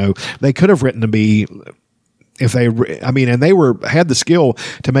long. They could have written to be... and they had the skill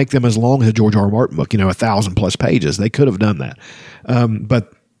to make them as long as a George R. R. Martin book, 1,000+ pages. They could have done that.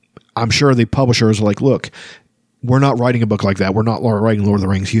 But I'm sure the publishers are like, look, we're not writing a book like that. We're not writing Lord of the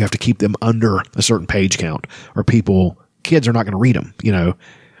Rings. You have to keep them under a certain page count or kids are not going to read them.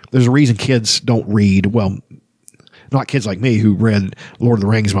 There's a reason kids don't read. Well, not kids like me who read Lord of the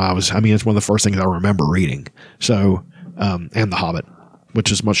Rings when it's one of the first things I remember reading. So, and The Hobbit,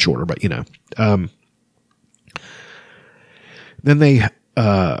 which is much shorter, but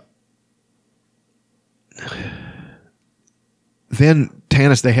then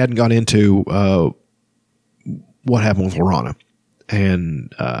Tanis, they hadn't got into what happened with Laurana. And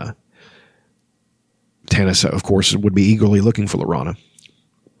Tanis, of course, would be eagerly looking for Laurana.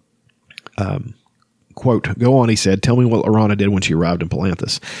 Quote, go on, he said. Tell me what Laurana did when she arrived in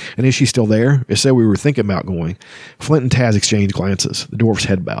Palanthas. And is she still there? If so, we were thinking about going. Flint and Taz exchanged glances. The dwarf's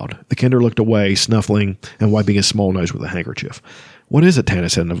head bowed. The Kinder looked away, snuffling and wiping his small nose with a handkerchief. What is it?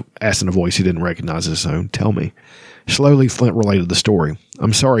 Tanis asked in a voice he didn't recognize as his own. Tell me. Slowly, Flint related the story.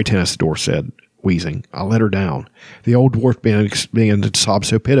 I'm sorry, Tanis, the dwarf said, wheezing. I let her down. The old dwarf began to sob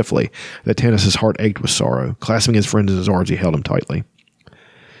so pitifully that Tanis's heart ached with sorrow. Clasping his friend in his arms, he held him tightly.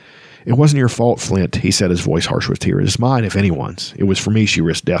 It wasn't your fault, Flint, he said, his voice harsh with tears. It's mine, if anyone's. It was for me she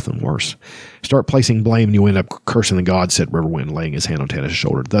risked death and worse. Start placing blame and you end up cursing the gods, said Riverwind, laying his hand on Tanis'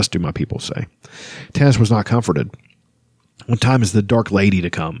 shoulder. Thus do my people say. Tanis was not comforted. What time is the Dark Lady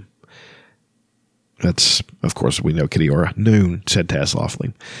to come? That's, of course, we know Kidiara. Noon, said Taz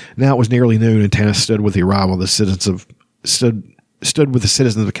softly. Now it was nearly noon, and Tanis stood with the arrival of the citizens of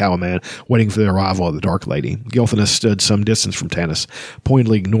Calaman, waiting for the arrival of the Dark Lady. Gilthanas stood some distance from Tanis,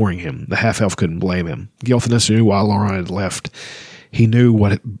 pointedly ignoring him. The half-elf couldn't blame him. Gilthanas knew why Laurana had left. He knew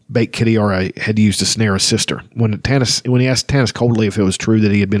what bait Kidiara had used to snare his sister. When he asked Tanis coldly if it was true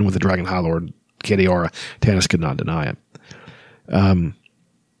that he had been with the Dragon High Lord Kidiara, Tanis could not deny it.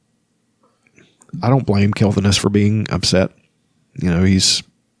 I don't blame Gilthanas for being upset. It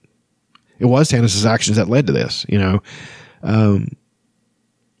was Tanis' actions that led to this. You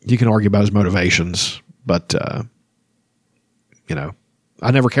can argue about his motivations, but I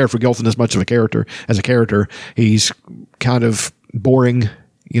never cared for Gilthanas much of a character. As a character, he's kind of boring.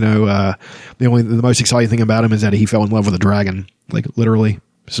 The most exciting thing about him is that he fell in love with a dragon, like literally.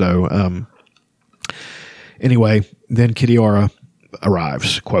 So, anyway, then Kidiara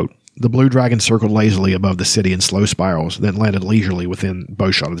arrives. Quote, the blue dragon circled lazily above the city in slow spirals, then landed leisurely within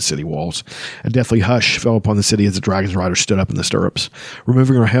bowshot of the city walls. A deathly hush fell upon the city as the dragon's rider stood up in the stirrups.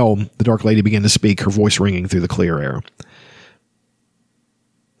 Removing her helm, the Dark Lady began to speak, her voice ringing through the clear air.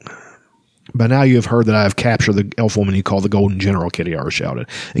 By now you have heard that I have captured the elf woman you call the Golden General, Kidiara shouted.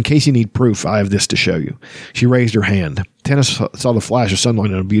 In case you need proof, I have this to show you. She raised her hand. Tanis saw the flash of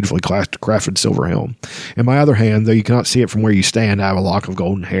sunlight on a beautifully crafted silver helm. In my other hand, though you cannot see it from where you stand, I have a lock of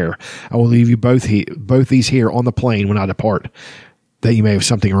golden hair. I will leave you both these here on the plain when I depart, that you may have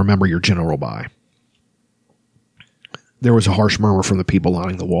something to remember your general by. There was a harsh murmur from the people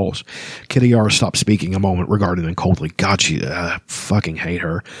lining the walls. Kitty Yar stopped speaking a moment, regarding them coldly. God, she fucking hate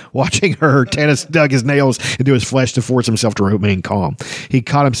her. Watching her, Tanis dug his nails into his flesh to force himself to remain calm. He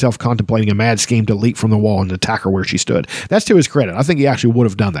caught himself contemplating a mad scheme to leap from the wall and attack her where she stood. That's to his credit. I think he actually would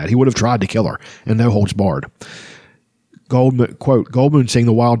have done that. He would have tried to kill her, and no holds barred. Goldmoon, seeing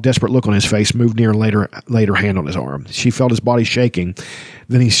the wild, desperate look on his face, moved near and laid her hand on his arm. She felt his body shaking.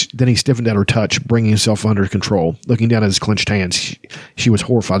 Then he stiffened at her touch, bringing himself under control. Looking down at his clenched hands, she was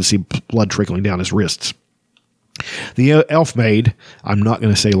horrified to see blood trickling down his wrists. The elf maid, I'm not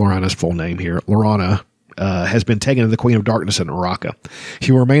going to say Lorana's full name here, Lorana, has been taken to the Queen of Darkness in Naraka.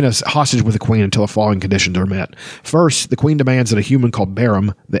 She will remain as hostage with the Queen until the following conditions are met. First, the Queen demands that a human called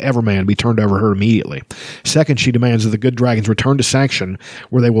Barum, the Everman, be turned over her immediately. Second, she demands that the good dragons return to Sanction,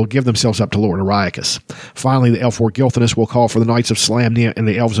 where they will give themselves up to Lord Ariacus. Finally, the elf war Gilthanus will call for the knights of Slamnia and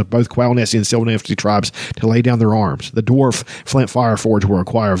the elves of both Qualnesi and Silvanesti tribes to lay down their arms. The dwarf Flint Fireforge will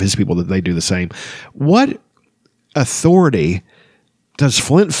require of his people that they do the same. What authority does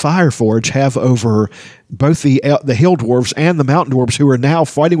Flint Fireforge have over both the hill dwarves and the mountain dwarves, who are now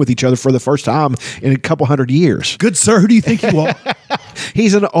fighting with each other for the first time in a couple hundred years? Good sir, who do you think you are?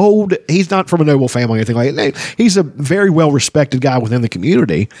 He's not from a noble family or anything like that. He's a very well respected guy within the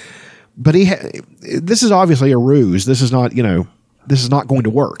community, but this is obviously a ruse. This is not going to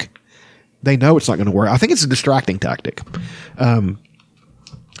work. They know it's not going to work. I think it's a distracting tactic. And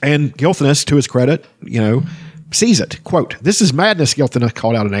Gilthanus, to his credit, sees it. Quote, "This is madness," Gilthanus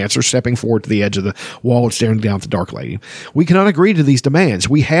called out in answer, stepping forward to the edge of the wall and staring down at the Dark Lady. "We cannot agree to these demands.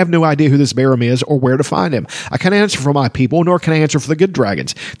 We have no idea who this Barum is or where to find him. I can't answer for my people, nor can I answer for the good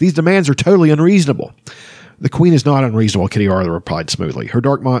dragons. These demands are totally unreasonable." "The Queen is not unreasonable," Kitty Arthur replied smoothly. "Her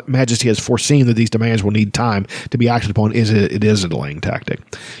dark majesty has foreseen that these demands will need time to be acted upon. It is a delaying tactic.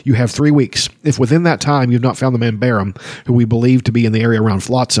 You have 3 weeks. If within that time you have not found the man Barum, who we believe to be in the area around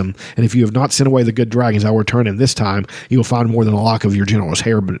Flotsam, and if you have not sent away the good dragons, I will return in this time. You will find more than a lock of your general's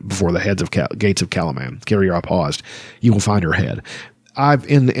hair before the gates of Calaman." Kitty Arthur paused. "You will find her head."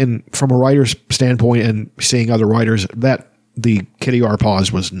 From a writer's standpoint and seeing other writers, that the Kitty Arthur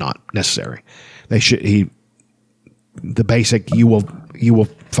pause was not necessary. The basic "you will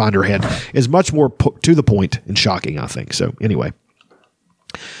find her head" is much more to the point and shocking, I think. So anyway,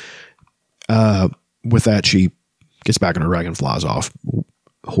 with that, she gets back on her dragon, flies off.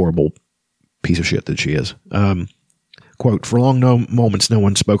 Horrible piece of shit that she is. Quote, "For long moments no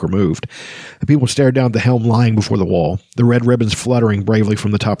one spoke or moved. The people stared down at the helm lying before the wall. The red ribbons fluttering bravely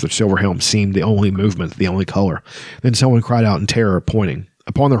from the top of the silver helm seemed the only movement, the only color. Then someone cried out in terror, pointing.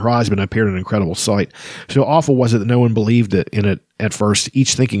 Upon the horizon appeared an incredible sight. So awful was it that no one believed in it at first,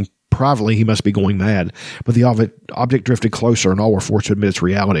 each thinking privately he must be going mad. But the object drifted closer, and all were forced to admit its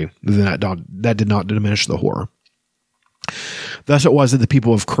reality. Then that did not diminish the horror. Thus it was that the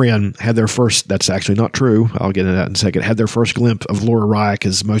people of Krynn had their first, that's actually not true, I'll get into that in a second, had their first glimpse of Lord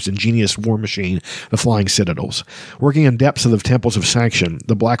Ariac's most ingenious war machine, the Flying Citadels. Working in depths of the temples of Sanction,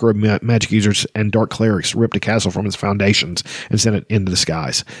 the black-robed magic users and dark clerics ripped a castle from its foundations and sent it into the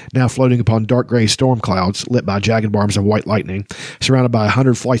skies. Now floating upon dark gray storm clouds, lit by jagged barbs of white lightning, surrounded by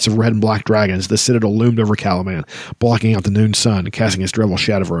 100 flights of red and black dragons, the citadel loomed over Calaman, blocking out the noon sun and casting its dreadful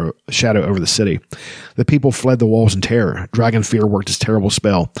shadow over the city. The people fled the walls in terror. Dragon fear worked its terrible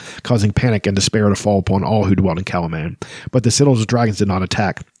spell, causing panic and despair to fall upon all who dwelt in Calaman. But the citadels of dragons did not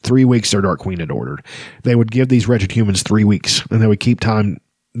attack. 3 weeks their Dark Queen had ordered. They would give these wretched humans 3 weeks, and they would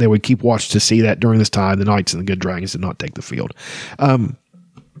keep watch to see that during this time the knights and the good dragons did not take the field.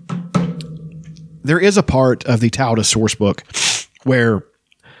 There is a part of the Talda source book where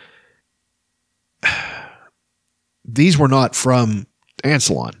these were not from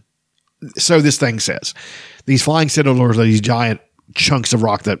Ansalon. So this thing says, these flying citadels are these giant chunks of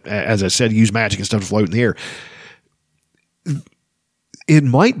rock that, as I said, use magic and stuff to float in the air. It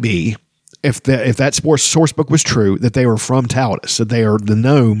might be, if that source book was true, that they were from Taldus, that they are the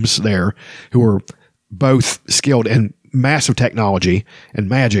gnomes there who are both skilled in massive technology and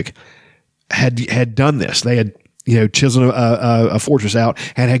magic, had done this. They had chiseled a fortress out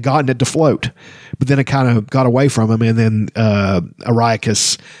and had gotten it to float, but then it kind of got away from them, and then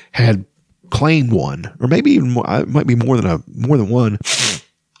Ariacus had claimed one, or maybe even it might be more than one,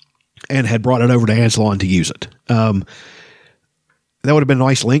 and had brought it over to Ansalon to use it. That would have been a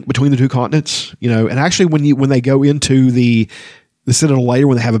nice link between the two continents, And actually, when they go into the Citadel later,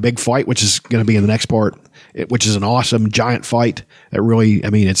 when they have a big fight, which is going to be in the next part, which is an awesome giant fight that really,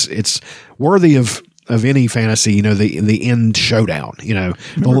 it's worthy of any fantasy, the end showdown,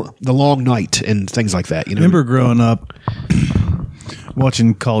 the long night and things like that. Remember growing up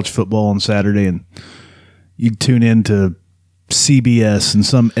watching college football on Saturday, and you'd tune into CBS and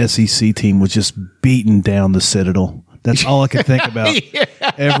some SEC team was just beating down the Citadel. That's all I could think about.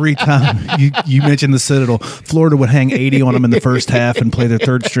 Every time you mentioned the Citadel, Florida would hang 80 on them in the first half and play their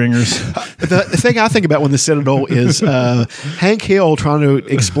third stringers. The thing I think about when the Citadel is Hank Hill trying to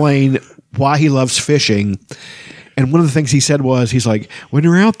explain why he loves fishing. And one of the things he said was, he's like, when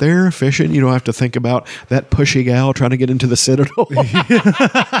you're out there fishing, you don't have to think about that pushy gal trying to get into the Citadel.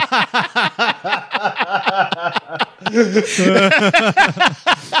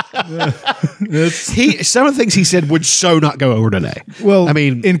 Some of the things he said would so not go over today. Well, I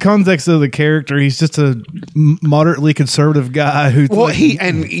mean, in context of the character, he's just a moderately conservative guy who. Well,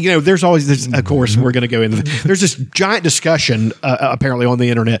 there's always this. Of course, we're going to go into. There's this giant discussion apparently on the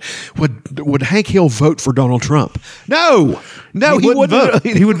internet. Would Hank Hill vote for Donald Trump? No, he wouldn't vote.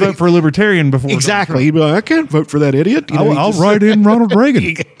 He would vote for a libertarian before. Exactly. He'd be like, I can't vote for that idiot. I'll write in Ronald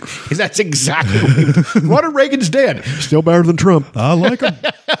Reagan. That's exactly what Ronald Reagan's dead. Still better than Trump. I like him.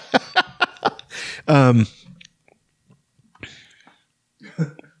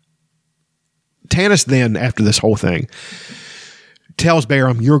 Tanis then, after this whole thing, tells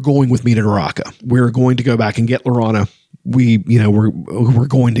Barham, "You're going with me to Naraka. We're going to go back and get Laurana. We're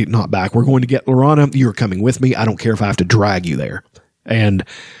going to not back. We're going to get Laurana. You're coming with me. I don't care if I have to drag you there." And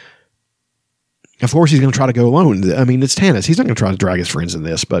of course, he's going to try to go alone. I mean, it's Tanis. He's not going to try to drag his friends in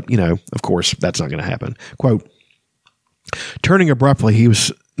this, but of course, that's not going to happen. Quote, turning abruptly, he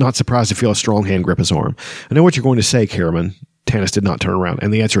was not surprised to feel a strong hand grip his arm. "I know what you're going to say, Caramon." Tanis did not turn around,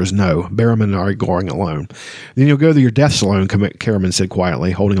 and the answer is no. Barham and I are going alone. "Then you'll go to your deaths alone," Caramon said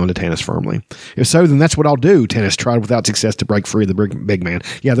quietly, holding on to Tanis firmly. "If so, then that's what I'll do." Tanis tried without success to break free of the big man.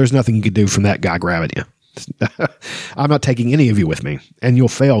 "Yeah, there's nothing you could do from that guy grabbing you." "I'm not taking any of you with me." "And you'll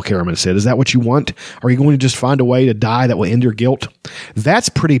fail," Caramon said. "Is that what you want? Are you going to just find a way to die that will end your guilt?" That's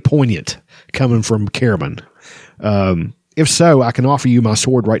pretty poignant coming from Caramon. "If so, I can offer you my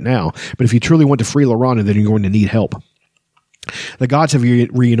sword right now. But if you truly want to free Laurana, then you're going to need help." "The gods have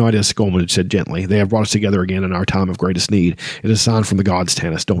reunited us," Goldman said gently. "They have brought us together again in our time of greatest need. It is a sign from the gods,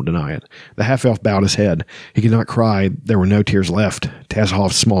 Tanis. Don't deny it." The half-elf bowed his head. He could not cry. There were no tears left.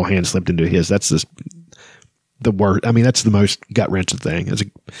 Tasselhoff's small hand slipped into his. That's the word. I mean, that's the most gut-wrenching thing.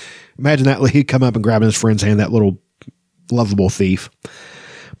 Imagine that he'd come up and grab his friend's hand, that little lovable thief.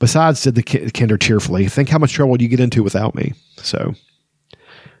 "Besides," said the Kender cheerfully, "think how much trouble you get into without me." So,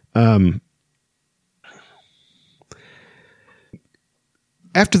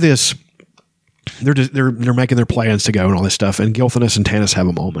 after this, they're making their plans to go and all this stuff, and Gilthanas and Tanis have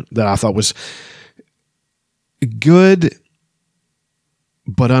a moment that I thought was good,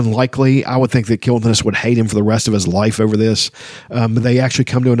 but unlikely. I would think that Gilthanas would hate him for the rest of his life over this, but they actually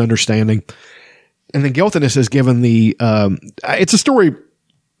come to an understanding. And then Gilthanas is given it's a story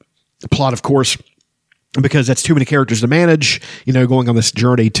plot, of course, because that's too many characters to manage, going on this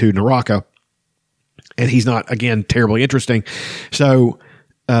journey to Naraka. And he's not, again, terribly interesting. So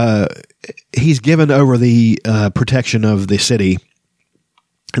he's given over the protection of the city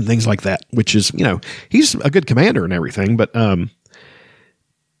and things like that, which is, he's a good commander and everything. But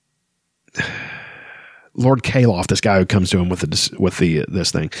Lord Kalof, this guy who comes to him with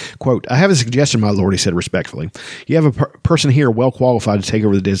this thing, quote, "I have a suggestion, my lord," he said respectfully. "You have a person here well qualified to take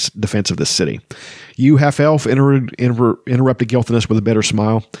over the defense of this city." "You, half-elf," interrupted Gilthanas with a bitter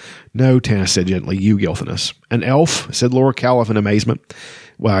smile. "No," Tanis said gently. "You, Gilthanas." "An elf?" said Lord Kalof in amazement.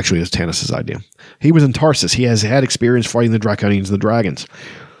 Well, actually, it was Tanis' idea. "He was in Tarsus. He has had experience fighting the Draconians and the dragons.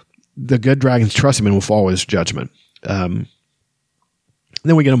 The good dragons trust him and will follow his judgment." Then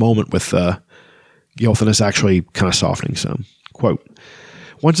we get a moment with Gilthanas actually kind of softening some. Quote,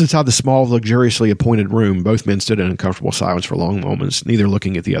 "Once inside the small, luxuriously appointed room, both men stood in uncomfortable silence for long moments, neither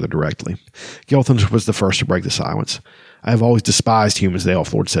looking at the other directly. Gilthanas was the first to break the silence. "I have always despised humans," the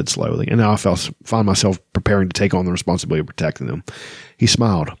elf lord said slowly, "and now I find myself preparing to take on the responsibility of protecting them." He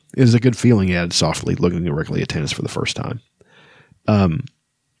smiled. "It is a good feeling," he added softly, looking directly at Tanis for the first time. And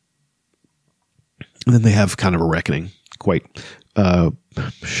then they have kind of a reckoning. Quote,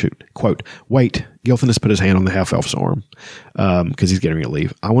 "Wait." Gilthanas put his hand on the half-elf's arm because he's getting ready to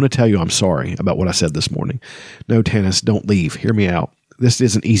leave. "I want to tell you I'm sorry about what I said this morning." "No, Tanis, don't leave. Hear me out. This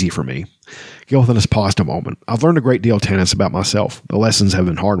isn't easy for me." Gilthanas paused a moment. "I've learned a great deal, Tanis, about myself. The lessons have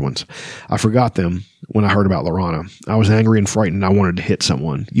been hard ones. I forgot them when I heard about Laurana. I was angry and frightened. I wanted to hit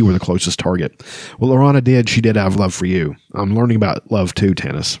someone. You were the closest target. What Laurana did, she did out of love for you. I'm learning about love too,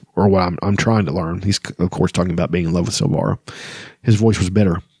 Tanis, or what I'm trying to learn." He's, of course, talking about being in love with Silvara. His voice was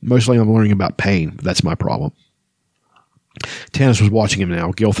bitter. "Mostly I'm learning about pain. That's my problem." Tanis was watching him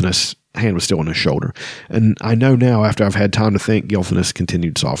now. Gilthanas hand was still on his shoulder. And I know now, after I've had time to think, Gilthanas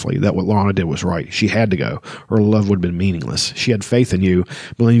continued softly, that what Lorana did was right. She had to go, or her love would have been meaningless. She had faith in you,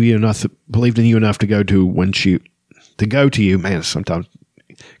 believed in you enough to go to you. Man, it's sometimes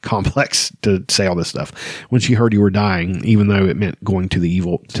complex to say all this stuff. When she heard you were dying, even though it meant going to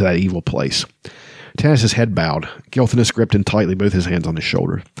that evil place. Tanis' head bowed. Gilthanas gripped him tightly, both his hands on his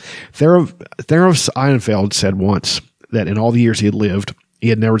shoulder. Theros Einfeld said once that in all the years he had lived, he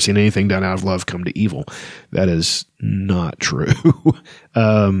had never seen anything done out of love come to evil. That is not true.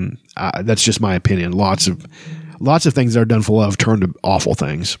 That's just my opinion. Lots of things that are done for love turn to awful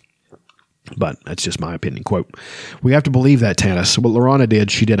things. But that's just my opinion. Quote, we have to believe that, Tanis. What Lorana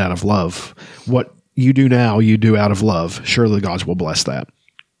did, she did out of love. What you do now, you do out of love. Surely the gods will bless that.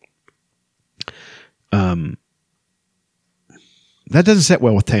 That doesn't sit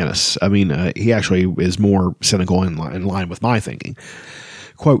well with Tanis. I mean, he actually is more cynical in line with my thinking.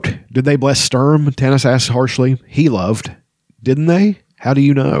 Quote, did they bless Sturm? Tanis asked harshly. He loved. Didn't they? How do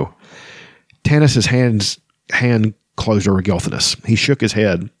you know? Tanis' hand closed over Gilthanas. He shook his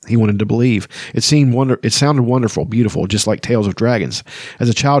head. He wanted to believe. It sounded wonderful, beautiful, just like tales of dragons. As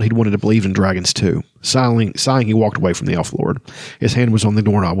a child, he'd wanted to believe in dragons too. Sighing, he walked away from the elf lord. His hand was on the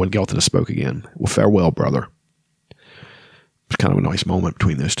doorknob when Gilthanas spoke again. Well, farewell, brother. It's kind of a nice moment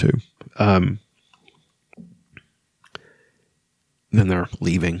between those two. Then they're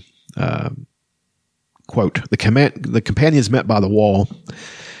leaving. Quote, the companions met by the wall.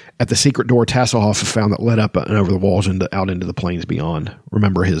 At the secret door Tasselhoff found that led up and over the walls and out into the plains beyond.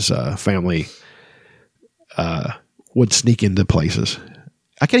 Remember, his family would sneak into places.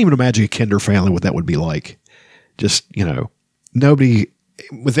 I can't even imagine a Kinder family, what that would be like. Just, nobody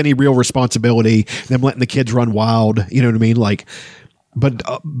with any real responsibility, them letting the kids run wild, you know what I mean? Like,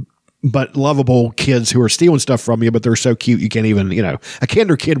 but lovable kids who are stealing stuff from you, but they're so cute you can't even, a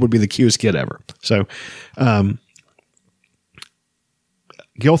Kinder kid would be the cutest kid ever. So,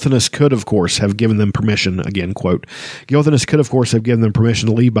 Gilthanas could, of course, have given them permission, again, quote, Gilthanas could, of course, have given them permission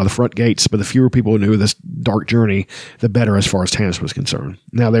to leave by the front gates, but the fewer people who knew this dark journey, the better as far as Tanis was concerned.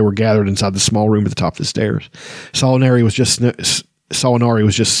 Now they were gathered inside the small room at the top of the stairs. Solinari was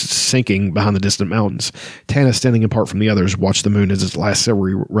just sinking behind the distant mountains. Tanis, standing apart from the others, watched the moon as its last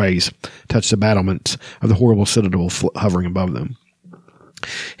silvery rays touched the battlements of the horrible citadel hovering above them.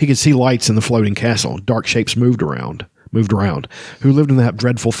 He could see lights in the floating castle. Dark shapes moved around. Who lived in that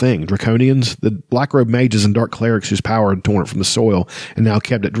dreadful thing? Draconians? The black-robed mages and dark clerics whose power had torn it from the soil and now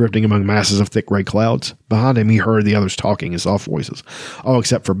kept it drifting among masses of thick gray clouds? Behind him, he heard the others talking in soft voices. All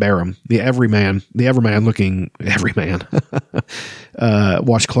except for Barum, the everyman,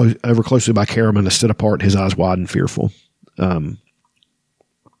 watched ever closely by Karaman, stood apart, his eyes wide and fearful.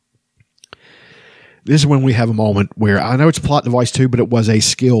 This is when we have a moment where, I know it's a plot device too, but it was a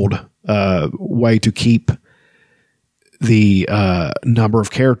skilled way to keep the number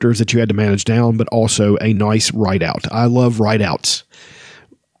of characters that you had to manage down, but also a nice write-out. I love write-outs.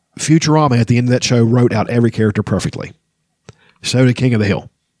 Futurama, at the end of that show, wrote out every character perfectly. So did King of the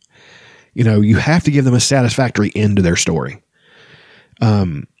Hill. You have to give them a satisfactory end to their story.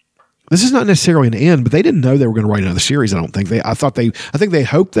 This is not necessarily an end, but they didn't know they were going to write another series, I don't think. I think they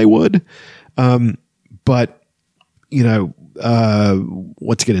hoped they would. But,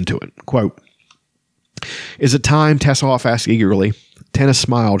 let's get into it. Quote, is it time? Tasselhoff asked eagerly. Tanis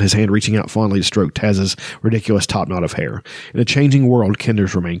smiled, his hand reaching out fondly to stroke Taz's ridiculous topknot of hair. In a changing world,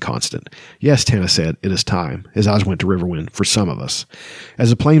 kinders remain constant. Yes, Tanis said, it is time. His eyes went to Riverwind, for some of us. As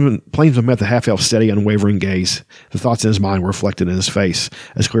the plainsman met the half-elf's steady, unwavering gaze, the thoughts in his mind were reflected in his face,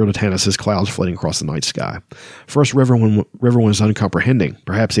 as clear to Tanis as clouds flitting across the night sky. First, Riverwind was uncomprehending.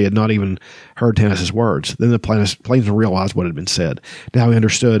 Perhaps he had not even heard Tanis's words. Then the plainsman realized what had been said. Now he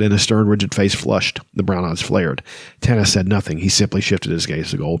understood, and his stern, rigid face flushed. The brown eyes flared. Tanis said nothing. He simply shifted his gaze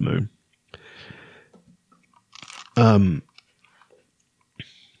to Gold Moon.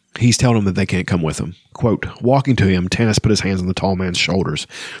 He's telling them that they can't come with him. Quote, walking to him, Tanis put his hands on the tall man's shoulders,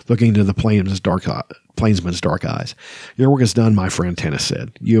 looking into the plainsman's dark eyes. Your work is done, my friend, Tanis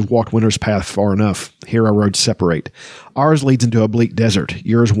said. You have walked winter's path far enough. Here our roads separate. Ours leads into a bleak desert.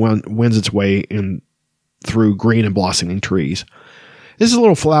 Yours wends its way in through green and blossoming trees. This is a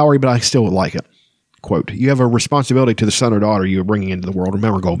little flowery, but I still like it. Quote, you have a responsibility to the son or daughter you are bringing into the world.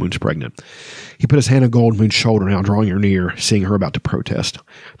 Remember, Goldmoon's pregnant. He put his hand on Goldmoon's shoulder, now drawing her near, seeing her about to protest.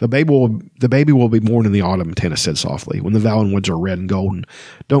 The baby will be born in the autumn, Tanis said softly, when the Valen woods are red and golden.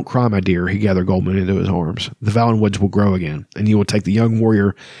 Don't cry, my dear, he gathered Goldmoon into his arms. The Valen woods will grow again, and you will take the young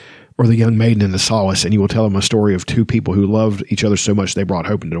warrior or the young maiden in the solace, and you will tell him a story of two people who loved each other so much they brought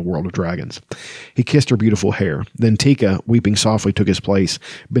hope into the world of dragons. He kissed her beautiful hair. Then Tika, weeping softly, took his place,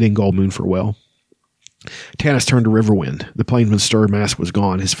 bidding Goldmoon farewell. Tanis turned to Riverwind. The plainsman's stern mask was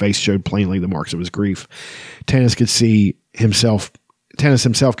gone. His face showed plainly the marks of his grief. Tanis himself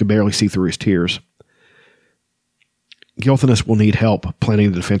could barely see through his tears. Gilthanas will need help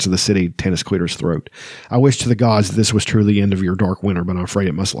planning the defense of the city. Tanis cleared his throat. I wish to the gods that this was truly the end of your dark winter, but I'm afraid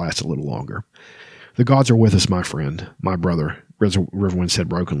it must last a little longer. The gods are with us, my friend, my brother, Riverwind said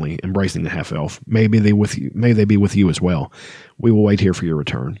brokenly, embracing the half-elf. May they be with you as well. We will wait here for your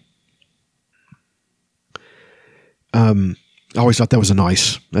return. I always thought that's a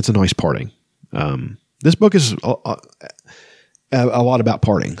nice parting. This book is a lot about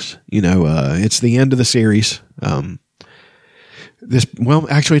partings. It's the end of the series.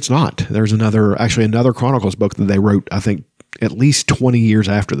 Actually, it's not. There's another Chronicles book that they wrote, I think, at least 20 years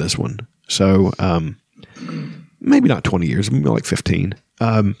after this one. So, maybe not 20 years, maybe like 15.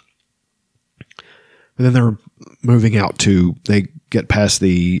 But then they're moving out they get past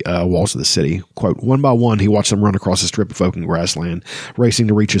the walls of the city. Quote, one by one, he watched them run across a strip of open grassland, racing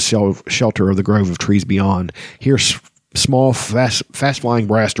to reach a shelter of the grove of trees beyond. Here, small, fast-flying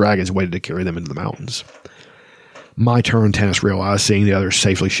brass dragons waited to carry them into the mountains. My turn, Tanis realized, seeing the others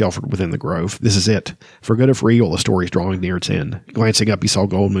safely sheltered within the grove. This is it. For good or for evil, the story is drawing near its end. Glancing up, he saw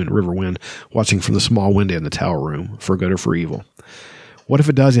Goldmoon and Riverwind watching from the small window in the tower room. For good or for evil. What if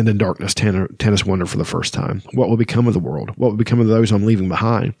it does end in darkness? Tanis wondered for the first time. What will become of the world? What will become of those I'm leaving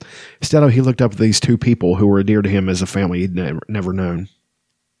behind? Instead, he looked up at these two people who were dear to him as a family he'd never known.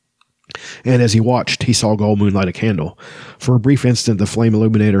 And as he watched, he saw Goldmoon light a candle. For a brief instant, the flame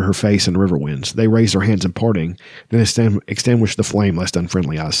illuminated her face and Riverwind's. They raised their hands in parting, then extinguished the flame, lest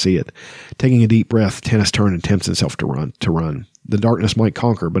unfriendly eyes see it. Taking a deep breath, Tanis turned and tempted himself to run. The darkness might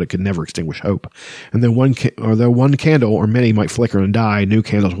conquer, but it could never extinguish hope. And though one candle or many might flicker and die, new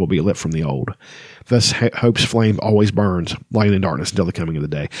candles will be lit from the old. Thus, hope's flame always burns, lighting the darkness until the coming of the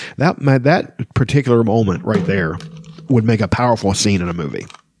day. That particular moment right there would make a powerful scene in a movie.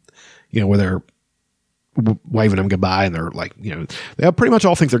 Where they're waving them goodbye and they're like, they pretty much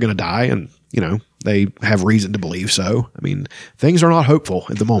all think they're going to die and, they have reason to believe so. I mean, things are not hopeful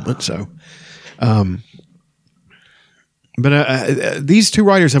at the moment. So, but these two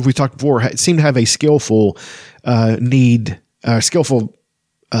writers, as we talked before, seem to have a skillful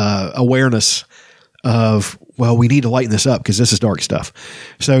awareness of, well, we need to lighten this up because this is dark stuff.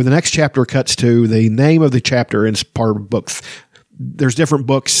 So the next chapter cuts to the name of the chapter and it's part of book. There's different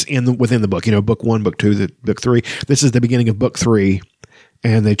books within the book, book 1, book 2, book 3. This is the beginning of book 3,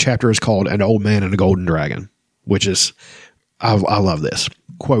 and the chapter is called An Old Man and a Golden Dragon, which is, I love this.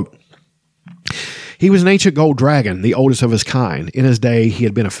 Quote, he was an ancient gold dragon, the oldest of his kind. In his day, he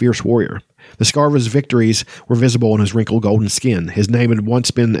had been a fierce warrior. The scar of his victories were visible on his wrinkled golden skin. His name had once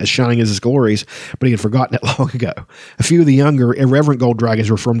been as shining as his glories, but he had forgotten it long ago. A few of the younger, irreverent gold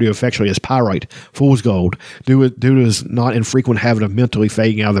dragons referred to affectionately as Pyrite, fool's gold, due to his not infrequent habit of mentally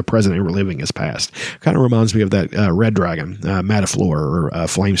fading out of the present and reliving his past. Kind of reminds me of that red dragon, Matafleur, or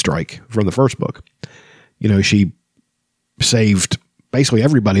Flamestrike from the first book. She saved basically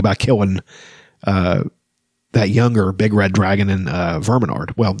everybody by killing that younger big red dragon in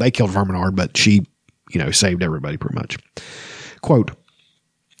Verminard. Well, they killed Verminard, but she, saved everybody pretty much. Quote,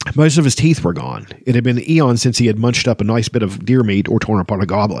 most of his teeth were gone. It had been eons since he had munched up a nice bit of deer meat or torn apart a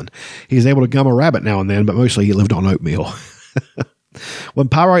goblin. He was able to gum a rabbit now and then, but mostly he lived on oatmeal. When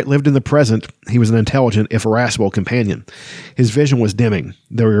Pyrite lived in the present, he was an intelligent, if irascible, companion. His vision was dimming,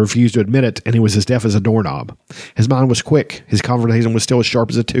 though he refused to admit it, and he was as deaf as a doorknob. His mind was quick. His conversation was still as sharp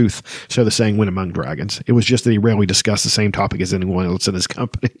as a tooth, so the saying went among dragons. It was just that he rarely discussed the same topic as anyone else in his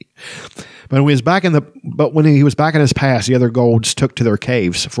company. But when he was back in his past, the other golds took to their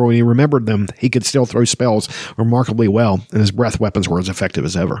caves, for when he remembered them, he could still throw spells remarkably well, and his breath weapons were as effective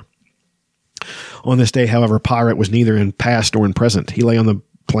as ever. On this day, however, Pyrite was neither in past nor in present. He lay on the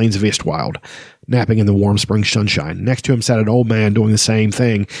plains of Istwild, napping in the warm spring sunshine. Next to him sat an old man doing the same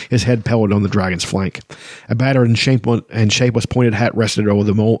thing, his head pillowed on the dragon's flank. A battered and shapeless pointed hat rested over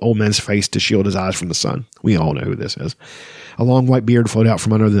the old man's face to shield his eyes from the sun. We all know who this is. A long white beard flowed out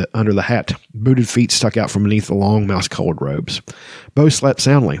from under the hat. Booted feet stuck out from beneath the long mouse-colored robes. Both slept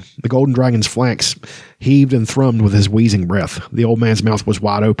soundly. The golden dragon's flanks heaved and thrummed with his wheezing breath. The old man's mouth was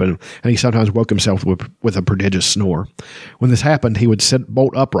wide open, and he sometimes woke himself with a prodigious snore. When this happened, he would sit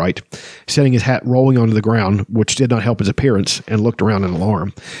bolt upright, setting his hat rolling onto the ground, which did not help his appearance, and looked around in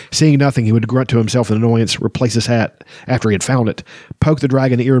alarm. Seeing nothing, he would grunt to himself in annoyance, replace his hat after he had found it, poke the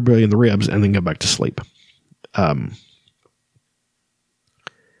dragon irritably in the ribs, and then go back to sleep.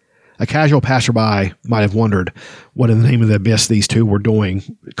 A casual passerby might have wondered what in the name of the abyss these two were doing,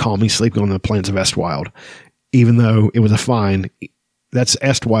 calmly sleeping on the plains of Estwild, even though it was a fine. That's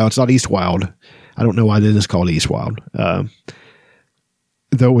Estwild. It's not Eastwild. I don't know why this is called Eastwild.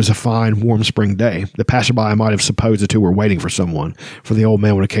 Though it was a fine, warm spring day, the passerby might have supposed the two were waiting for someone, for the old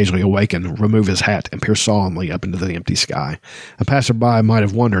man would occasionally awaken, remove his hat, and peer solemnly up into the empty sky. A passerby might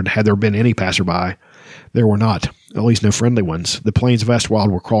have wondered, had there been any passerby. There were not, at least no friendly ones. The plains of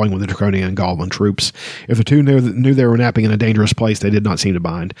Estwild were crawling with the Draconian and Goblin troops. If the two knew they were napping in a dangerous place, they did not seem to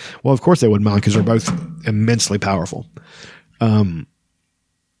mind. Well, of course they wouldn't mind, because they're both immensely powerful.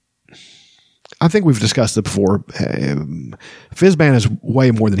 I think we've discussed it before. Fizban is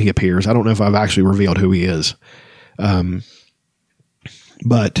way more than he appears. I don't know if I've actually revealed who he is.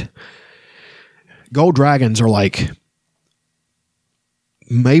 But gold dragons are like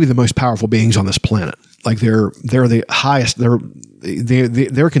maybe the most powerful beings on this planet. Like they're the highest. Their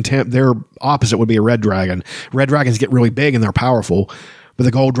opposite would be a red dragon. Red dragons get really big and they're powerful, but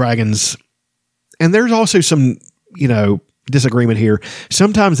the gold dragons, and there's also some, disagreement here.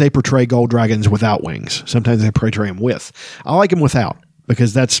 Sometimes they portray gold dragons without wings. Sometimes they portray them with. I like them without,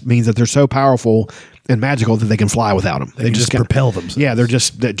 because that means that they're so powerful and magical that they can fly without them. They just propel themselves. Yeah, they're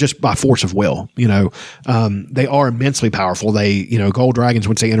just by force of will. They are immensely powerful. They, gold dragons,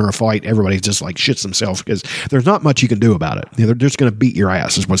 once they enter a fight, everybody just like shits themselves because there's not much you can do about it. They're just going to beat your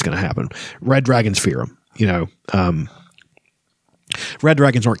ass is what's going to happen. Red dragons fear them. Red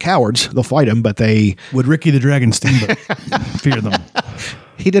dragons aren't cowards. They'll fight them, but they... Would Ricky the Dragon Steamboat fear them?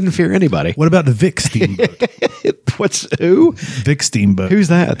 He didn't fear anybody. What about the Vic Steamboat? Who? Vic Steamboat. Who's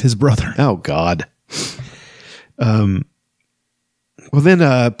that? His brother. Oh, God. Well,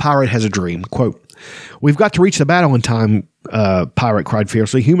 then Pirate has a dream. Quote, "We've got to reach the battle in time," Pirate cried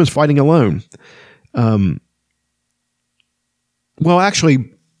fiercely. "Humans fighting alone." Well,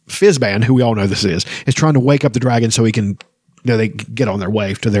 actually, Fizban, who we all know this is trying to wake up the dragon so he can... they get on their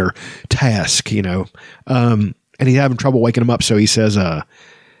way to their task, and he's having trouble waking them up. So he says,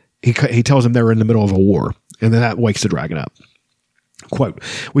 he tells them they're in the middle of a war, and then that wakes the dragon up. Quote,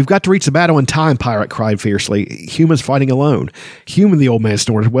 "We've got to reach the battle in time," Pirate cried fiercely. "Humans fighting alone." "Human," the old man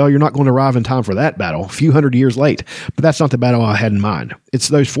snorted. "Well, you're not going to arrive in time for that battle. A few hundred years late. But that's not the battle I had in mind. It's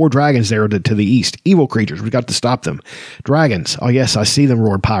those 4 dragons there to the east. Evil creatures. We've got to stop them." "Dragons. Oh, yes, I see them,"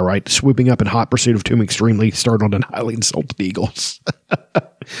 roared Pirate, swooping up in hot pursuit of 2 extremely startled and highly insulted eagles.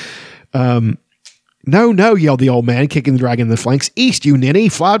 No, yelled the old man, kicking the dragon in the flanks. "East, you ninny.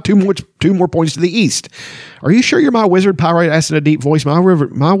 Fly 2 more points to the east." "Are you sure you're my wizard?" Pirate asked in a deep voice.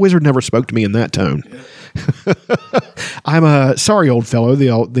 My wizard never spoke to me in that tone. "I'm sorry, old fellow,"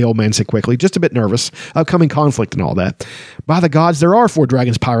 the old man said quickly, "just a bit nervous. Upcoming conflict and all that." "By the gods, there are 4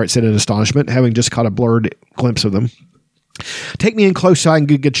 dragons," Pirate said in astonishment, having just caught a blurred glimpse of them. "Take me in close so I can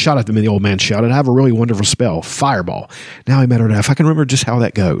get a good shot at them," the old man shouted. "I have a really wonderful spell. Fireball." Now he mattered if I can remember just how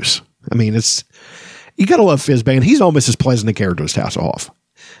that goes. I mean, you got to love Fizban. He's almost as pleasant a character as Tasselhoff.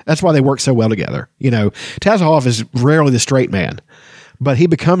 That's why they work so well together. Tasselhoff is rarely the straight man, but he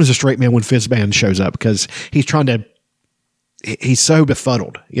becomes a straight man when Fizban shows up because he's so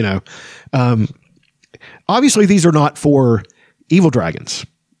befuddled, Obviously, these are not 4 evil dragons.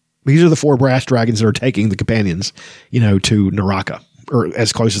 These are the 4 brass dragons that are taking the companions, to Naraka, or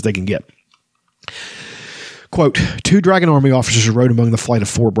as close as they can get. Quote, 2 dragon army officers rode among the flight of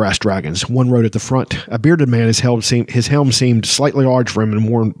 4 brass dragons. One rode at the front. A bearded man, his helm seemed slightly large for him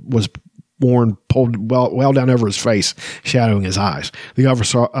and was pulled well down over his face, shadowing his eyes. The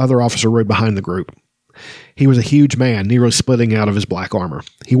other officer rode behind the group. He was a huge man, nearly splitting out of his black armor.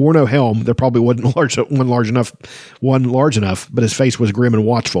 He wore no helm. There probably wasn't one large enough, but his face was grim and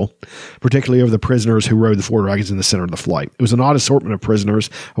watchful, particularly over the prisoners who rode the 4 dragons in the center of the flight. It was an odd assortment of prisoners,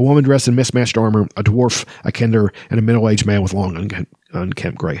 a woman dressed in mismatched armor, a dwarf, a kender, and a middle-aged man with long,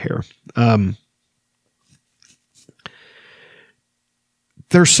 unkempt gray hair.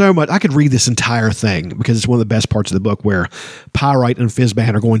 There's so much. I could read this entire thing because it's one of the best parts of the book where Pirate and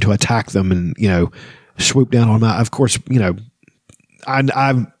Fizban are going to attack them and, swoop down on them. Of course, we've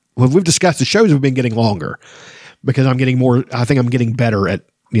discussed the shows have been getting longer because I think I'm getting better at,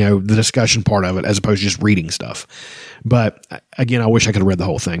 the discussion part of it as opposed to just reading stuff. But again, I wish I could have read the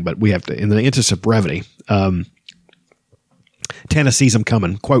whole thing, but we have to, in the interest of brevity, Tannis sees him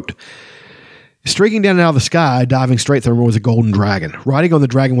coming. Quote, "Streaking down out of the sky, diving straight through him was a golden dragon. Riding on the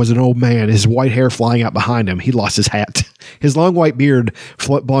dragon was an old man, his white hair flying out behind him. He'd lost his hat. His long white beard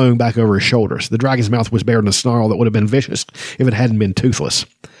blowing back over his shoulders. The dragon's mouth was bared in a snarl that would have been vicious if it hadn't been toothless.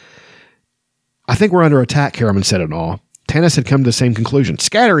 "I think we're under attack," Harriman said in awe. Tanis had come to the same conclusion.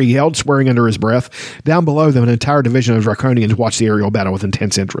 Scatter, he yelled, swearing under his breath. Down below them, an entire division of Draconians watched the aerial battle with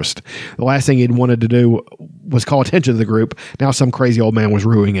intense interest. The last thing he'd wanted to do was call attention to the group. Now some crazy old man was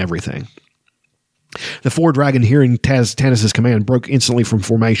ruining everything. The four dragon, hearing Tanis's command, broke instantly from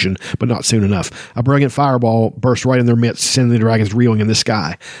formation, but not soon enough. A brilliant fireball burst right in their midst, sending the dragons reeling in the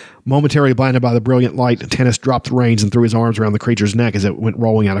sky. Momentarily blinded by the brilliant light, Tanis dropped the reins and threw his arms around the creature's neck as it went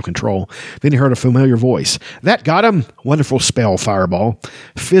rolling out of control. Then he heard a familiar voice. That got him! Wonderful spell, Fireball.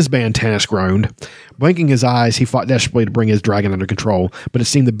 Fizban, Tanis groaned. Blinking his eyes, he fought desperately to bring his dragon under control, but it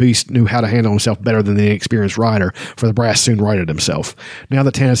seemed the beast knew how to handle himself better than the inexperienced rider, for the brass soon righted himself. Now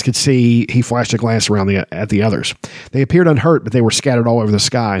that Tanis could see, he flashed a glance around at the others. They appeared unhurt, but they were scattered all over the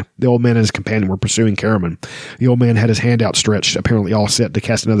sky. The old man and his companion were pursuing Karaman. The old man had his hand outstretched, apparently all set to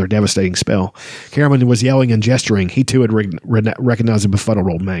cast another devastating spell. Karaman was yelling and gesturing. He too had recognized the befuddled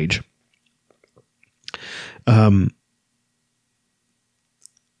old mage.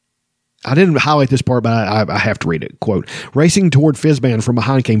 I didn't highlight this part, but I have to read it. Quote, racing toward Fizban from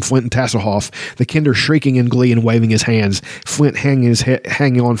behind came Flint and Tasselhoff, the Kinder shrieking in glee and waving his hands, Flint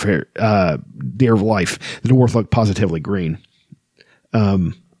hanging on for dear life. The dwarf looked positively green.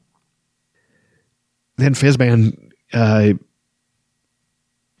 Then Fizban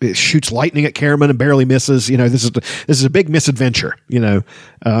it shoots lightning at Karaman and barely misses. You know, this is a big misadventure. You know,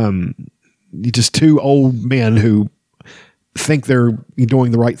 just two old men who think they're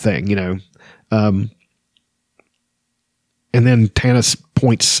doing the right thing, you know. And then Tanis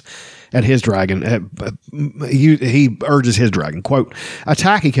points at his dragon. He urges his dragon, quote,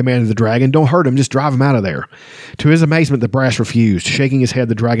 attack, he commanded the dragon. Don't hurt him, just drive him out of there. To his amazement, the brass refused. Shaking his head,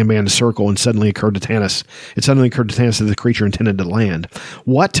 the dragon began to circle, and suddenly occurred to Tanis. It suddenly occurred to Tanis that the creature intended to land.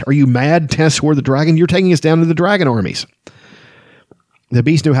 What? Are you mad? Tanis swore the dragon. You're taking us down to the dragon armies. The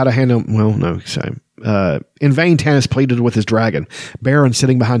beast knew how to handle, well, no, so. In vain, Tanis pleaded with his dragon. Baron,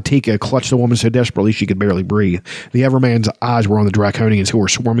 sitting behind Tika, clutched the woman so desperately she could barely breathe. The Everman's eyes were on the Draconians who were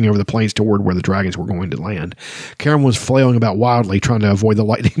swarming over the plains toward where the dragons were going to land. Karen was flailing about wildly, trying to avoid the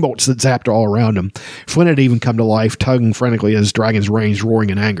lightning bolts that zapped all around him. Flint had even come to life, tugging frantically as dragons ranged, roaring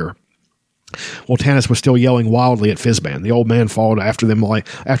in anger. While Tanis was still yelling wildly at Fizban, the old man followed after them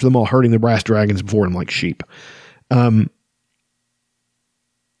all, herding the brass dragons before him like sheep.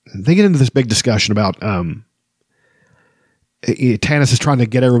 They get into this big discussion about Tanis is trying to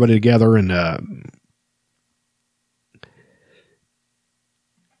get everybody together, and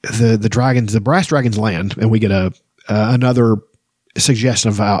the brass dragons land, and we get another suggestion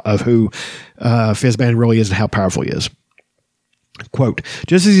of who Fizban really is and how powerful he is. Quote,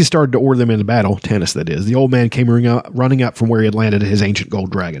 just as he started to order them into battle, Tanis that is, the old man came running up from where he had landed his ancient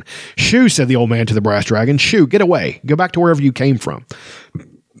gold dragon. Shoo, said the old man to the brass dragon. Shoo, get away. Go back to wherever you came from.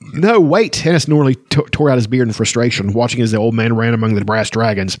 No, wait! Tanis nearly tore out his beard in frustration, watching as the old man ran among the brass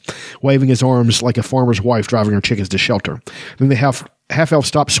dragons, waving his arms like a farmer's wife driving her chickens to shelter. Then the half-elf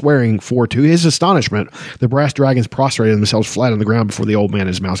stopped swearing, for, to his astonishment, the brass dragons prostrated themselves flat on the ground before the old man in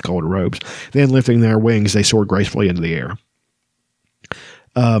his mouse-colored robes. Then, lifting their wings, they soared gracefully into the air.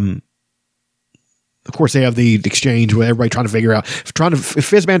 Of course, they have the exchange with everybody trying to figure out,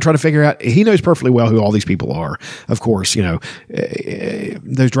 Fizban trying to figure out, he knows perfectly well who all these people are. Of course, you know,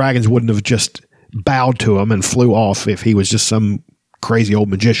 those dragons wouldn't have just bowed to him and flew off if he was just some crazy old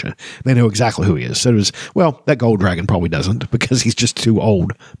magician. They know exactly who he is. So it was, well, that gold dragon probably doesn't because he's just too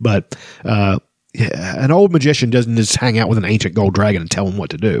old. But an old magician doesn't just hang out with an ancient gold dragon and tell him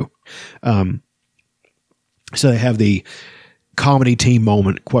what to do. So they have the comedy team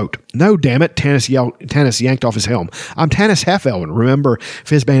moment, quote, no, damn it, Tanis yanked off his helm. I'm Tanis Half-Elven, remember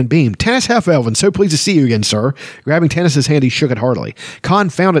Fizban beamed. Tanis Half-Elven, so pleased to see you again, sir. Grabbing Tanis's hand, he shook it heartily.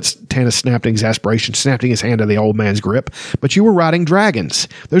 Confound it, Tanis snapped in exasperation, snapping his hand to the old man's grip. But you were riding dragons.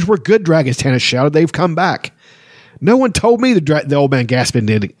 Those were good dragons, Tanis shouted. They've come back. No one told me, the old man gasped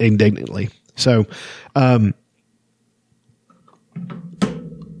indignantly. So,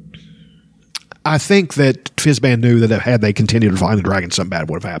 I think that Fizban knew that had they continued to find the dragon, something bad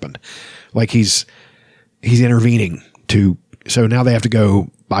would have happened. Like he's intervening so now they have to go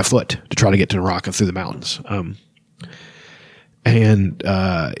by foot to try to get to Naraka through the mountains. And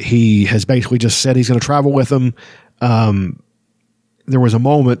he has basically just said he's going to travel with them. There was a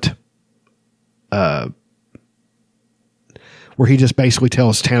moment where he just basically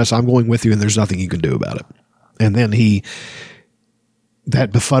tells Tanis, I'm going with you and there's nothing you can do about it. And then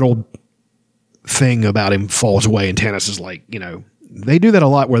that befuddled thing about him falls away, and Tanis is like, you know, they do that a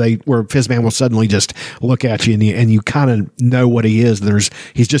lot where Fizban will suddenly just look at you and you kind of know what he is.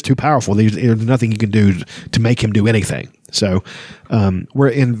 He's just too powerful. There's nothing you can do to make him do anything. So we're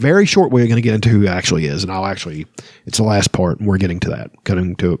in very short. We're going to get into who actually is, and it's the last part, and we're getting to that,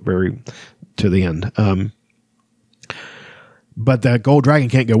 cutting to it to the end. But the gold dragon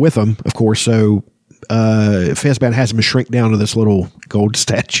can't go with them, of course. So Fizban has him shrink down to this little gold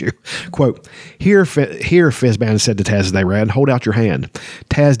statue. Quote, here, Fizban said to Taz as they ran, hold out your hand.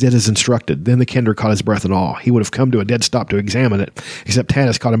 Taz did as instructed. Then the Kender caught his breath in awe. He would have come to a dead stop to examine it, except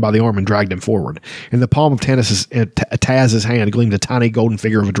Tanis caught him by the arm and dragged him forward. In the palm of Taz's hand gleamed a tiny golden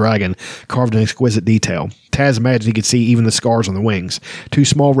figure of a dragon, carved in exquisite detail. Taz imagined he could see even the scars on the wings. 2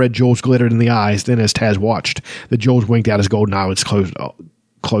 small red jewels glittered in the eyes. Then as Taz watched, the jewels winked out as golden eyelids closed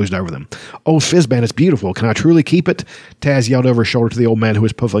over them. Oh, Fizban, it's beautiful. Can I truly keep it? Taz yelled over his shoulder to the old man who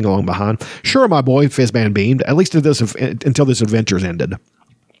was puffing along behind. Sure, my boy, Fizban beamed. At least until this adventure's ended.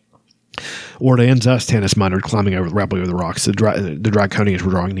 Or it ends us, Tanis muttered, climbing rapidly over the rocks. The Draconians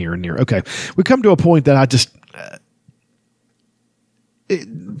were drawing near and near. Okay, we come to a point that I just...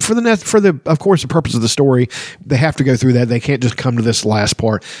 of course, the purpose of the story, they have to go through that. They can't just come to this last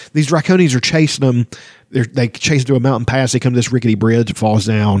part. These Draconians are chasing them. They chase through a mountain pass. They come to this rickety bridge. It falls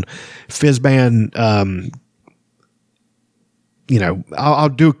down. Fizban, I'll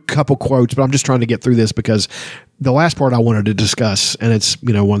do a couple quotes, but I'm just trying to get through this because the last part I wanted to discuss, and it's,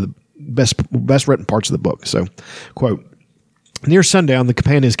 one of the best written parts of the book. So, quote, near sundown, the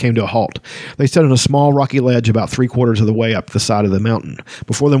companions came to a halt. They stood on a small rocky ledge about 3/4 of the way up the side of the mountain.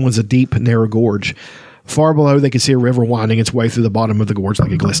 Before them was a deep, narrow gorge. Far below, they could see a river winding its way through the bottom of the gorge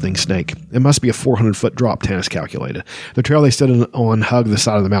like a glistening snake. It must be a 400-foot drop, Tanis calculated. The trail they stood on hugged the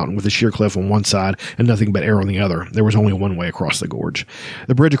side of the mountain with a sheer cliff on one side and nothing but air on the other. There was only one way across the gorge.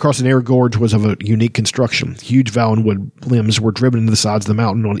 The bridge across the narrow gorge was of a unique construction. Huge Valenwood limbs were driven into the sides of the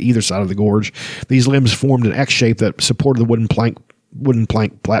mountain on either side of the gorge. These limbs formed an X shape that supported the wooden plank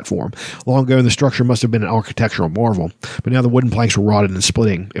platform. Long ago, the structure must have been an architectural marvel, but now the wooden planks were rotted and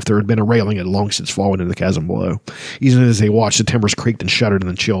splitting. If there had been a railing, it had long since fallen into the chasm below. Even as they watched, the timbers creaked and shuddered in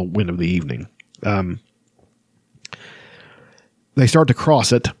the chill wind of the evening. They start to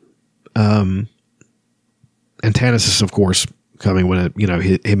cross it, and Tanis is, of course, coming when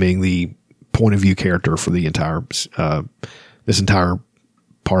him being the point of view character for the entire this entire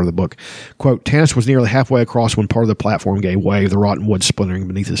part of the book. Quote, Tanis was nearly halfway across when part of the platform gave way, the rotten wood splintering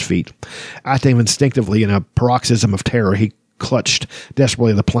beneath his feet. Acting instinctively in a paroxysm of terror, he clutched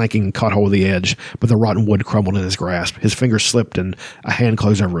desperately at the planking and caught hold of the edge, but the rotten wood crumbled in his grasp. His fingers slipped and a hand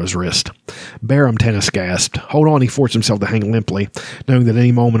closed over his wrist. Bear him, Tanis gasped. Hold on, he forced himself to hang limply, knowing that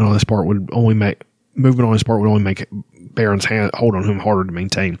any movement on his part would only make Baron's hand hold on him harder to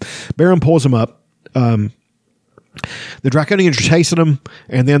maintain. Baron pulls him up. The Draconians are chasing them,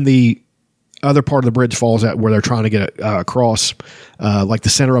 and then the other part of the bridge falls out where they're trying to get across, like the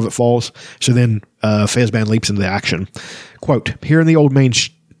center of it falls. So then Fizban leaps into the action. Quote, hearing the old man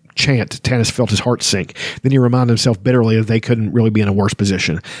chant, Tanis felt his heart sink. Then he reminded himself bitterly that they couldn't really be in a worse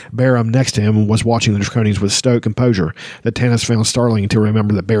position. Baron next to him was watching the Draconians with stoic composure that Tanis found startling to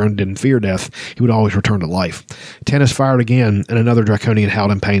remember that Baron didn't fear death. He would always return to life. Tanis fired again, and another Draconian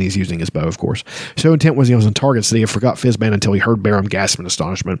howled in pain. He's using his bow, of course. So intent was he on targets that he had forgot Fizban until he heard Baron gasp in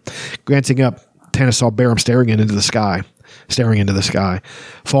astonishment. Glancing up, Tanis saw Baron staring into the sky.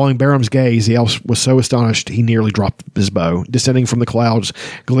 Following Baron's gaze, the elf was so astonished he nearly dropped his bow. Descending from the clouds,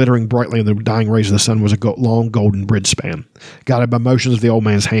 glittering brightly in the dying rays of the sun, was a long golden bridge span. Guided by motions of the old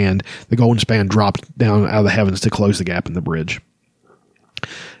man's hand, the golden span dropped down out of the heavens to close the gap in the bridge.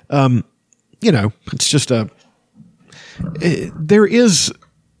 It's just there is...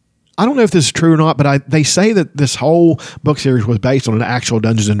 I don't know if this is true or not, but they say that this whole book series was based on an actual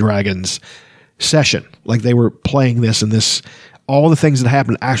Dungeons & Dragons session. Like they were playing this, and all the things that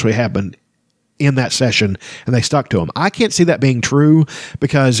happened actually happened in that session, and they stuck to them. I can't see that being true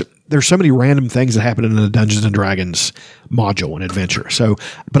because there's so many random things that happen in the Dungeons & Dragons module and adventure. So,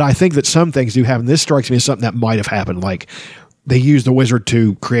 but I think that some things do happen. This strikes me as something that might have happened. Like they used the wizard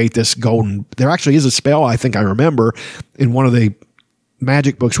to create this golden... There actually is a spell, I think I remember, in one of the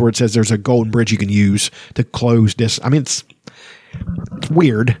magic books where it says there's a golden bridge you can use to close this. I mean, it's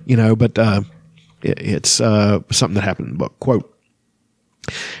weird, but it's something that happened in the book. Quote,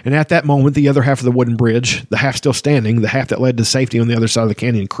 and at that moment, the other half of the wooden bridge, the half still standing, the half that led to safety on the other side of the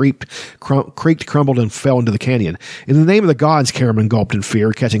canyon, creaked, crumbled, and fell into the canyon. In the name of the gods, Caramon gulped in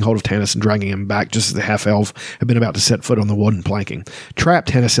fear, catching hold of Tanis and dragging him back just as the half-elf had been about to set foot on the wooden planking. Trapped,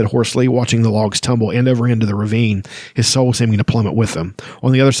 Tanis said hoarsely, watching the logs tumble end over end to the ravine, his soul seeming to plummet with them.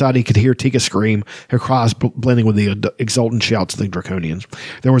 On the other side, he could hear Tika scream, her cries blending with the exultant shouts of the Draconians.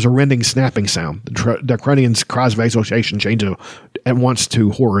 There was a rending, snapping sound. The Draconians' cries of exultation changed at once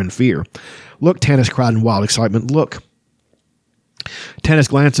to horror and fear. Look, Tanis cried in wild excitement. Look. Tanis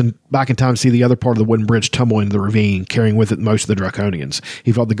glancing back in time to see the other part of the wooden bridge tumble into the ravine, carrying with it most of the Draconians.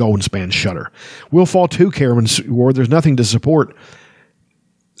 He felt the golden span shudder. We'll fall too, Caramon swore. There's nothing to support.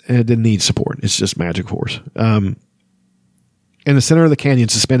 And it didn't need support. It's just magic force. In the center of the canyon,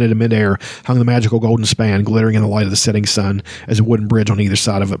 suspended in midair, hung the magical golden span, glittering in the light of the setting sun as a wooden bridge on either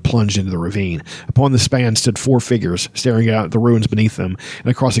side of it plunged into the ravine. Upon the span stood 4 figures, staring out at the ruins beneath them and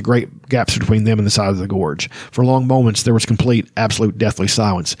across the great gaps between them and the side of the gorge. For long moments, there was complete, absolute, deathly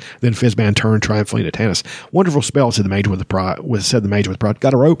silence. Then Fizban turned triumphantly to Tanis. "Wonderful spell," said the mage with pride.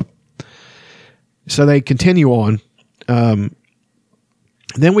 "Got a rope?" So they continue on.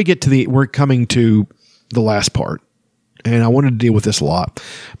 Then we're coming to the last part. And I wanted to deal with this a lot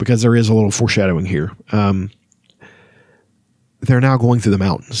because there is a little foreshadowing here. They're now going through the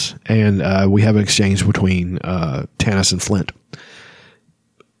mountains, and we have an exchange between Tanis and Flint.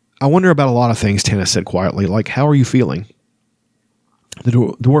 "I wonder about a lot of things," Tanis said quietly, "like, how are you feeling?" The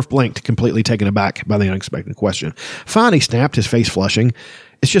dwarf blinked, completely taken aback by the unexpected question. "Fine," he snapped, his face flushing.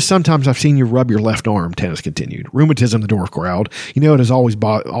 "It's just sometimes I've seen you rub your left arm," Tanis continued. "Rheumatism," the dwarf growled. "You know, it has always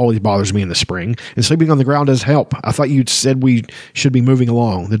bothers me in the spring, and sleeping on the ground does help. I thought you'd said we should be moving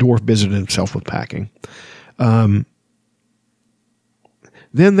along." The dwarf busied himself with packing. Then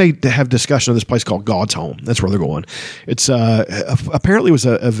they have discussion of this place called God's Home. That's where they're going. It's apparently it was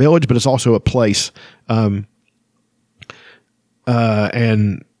a village, but it's also a place.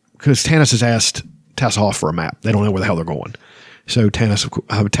 And because Tanis has asked Tasslehoff for a map, they don't know where the hell they're going. So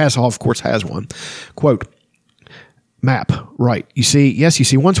Tasslehoff, of course, has one. Quote, "Map, right. You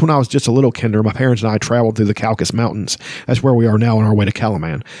see, once when I was just a little kinder, my parents and I traveled through the Caucasus Mountains. That's where we are now on our way to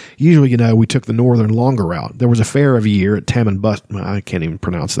Kalaman. Usually, we took the northern, longer route. There was a fair every year at I can't even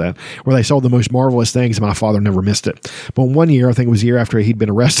pronounce that, where they sold the most marvelous things, and my father never missed it. But one year, I think it was the year after he'd been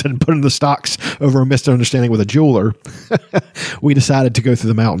arrested and put in the stocks over a misunderstanding with a jeweler, we decided to go through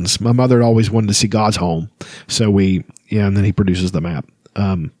the mountains. My mother had always wanted to see God's Home. So and then he produces the map.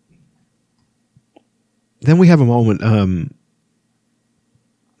 Then we have a moment.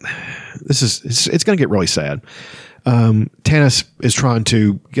 It's going to get really sad. Tanis is trying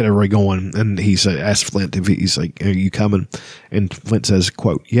to get everybody going, and he's asked Flint if he's like, "Are you coming?" And Flint says,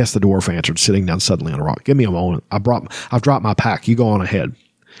 quote, "Yes," the dwarf answered, sitting down suddenly on a rock. "Give me a moment. I've dropped my pack. You go on ahead."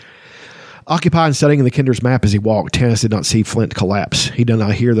 Occupied in studying the Kinder's map as he walked, Tanis did not see Flint collapse. He did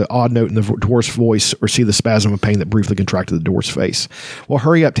not hear the odd note in the dwarf's voice or see the spasm of pain that briefly contracted the dwarf's face. "Well,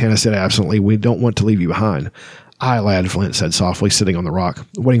 hurry up," Tanis said absently. "We don't want to leave you behind." "Aye, lad," Flint said softly, sitting on the rock,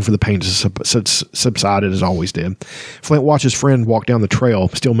 waiting for the pain to subside as always did. Flint watched his friend walk down the trail,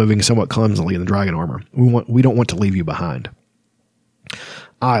 still moving somewhat clumsily in the dragon armor. We don't want to leave you behind."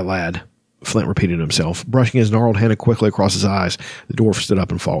 "Aye, lad," Flint repeated himself. Brushing his gnarled hand quickly across his eyes, the dwarf stood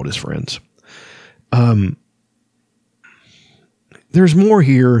up and followed his friends. There's more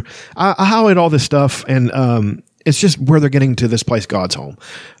here. I highlight all this stuff, and it's just where they're getting to this place, God's Home.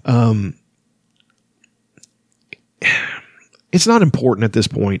 It's not important at this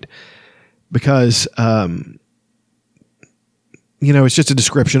point because, it's just a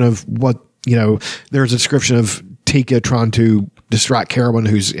description of what, there's a description of Tika trying to distract Caramon,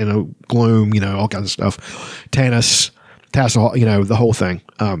 who's in a gloom, all kinds of stuff. Tanis, Tassel, the whole thing.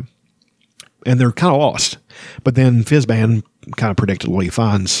 And they're kind of lost. But then Fizban kind of predictably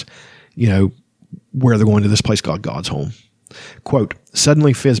finds, where they're going to this place called God's Home. Quote,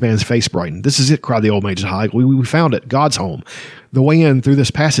 "Suddenly Fizban's face brightened. 'This is it,' cried the old mage high. We found it. God's Home. The way in through this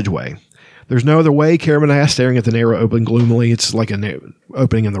passageway." "There's no other way?" Caramon asked, staring at the narrow opening gloomily. It's like an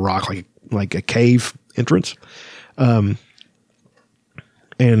opening in the rock, like a cave entrance. And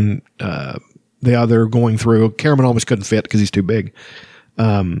the other going through, Caramon almost couldn't fit because he's too big.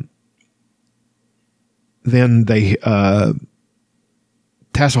 Then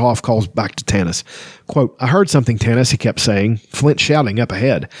Tasslehoff calls back to Tanis. Quote, "I heard something, Tanis," he kept saying. "Flint shouting up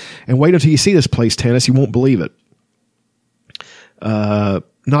ahead. And wait until you see this place, Tanis. You won't believe it."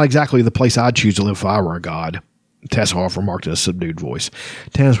 "Not exactly the place I'd choose to live if I were a god," Tasslehoff remarked in a subdued voice.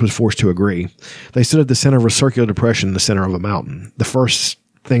 Tanis was forced to agree. They stood at the center of a circular depression in the center of a mountain. The first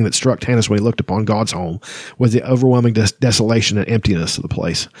thing that struck Tanis when he looked upon God's Home was the overwhelming desolation and emptiness of the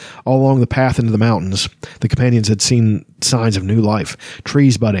place. All along the path into the mountains, the companions had seen signs of new life,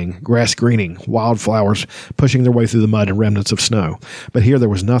 trees budding, grass greening, wildflowers pushing their way through the mud and remnants of snow. But here there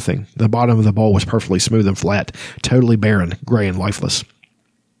was nothing. The bottom of the bowl was perfectly smooth and flat, totally barren, gray and lifeless.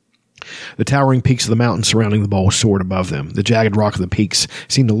 The towering peaks of the mountains surrounding the bowl soared above them. The jagged rock of the peaks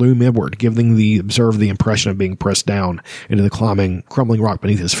seemed to loom inward, giving the observer the impression of being pressed down into the crumbling rock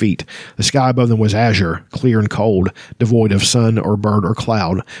beneath his feet. The sky above them was azure, clear and cold, devoid of sun or bird or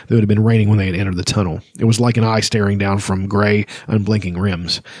cloud that would have been raining when they had entered the tunnel. It was like an eye staring down from gray, unblinking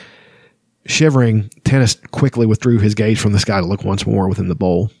rims. Shivering, Tanis quickly withdrew his gaze from the sky to look once more within the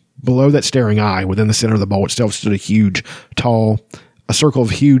bowl. Below that staring eye, within the center of the bowl itself, stood a circle of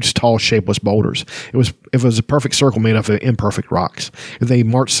huge, tall, shapeless boulders. It was a perfect circle made up of imperfect rocks. They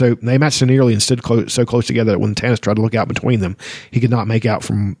matched so nearly and stood so close together that when Tanis tried to look out between them, he could not make out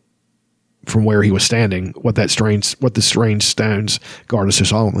from where he was standing what the strange stones guarded so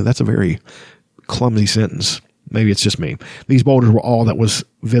solemnly. That's a very clumsy sentence. Maybe it's just me. These boulders were all that was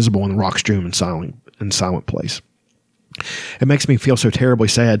visible in the rock strewn and silent place. It makes me feel so terribly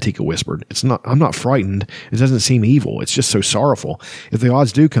sad, Tika whispered. I'm not frightened. It doesn't seem evil. It's just so sorrowful. If the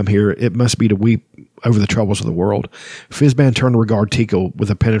odds do come here, it must be to weep over the troubles of the world. Fizban turned to regard Tika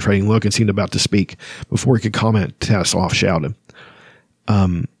with a penetrating look and seemed about to speak. Before he could comment, Tasslehoff shouted.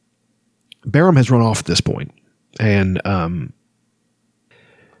 Barum has run off at this point, and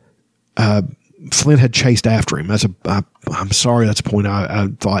Flint had chased after him. I'm sorry, that's a point I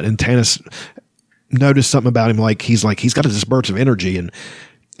thought. And Tanis noticed something about him, he's got this burst of energy, and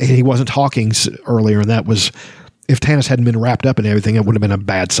he wasn't talking earlier, and that was, if Tanis hadn't been wrapped up in everything, it would have been a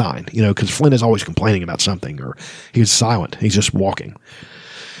bad sign, because Flint is always complaining about something, or he's silent, he's just walking.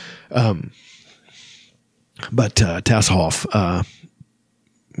 But Tasslehoff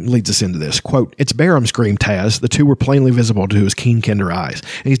leads us into this. Quote, "It's Barum," screamed Taz. The two were plainly visible to his keen Kender eyes.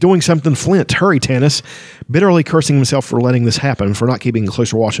 "And he's doing something, Flint. Hurry, Tanis." Bitterly cursing himself for letting this happen, for not keeping a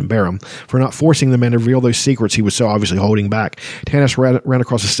closer watch on Barum, for not forcing the man to reveal those secrets he was so obviously holding back, Tanis ran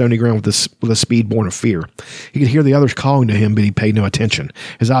across the stony ground with a speed born of fear. He could hear the others calling to him, but he paid no attention.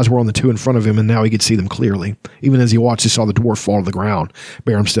 His eyes were on the two in front of him, and now he could see them clearly. Even as he watched, he saw the dwarf fall to the ground.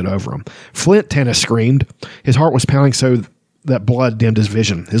 Barum stood over him. "Flint!" Tanis screamed. His heart was pounding so that blood dimmed his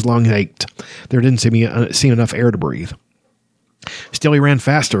vision. His lungs ached. There didn't seem enough air to breathe. Still, he ran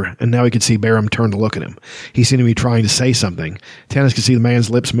faster, and now he could see Barum turn to look at him. He seemed to be trying to say something. Tanis could see the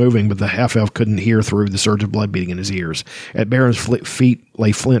man's lips moving, but the half-elf couldn't hear through the surge of blood beating in his ears. At Barum's feet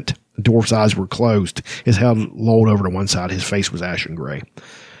lay Flint. The dwarf's eyes were closed. His head lolled over to one side. His face was ashen gray.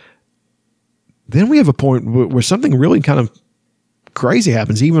 Then we have a point where something really kind of crazy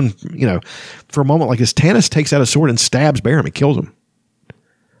happens. Even, for a moment like this, Tanis takes out a sword and stabs Barum. He kills him.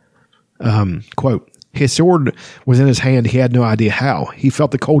 Quote, "His sword was in his hand. He had no idea how. He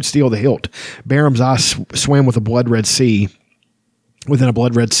felt the cold steel of the hilt. Barum's eyes swam with a blood-red sea. Within a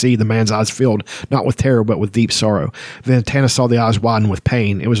blood-red sea, the man's eyes filled, not with terror, but with deep sorrow. Then Tanis saw the eyes widen with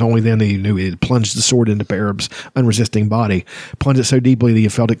pain. It was only then that he knew he had plunged the sword into Barum's unresisting body, plunged it so deeply that he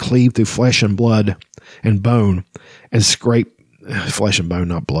felt it cleave through flesh and blood and bone, and scrape flesh and bone,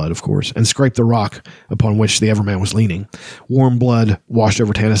 not blood, of course, and scraped the rock upon which the Everman was leaning. Warm blood washed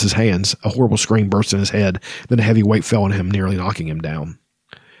over Tanis's hands. A horrible scream burst in his head. Then a heavy weight fell on him, nearly knocking him down.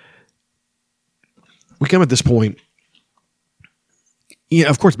 We come at this point.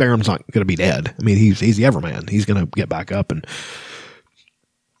 Of course, Barum's not going to be dead. I mean, he's the Everman. He's going to get back up, and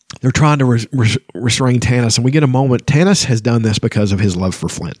they're trying to restrain Tanis, and we get a moment. Tanis has done this because of his love for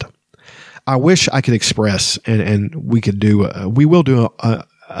Flint. I wish I could express, and we could do, we will do a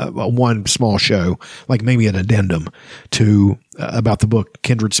one small show, like maybe an addendum to about the book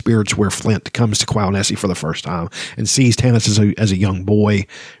Kindred Spirits, where Flint comes to Qualinesi for the first time and sees Tanis as a young boy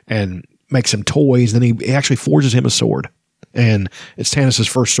and makes him toys. Then he actually forges him a sword, and it's Tanis's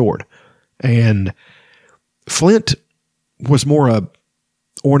first sword. And Flint was more a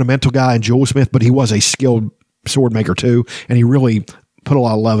ornamental guy and jewelsmith, but he was a skilled sword maker too, and he really put a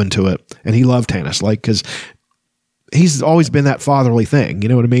lot of love into it, and he loved Tanis, because he's always been that fatherly thing, you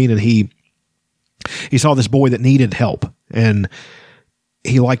know what I mean? And he saw this boy that needed help, and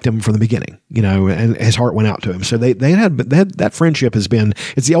he liked him from the beginning, and his heart went out to him. So they had that friendship it's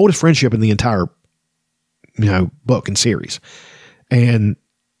the oldest friendship in the entire, book and series. And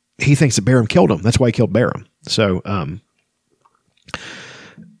he thinks that Barum killed him. That's why he killed Barum. So,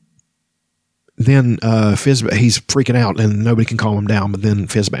 then Fizban, he's freaking out and nobody can calm him down, but then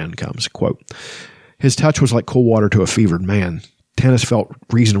Fizban comes. Quote, "His touch was like cool water to a fevered man. Tanis felt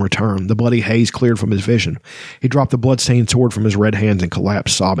reason return. The bloody haze cleared from his vision. He dropped the blood-stained sword from his red hands and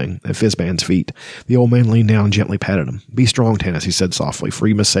collapsed, sobbing, at Fizban's feet. The old man leaned down and gently patted him. 'Be strong, Tanis,' he said softly, 'for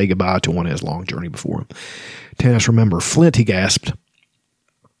you must say goodbye to one who has a long journey before him.' Tanis, remember, Flint," he gasped.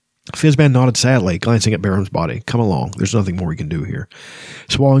 Fizban nodded sadly, glancing at Barum's body. "Come along. There's nothing more we can do here."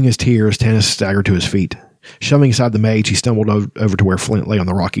 Swallowing his tears, Tanis staggered to his feet. Shoving aside the mage, he stumbled over to where Flint lay on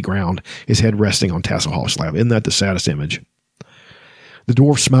the rocky ground, his head resting on Tasselhoff's lap. Isn't that the saddest image? The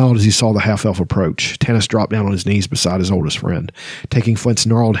dwarf smiled as he saw the half-elf approach. Tanis dropped down on his knees beside his oldest friend. Taking Flint's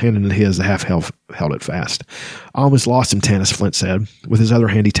gnarled hand into his, the half-elf held it fast. I almost lost him, Tanis, Flint said. With his other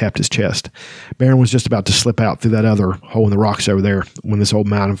hand, he tapped his chest. Baron was just about to slip out through that other hole in the rocks over there when this old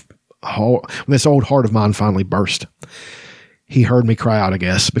heart of mine finally burst. He heard me cry out, I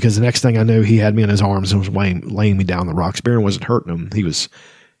guess, because the next thing I knew, he had me in his arms and was laying me down the rocks. Baron wasn't hurting him.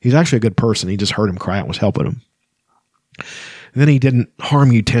 He's actually a good person. He just heard him cry out and was helping him. Then he didn't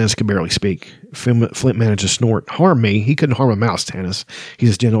harm you, Tanis could barely speak. Flint managed to snort. Harm me? He couldn't harm a mouse, Tanis. He's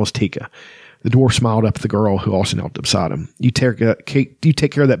as gentle as Tika. The dwarf smiled up at the girl who also knelt beside him. You take care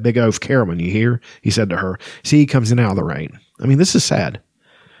of that big oaf Caramon, you hear? He said to her. See, he comes in out of the rain. I mean, this is sad.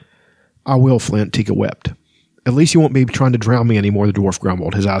 I will, Flint, Tika wept. At least you won't be trying to drown me anymore, the dwarf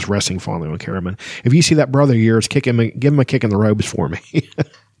grumbled, his eyes resting fondly on Caramon. If you see that brother of yours, give him a kick in the robes for me.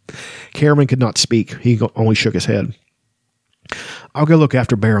 Caramon could not speak. He only shook his head. I'll go look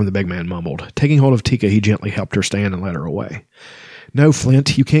after Baron, the big man mumbled. Taking hold of Tika, he gently helped her stand and led her away. No,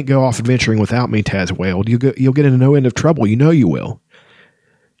 Flint, you can't go off adventuring without me, Taz wailed. You'll get into no end of trouble. You know you will.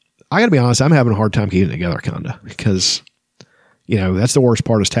 I gotta be honest, I'm having a hard time keeping it together, kinda, because, that's the worst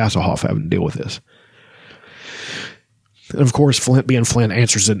part is Tasselhoff having to deal with this. And of course, Flint being Flint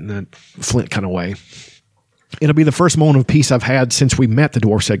answers it in a Flint kind of way. It'll be the first moment of peace I've had since we met, the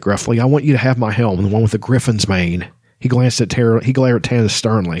dwarf said gruffly. I want you to have my helm, the one with the griffin's mane. He glared at Tanis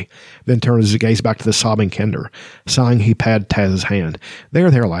sternly, then turned his gaze back to the sobbing Kender. Sighing, he patted Taz's hand.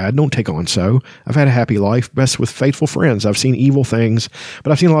 There, lad, don't take on so. I've had a happy life, best with faithful friends. I've seen evil things,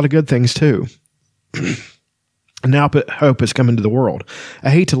 but I've seen a lot of good things too. And now hope has come into the world.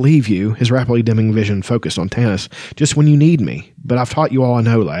 I hate to leave you, his rapidly dimming vision focused on Tanis, just when you need me. But I've taught you all I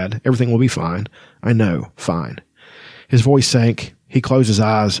know, lad. Everything will be fine. I know, fine. His voice sank. He closed his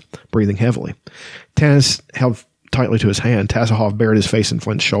eyes, breathing heavily. Tanis held tightly to his hand. Tasselhoff buried his face in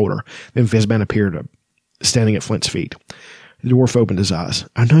Flint's shoulder. Then Fizban appeared, standing at Flint's feet. The dwarf opened his eyes.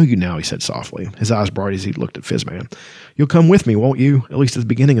 I know you now, he said softly, his eyes bright as he looked at Fizban. You'll come with me, won't you? At least at the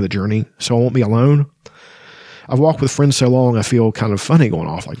beginning of the journey, so I won't be alone. I've walked with friends so long, I feel kind of funny going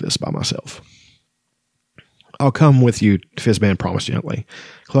off like this by myself. I'll come with you, Fizban promised gently.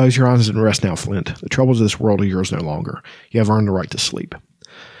 Close your eyes and rest now, Flint. The troubles of this world are yours no longer. You have earned the right to sleep.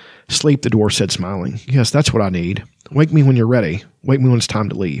 Sleep, the dwarf said, smiling. Yes, that's what I need. Wake me when you're ready. Wake me when it's time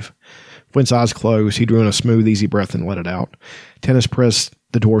to leave. Flint's eyes closed. He drew in a smooth, easy breath and let it out. Tanis pressed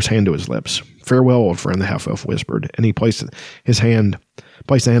the dwarf's hand to his lips. Farewell, old friend, the half-elf whispered, and he placed the hand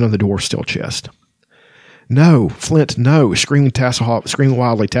on the dwarf's still chest. No, Flint, no, screaming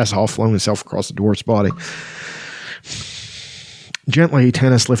wildly, Tasselhoff flung himself across the dwarf's body. Gently,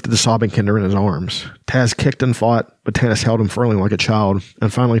 Tanis lifted the sobbing Kender in his arms. Taz kicked and fought, but Tanis held him firmly like a child,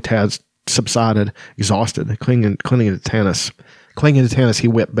 and finally Taz subsided, exhausted, clinging to Tanis. Clinging to Tanis, he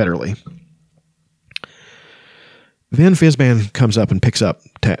wept bitterly. Then Fizban comes up and picks up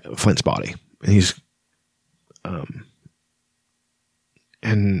Flint's body, and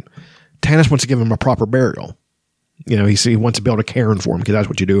and Tanis wants to give him a proper burial. He wants to build a cairn for him, because that's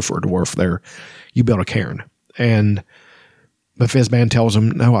what you do for a dwarf there. You build a cairn. But Fizban tells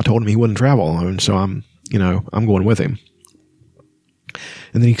him, no, I told him he wouldn't travel alone, so I'm going with him.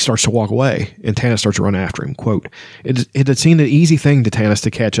 And then he starts to walk away, and Tanis starts to run after him. Quote, it had seemed an easy thing to Tanis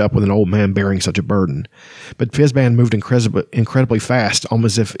to catch up with an old man bearing such a burden. But Fizban moved incredibly fast,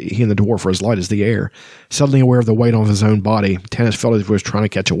 almost as if he and the dwarf were as light as the air. Suddenly aware of the weight on his own body, Tanis felt as if he was trying to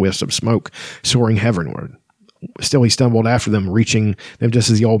catch a wisp of smoke, soaring heavenward. Still, he stumbled after them, reaching them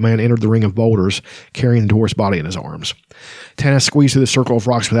just as the old man entered the ring of boulders, carrying the dwarf's body in his arms. Tanis squeezed through the circle of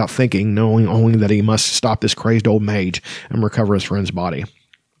rocks without thinking, knowing only that he must stop this crazed old mage and recover his friend's body.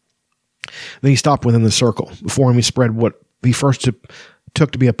 Then he stopped within the circle. Before him, he spread what he first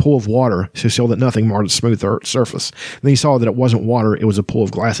took to be a pool of water, so that nothing marred its smooth surface. Then he saw that it wasn't water, it was a pool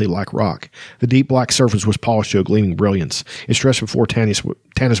of glassy black rock. The deep black surface was polished to a gleaming brilliance. It stretched before Tanis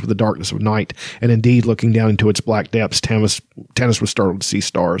with the darkness of night, and indeed, looking down into its black depths, Tanis was startled to see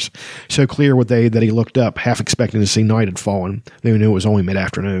stars. So clear were they that he looked up, half expecting to see night had fallen, though he knew it was only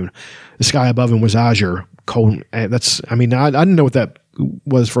mid-afternoon. The sky above him was azure, cold. I didn't know what that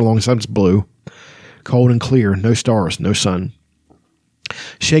was for a long time. It's blue, cold and clear, no stars, no sun.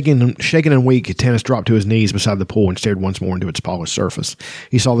 Shaken and weak, Tanis dropped to his knees beside the pool and stared once more into its polished surface.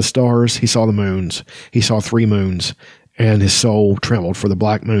 He saw the stars, he saw the moons, he saw 3 moons, and his soul trembled, for the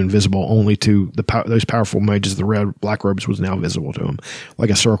black moon, visible only to those powerful mages of the black robes, was now visible to him, like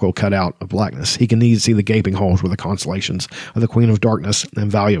a circle cut out of blackness. He could indeed see the gaping holes where the constellations of the Queen of Darkness and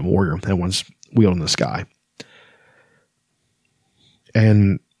valiant warrior had once wheeled in the sky.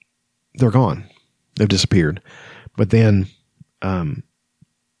 And they're gone. They've disappeared. But then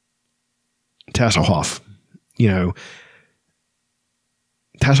Tasselhoff,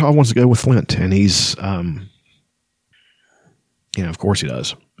 Tasselhoff wants to go with Flint, and he's, of course he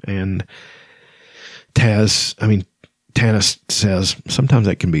does. And Tanis says, sometimes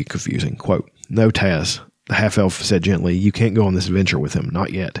that can be confusing. Quote, "No, Taz," the half-elf said gently, "you can't go on this adventure with him.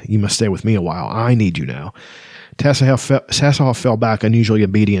 Not yet. You must stay with me a while. I need you now." Tasselhoff fell back, unusually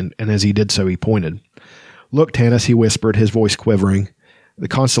obedient, and as he did so, he pointed. "Look, Tanis," he whispered, his voice quivering. "The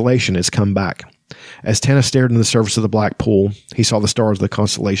constellation has come back." As Tanis stared into the surface of the black pool, he saw the stars of the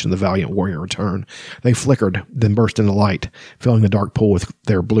constellation of the Valiant Warrior return. They flickered, then burst into light, filling the dark pool with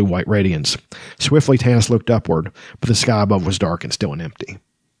their blue-white radiance. Swiftly, Tanis looked upward, but the sky above was dark and still and empty.